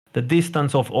spawns. The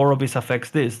distance of Orobis affects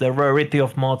this. The rarity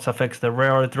of mods affects the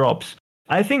rare drops.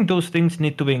 I think those things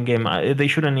need to be in game. They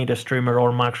shouldn't need a streamer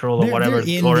or Maxroll or whatever.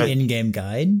 They're in the in-game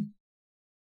guide.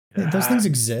 Those things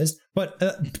exist, but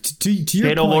to your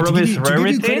Shade point, of Orobis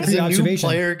rarity. Is a new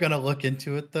player gonna look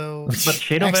into it though? But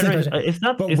Shade of Orobis, it's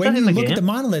not. But when you look at the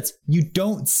monoliths, you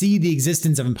don't see the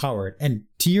existence of empowered. And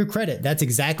to your credit, that's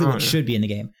exactly what should be in the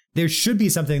game. There should be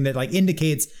something that like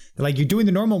indicates that like you're doing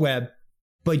the normal web,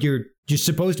 but you're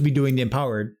supposed to be doing the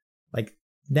empowered. Like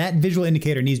that visual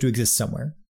indicator needs to exist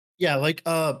somewhere. Yeah, like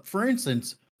for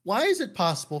instance, why is it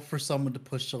possible for someone to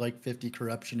push to like 50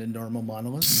 corruption in normal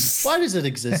monoliths? Why does it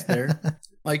exist there?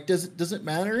 Like, does it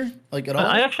matter like at all?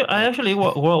 I actually,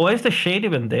 why is the shade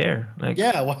even there? Like,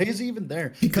 yeah, why is he even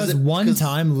there? Because one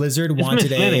time Lizard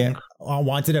wanted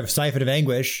a Siphon of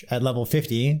Anguish at level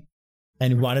 50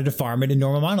 and wanted to farm it in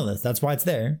normal monoliths. That's why it's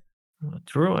there.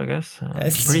 True, I guess.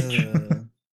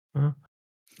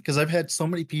 Because I've had so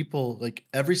many people, like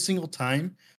every single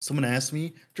time someone asks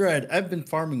me, Dread, I've been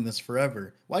farming this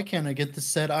forever. Why can't I get this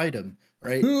said item?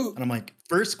 Right? And I'm like,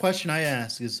 first question I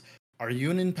ask is, are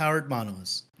you an empowered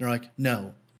monolith? They're like,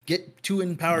 no. Get 2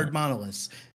 empowered monoliths.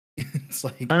 It's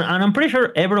like, and I'm pretty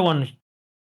sure everyone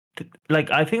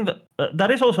like I think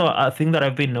that is also a thing that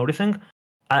I've been noticing.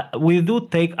 We do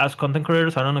take as content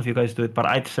creators. I don't know if you guys do it, but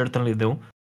I certainly do.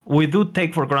 We do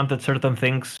take for granted certain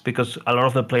things because a lot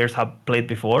of the players have played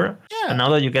before, and now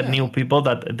that you get new people,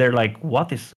 that they're like,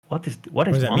 "What is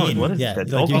that mean? What is yeah, that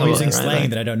like you're using right? slang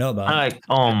that I don't know about. I'm like,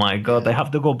 oh my god, I have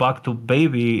to go back to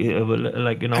baby,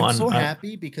 like I'm so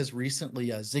happy because recently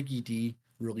Ziggy D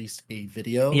released a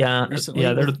video. Recently,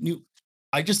 new.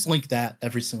 I just link that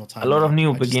every single time. A lot of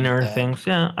new beginner things,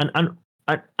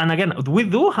 and again, we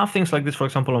do have things like this, for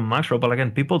example, on Maxroll, but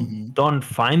again, people don't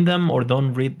find them or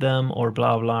don't read them or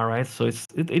blah blah, right? So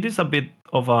it is a bit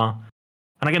of a,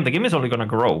 and again, the game is only gonna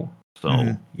grow, so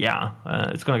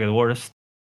it's gonna get worse.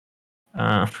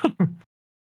 Yeah,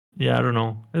 I don't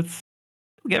know. It's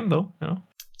a game though, you know.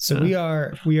 So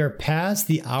we are past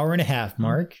the hour and a half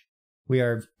mark. We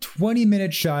are 20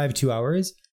 minutes shy of 2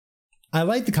 hours. I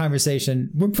like the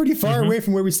conversation. We're pretty far away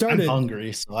from where we started. I'm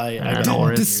hungry, so I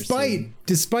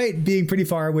despite being pretty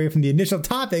far away from the initial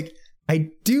topic, I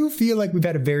do feel like we've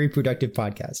had a very productive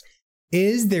podcast.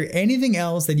 Is there anything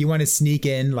else that you want to sneak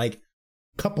in, like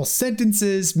a couple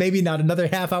sentences, maybe not another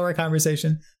half-hour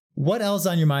conversation? What else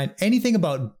on your mind? Anything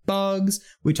about bugs?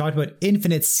 We talked about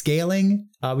infinite scaling.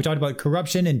 We talked about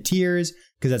corruption and tiers,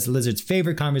 because that's Lizard's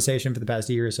favorite conversation for the past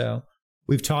year or so.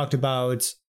 We've talked about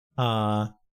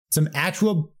some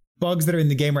actual bugs that are in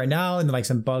the game right now, and like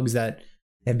some bugs that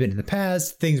have been in the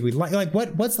past, things we like. Like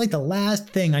what's like the last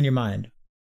thing on your mind?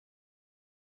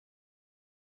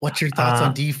 What's your thoughts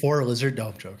on D4 Lizard? No,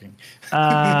 I'm joking.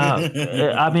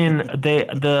 I mean,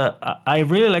 I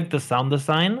really like the sound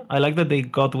design. I like that they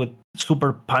got with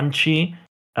super punchy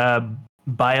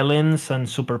violins and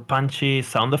super punchy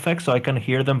sound effects, so I can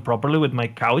hear them properly with my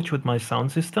couch, with my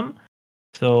sound system.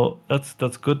 So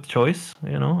that's good choice,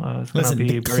 you know. It's gonna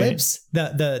be the clips,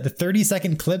 the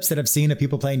 30-second clips that I've seen of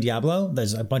people playing Diablo.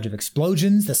 There's a bunch of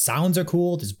explosions. The sounds are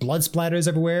cool. There's blood splatters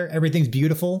everywhere. Everything's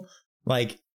beautiful.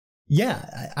 Like,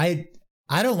 yeah, I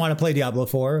don't want to play Diablo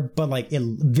 4, but like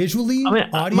visually,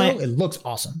 audio, it looks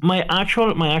awesome. My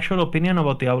actual opinion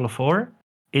about Diablo 4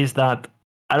 is that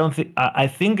I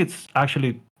think it's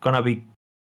actually gonna be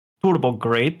turbo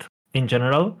great in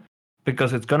general,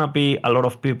 because it's gonna be a lot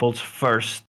of people's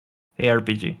first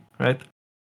ARPG, right?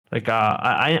 Like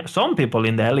some people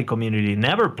in the LE community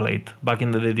never played back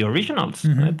in the day the originals.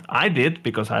 Right? I did,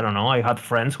 because I don't know, I had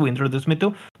friends who introduced me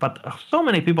to. But so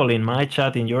many people in my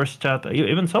chat, in yours chat,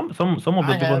 even some of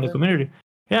the people in the community,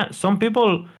 some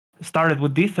people started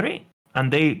with D3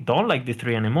 and they don't like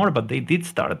D3 anymore, but they did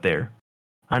start there.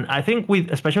 And I think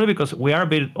especially because we are a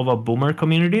bit of a boomer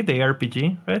community, the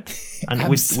ARPG, right? And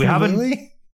we haven't.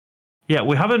 Yeah,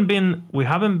 we haven't been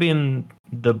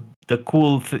the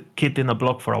cool kid in the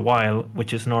block for a while,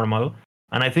 which is normal.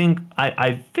 And I think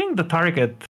the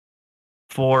target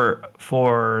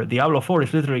for Diablo 4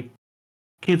 is literally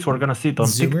kids who are gonna sit on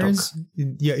Zoomers?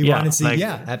 TikTok. You want to see? Like,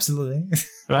 yeah, absolutely.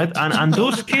 Right, and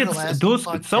those kids,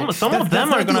 some of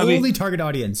them are gonna be the only target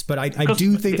audience. But I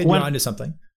do think that you're onto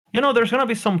something. You know, there's gonna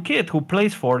be some kid who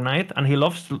plays Fortnite and he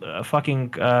loves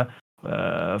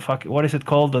what is it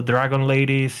called? The Dragon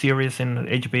Lady series in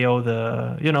HBO,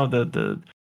 the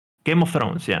Game of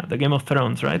Thrones, the Game of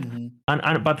Thrones, right?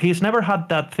 And but he's never had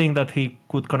that thing that he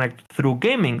could connect through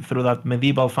gaming, through that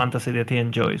medieval fantasy that he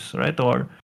enjoys, right? Or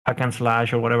hack and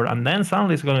slash or whatever. And then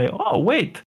suddenly it's gonna be, oh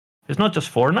wait, it's not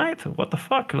just Fortnite? What the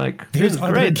fuck? Like, this is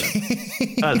great.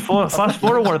 Fast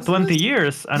forward 20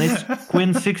 years and it's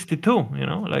Queen 62, you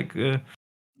know, like.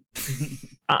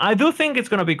 I do think it's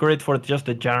gonna be great for just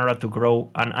the genre to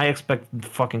grow, and I expect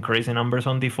fucking crazy numbers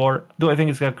on D4. Do I think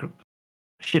it's a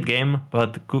shit game,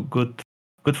 but good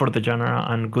for the genre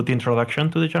and good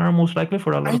introduction to the genre, most likely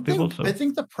for a lot of people. So I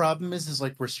think the problem is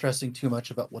like we're stressing too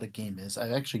much about what a game is.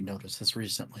 I actually noticed this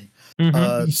recently.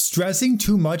 Stressing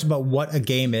too much about what a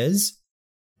game is.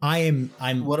 I'm.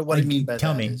 What do you mean by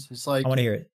tell that? Me. It's like, I want to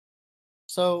hear it.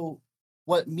 So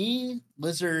what me,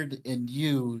 Lizard, and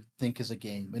you think is a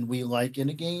game and we like in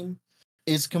a game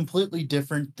is completely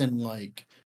different than like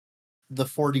the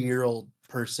 40-year-old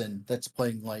person that's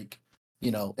playing like,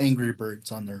 you know, Angry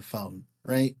Birds on their phone,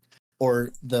 right? Or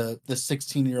the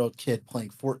 16-year-old kid playing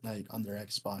Fortnite on their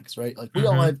Xbox, right? Like we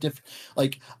all have different,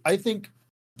 like I think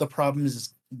the problem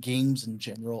is games in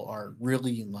general are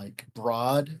really like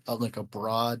broad, like a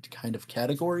broad kind of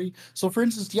category. So for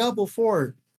instance, Diablo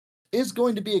 4 is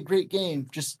going to be a great game,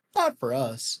 just not for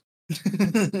us.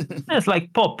 It's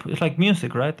like pop. It's like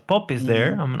music, right? Pop is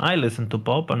there. I mean, I listen to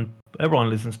pop, and everyone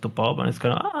listens to pop, and it's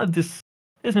kind of this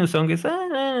new song is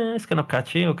it's kind of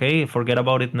catchy. Okay, forget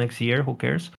about it next year. Who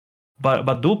cares? But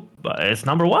it's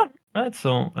number one. Right,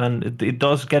 so and it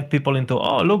does get people into,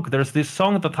 oh look, there's this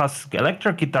song that has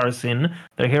electric guitars in.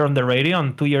 They're here on the radio,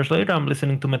 and 2 years later, I'm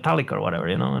listening to Metallica or whatever,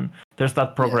 And there's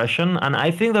that progression, and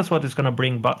I think that's what it's gonna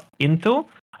bring into.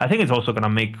 I think it's also gonna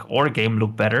make our game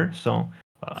look better. So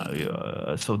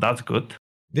that's good.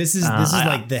 This is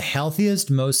like the healthiest,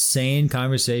 most sane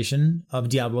conversation of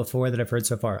Diablo 4 that I've heard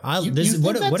so far.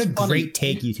 What a great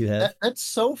take you two have. That's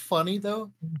so funny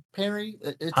though, Perry.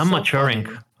 I'm so maturing.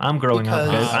 Funny. I'm growing up.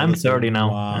 Guys. I'm 30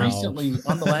 now. Wow. Recently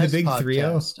on the last big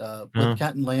podcast with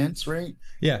Cat and Lance, right?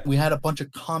 Yeah, we had a bunch of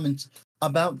comments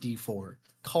about D4.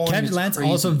 Cat and Lance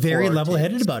also very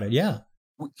level-headed about it. Yeah.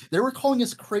 They were calling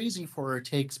us crazy for our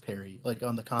takes, Perry, like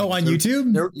on the comments. Oh, on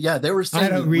YouTube? They were saying I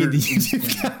don't read the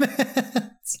YouTube comments.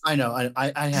 I know.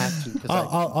 I have to.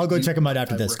 I'll go check them out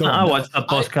after this. Go on. I watched the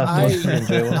podcast.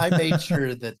 I made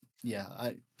sure that.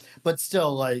 But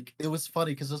still, like, it was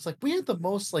funny because it's like we had the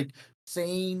most like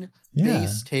sane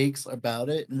base takes about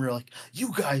it, and we're like,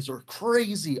 you guys are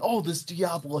crazy. Oh, this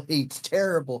Diablo hate's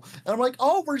terrible. And I'm like,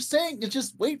 all we're saying is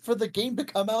just wait for the game to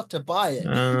come out to buy it.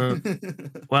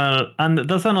 Well, and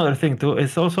that's another thing too.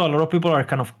 It's also a lot of people are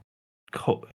kind of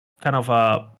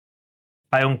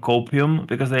high on copium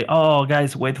because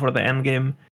guys, wait for the end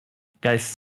game.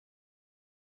 Guys,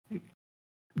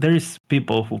 there is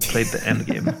people who played the end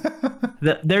game.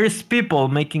 There is people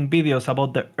making videos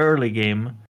about the early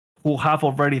game who have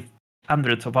already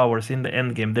hundreds of hours in the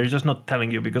end game. They're just not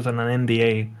telling you because on an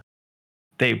NDA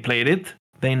they played it,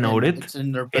 they know it.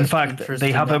 In fact,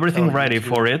 they have everything ready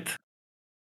for it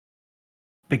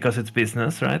because it's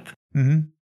business, right? Mm-hmm.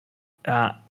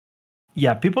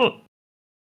 People.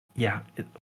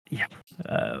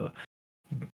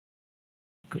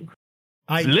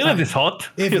 Lilith is hot.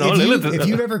 If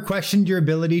you've ever questioned your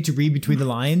ability to read between the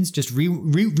lines, just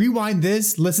rewind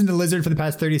this, listen to Lizard for the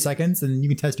past 30 seconds, and you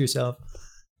can test yourself.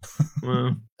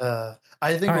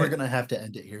 I think we're gonna have to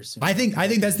end it here soon. I think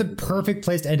that's the perfect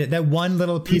place to end it. That one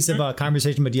little piece of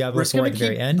conversation with Diablo 4 at the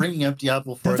very end. Bringing up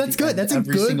Diablo 4. That's good. That's a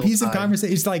good piece of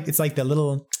conversation. It's like the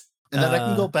little. And then I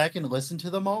can go back and listen to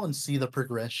them all and see the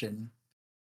progression.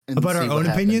 About our own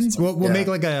opinions, we'll make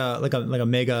like a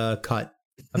mega cut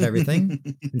of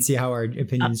everything and see how our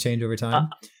opinions change over time.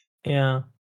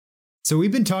 So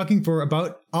we've been talking for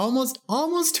about almost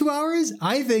 2 hours.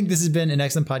 I think this has been an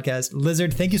excellent podcast.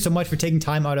 Lizard, thank you so much for taking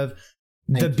time out of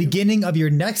the beginning of your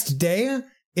next day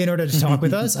in order to talk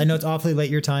with us. I know it's awfully late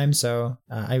your time, so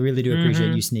I really do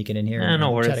appreciate you sneaking in here.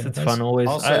 No worries. It's fun always.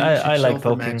 I like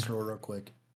talking. Maxroll real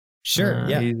quick. Sure.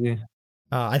 Easy.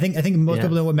 I think most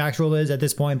people know what Maxroll is at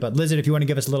this point, but Lizard, if you want to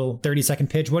give us a little 30-second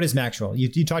pitch, what is Maxroll? You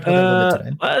talked about that a little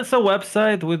bit today. It's a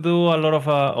website. We do a lot of,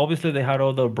 obviously they had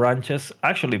all the branches,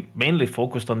 actually mainly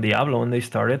focused on Diablo when they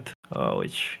started,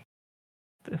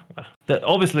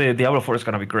 obviously Diablo 4 is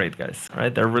going to be great, guys,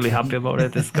 right? They're really happy about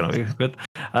it. It's going to be good.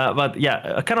 But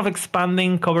kind of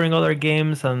expanding, covering other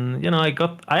games. And, I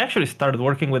actually started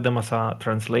working with them as a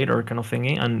translator kind of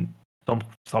thingy, and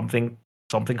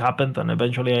something happened, and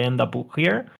eventually I end up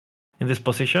here in this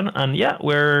position. And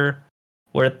we're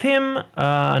a team,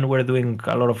 and we're doing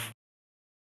a lot of.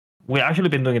 We've actually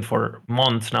been doing it for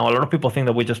months now. A lot of people think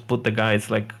that we just put the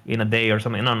guides like in a day or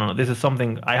something. No. This is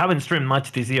something I haven't streamed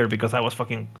much this year because I was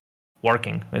fucking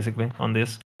working basically on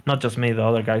this. Not just me, the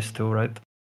other guys too, right?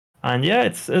 And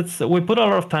it's we put a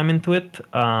lot of time into it.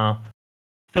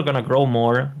 Still gonna grow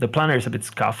more. The planner is a bit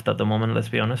scuffed at the moment, let's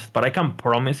be honest. But I can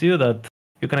promise you that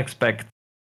you can expect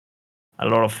a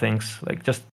lot of things, like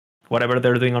just whatever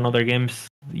they're doing on other games.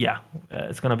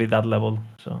 It's gonna be that level.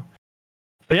 So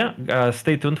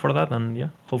stay tuned for that, and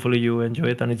hopefully you enjoy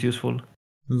it and it's useful.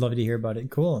 Love to hear about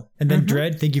it. Cool. And then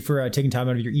Dread, thank you for taking time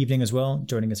out of your evening as well,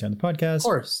 joining us here on the podcast. Of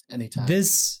course, anytime.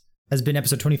 This has been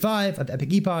episode 25 of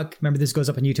Epic Epoch. Remember, this goes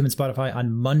up on YouTube and Spotify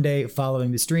on Monday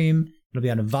following the stream. It'll be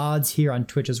on VODs here on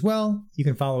Twitch as well. You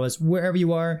can follow us wherever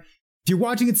you are. If you're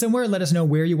watching it somewhere, let us know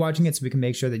where you're watching it so we can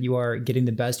make sure that you are getting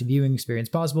the best viewing experience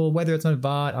possible, whether it's on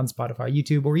VOD, on Spotify,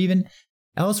 YouTube, or even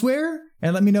elsewhere.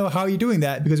 And let me know how you're doing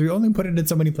that because we only put it in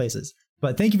so many places.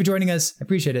 But thank you for joining us. I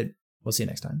appreciate it. We'll see you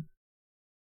next time.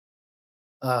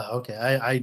 Okay. I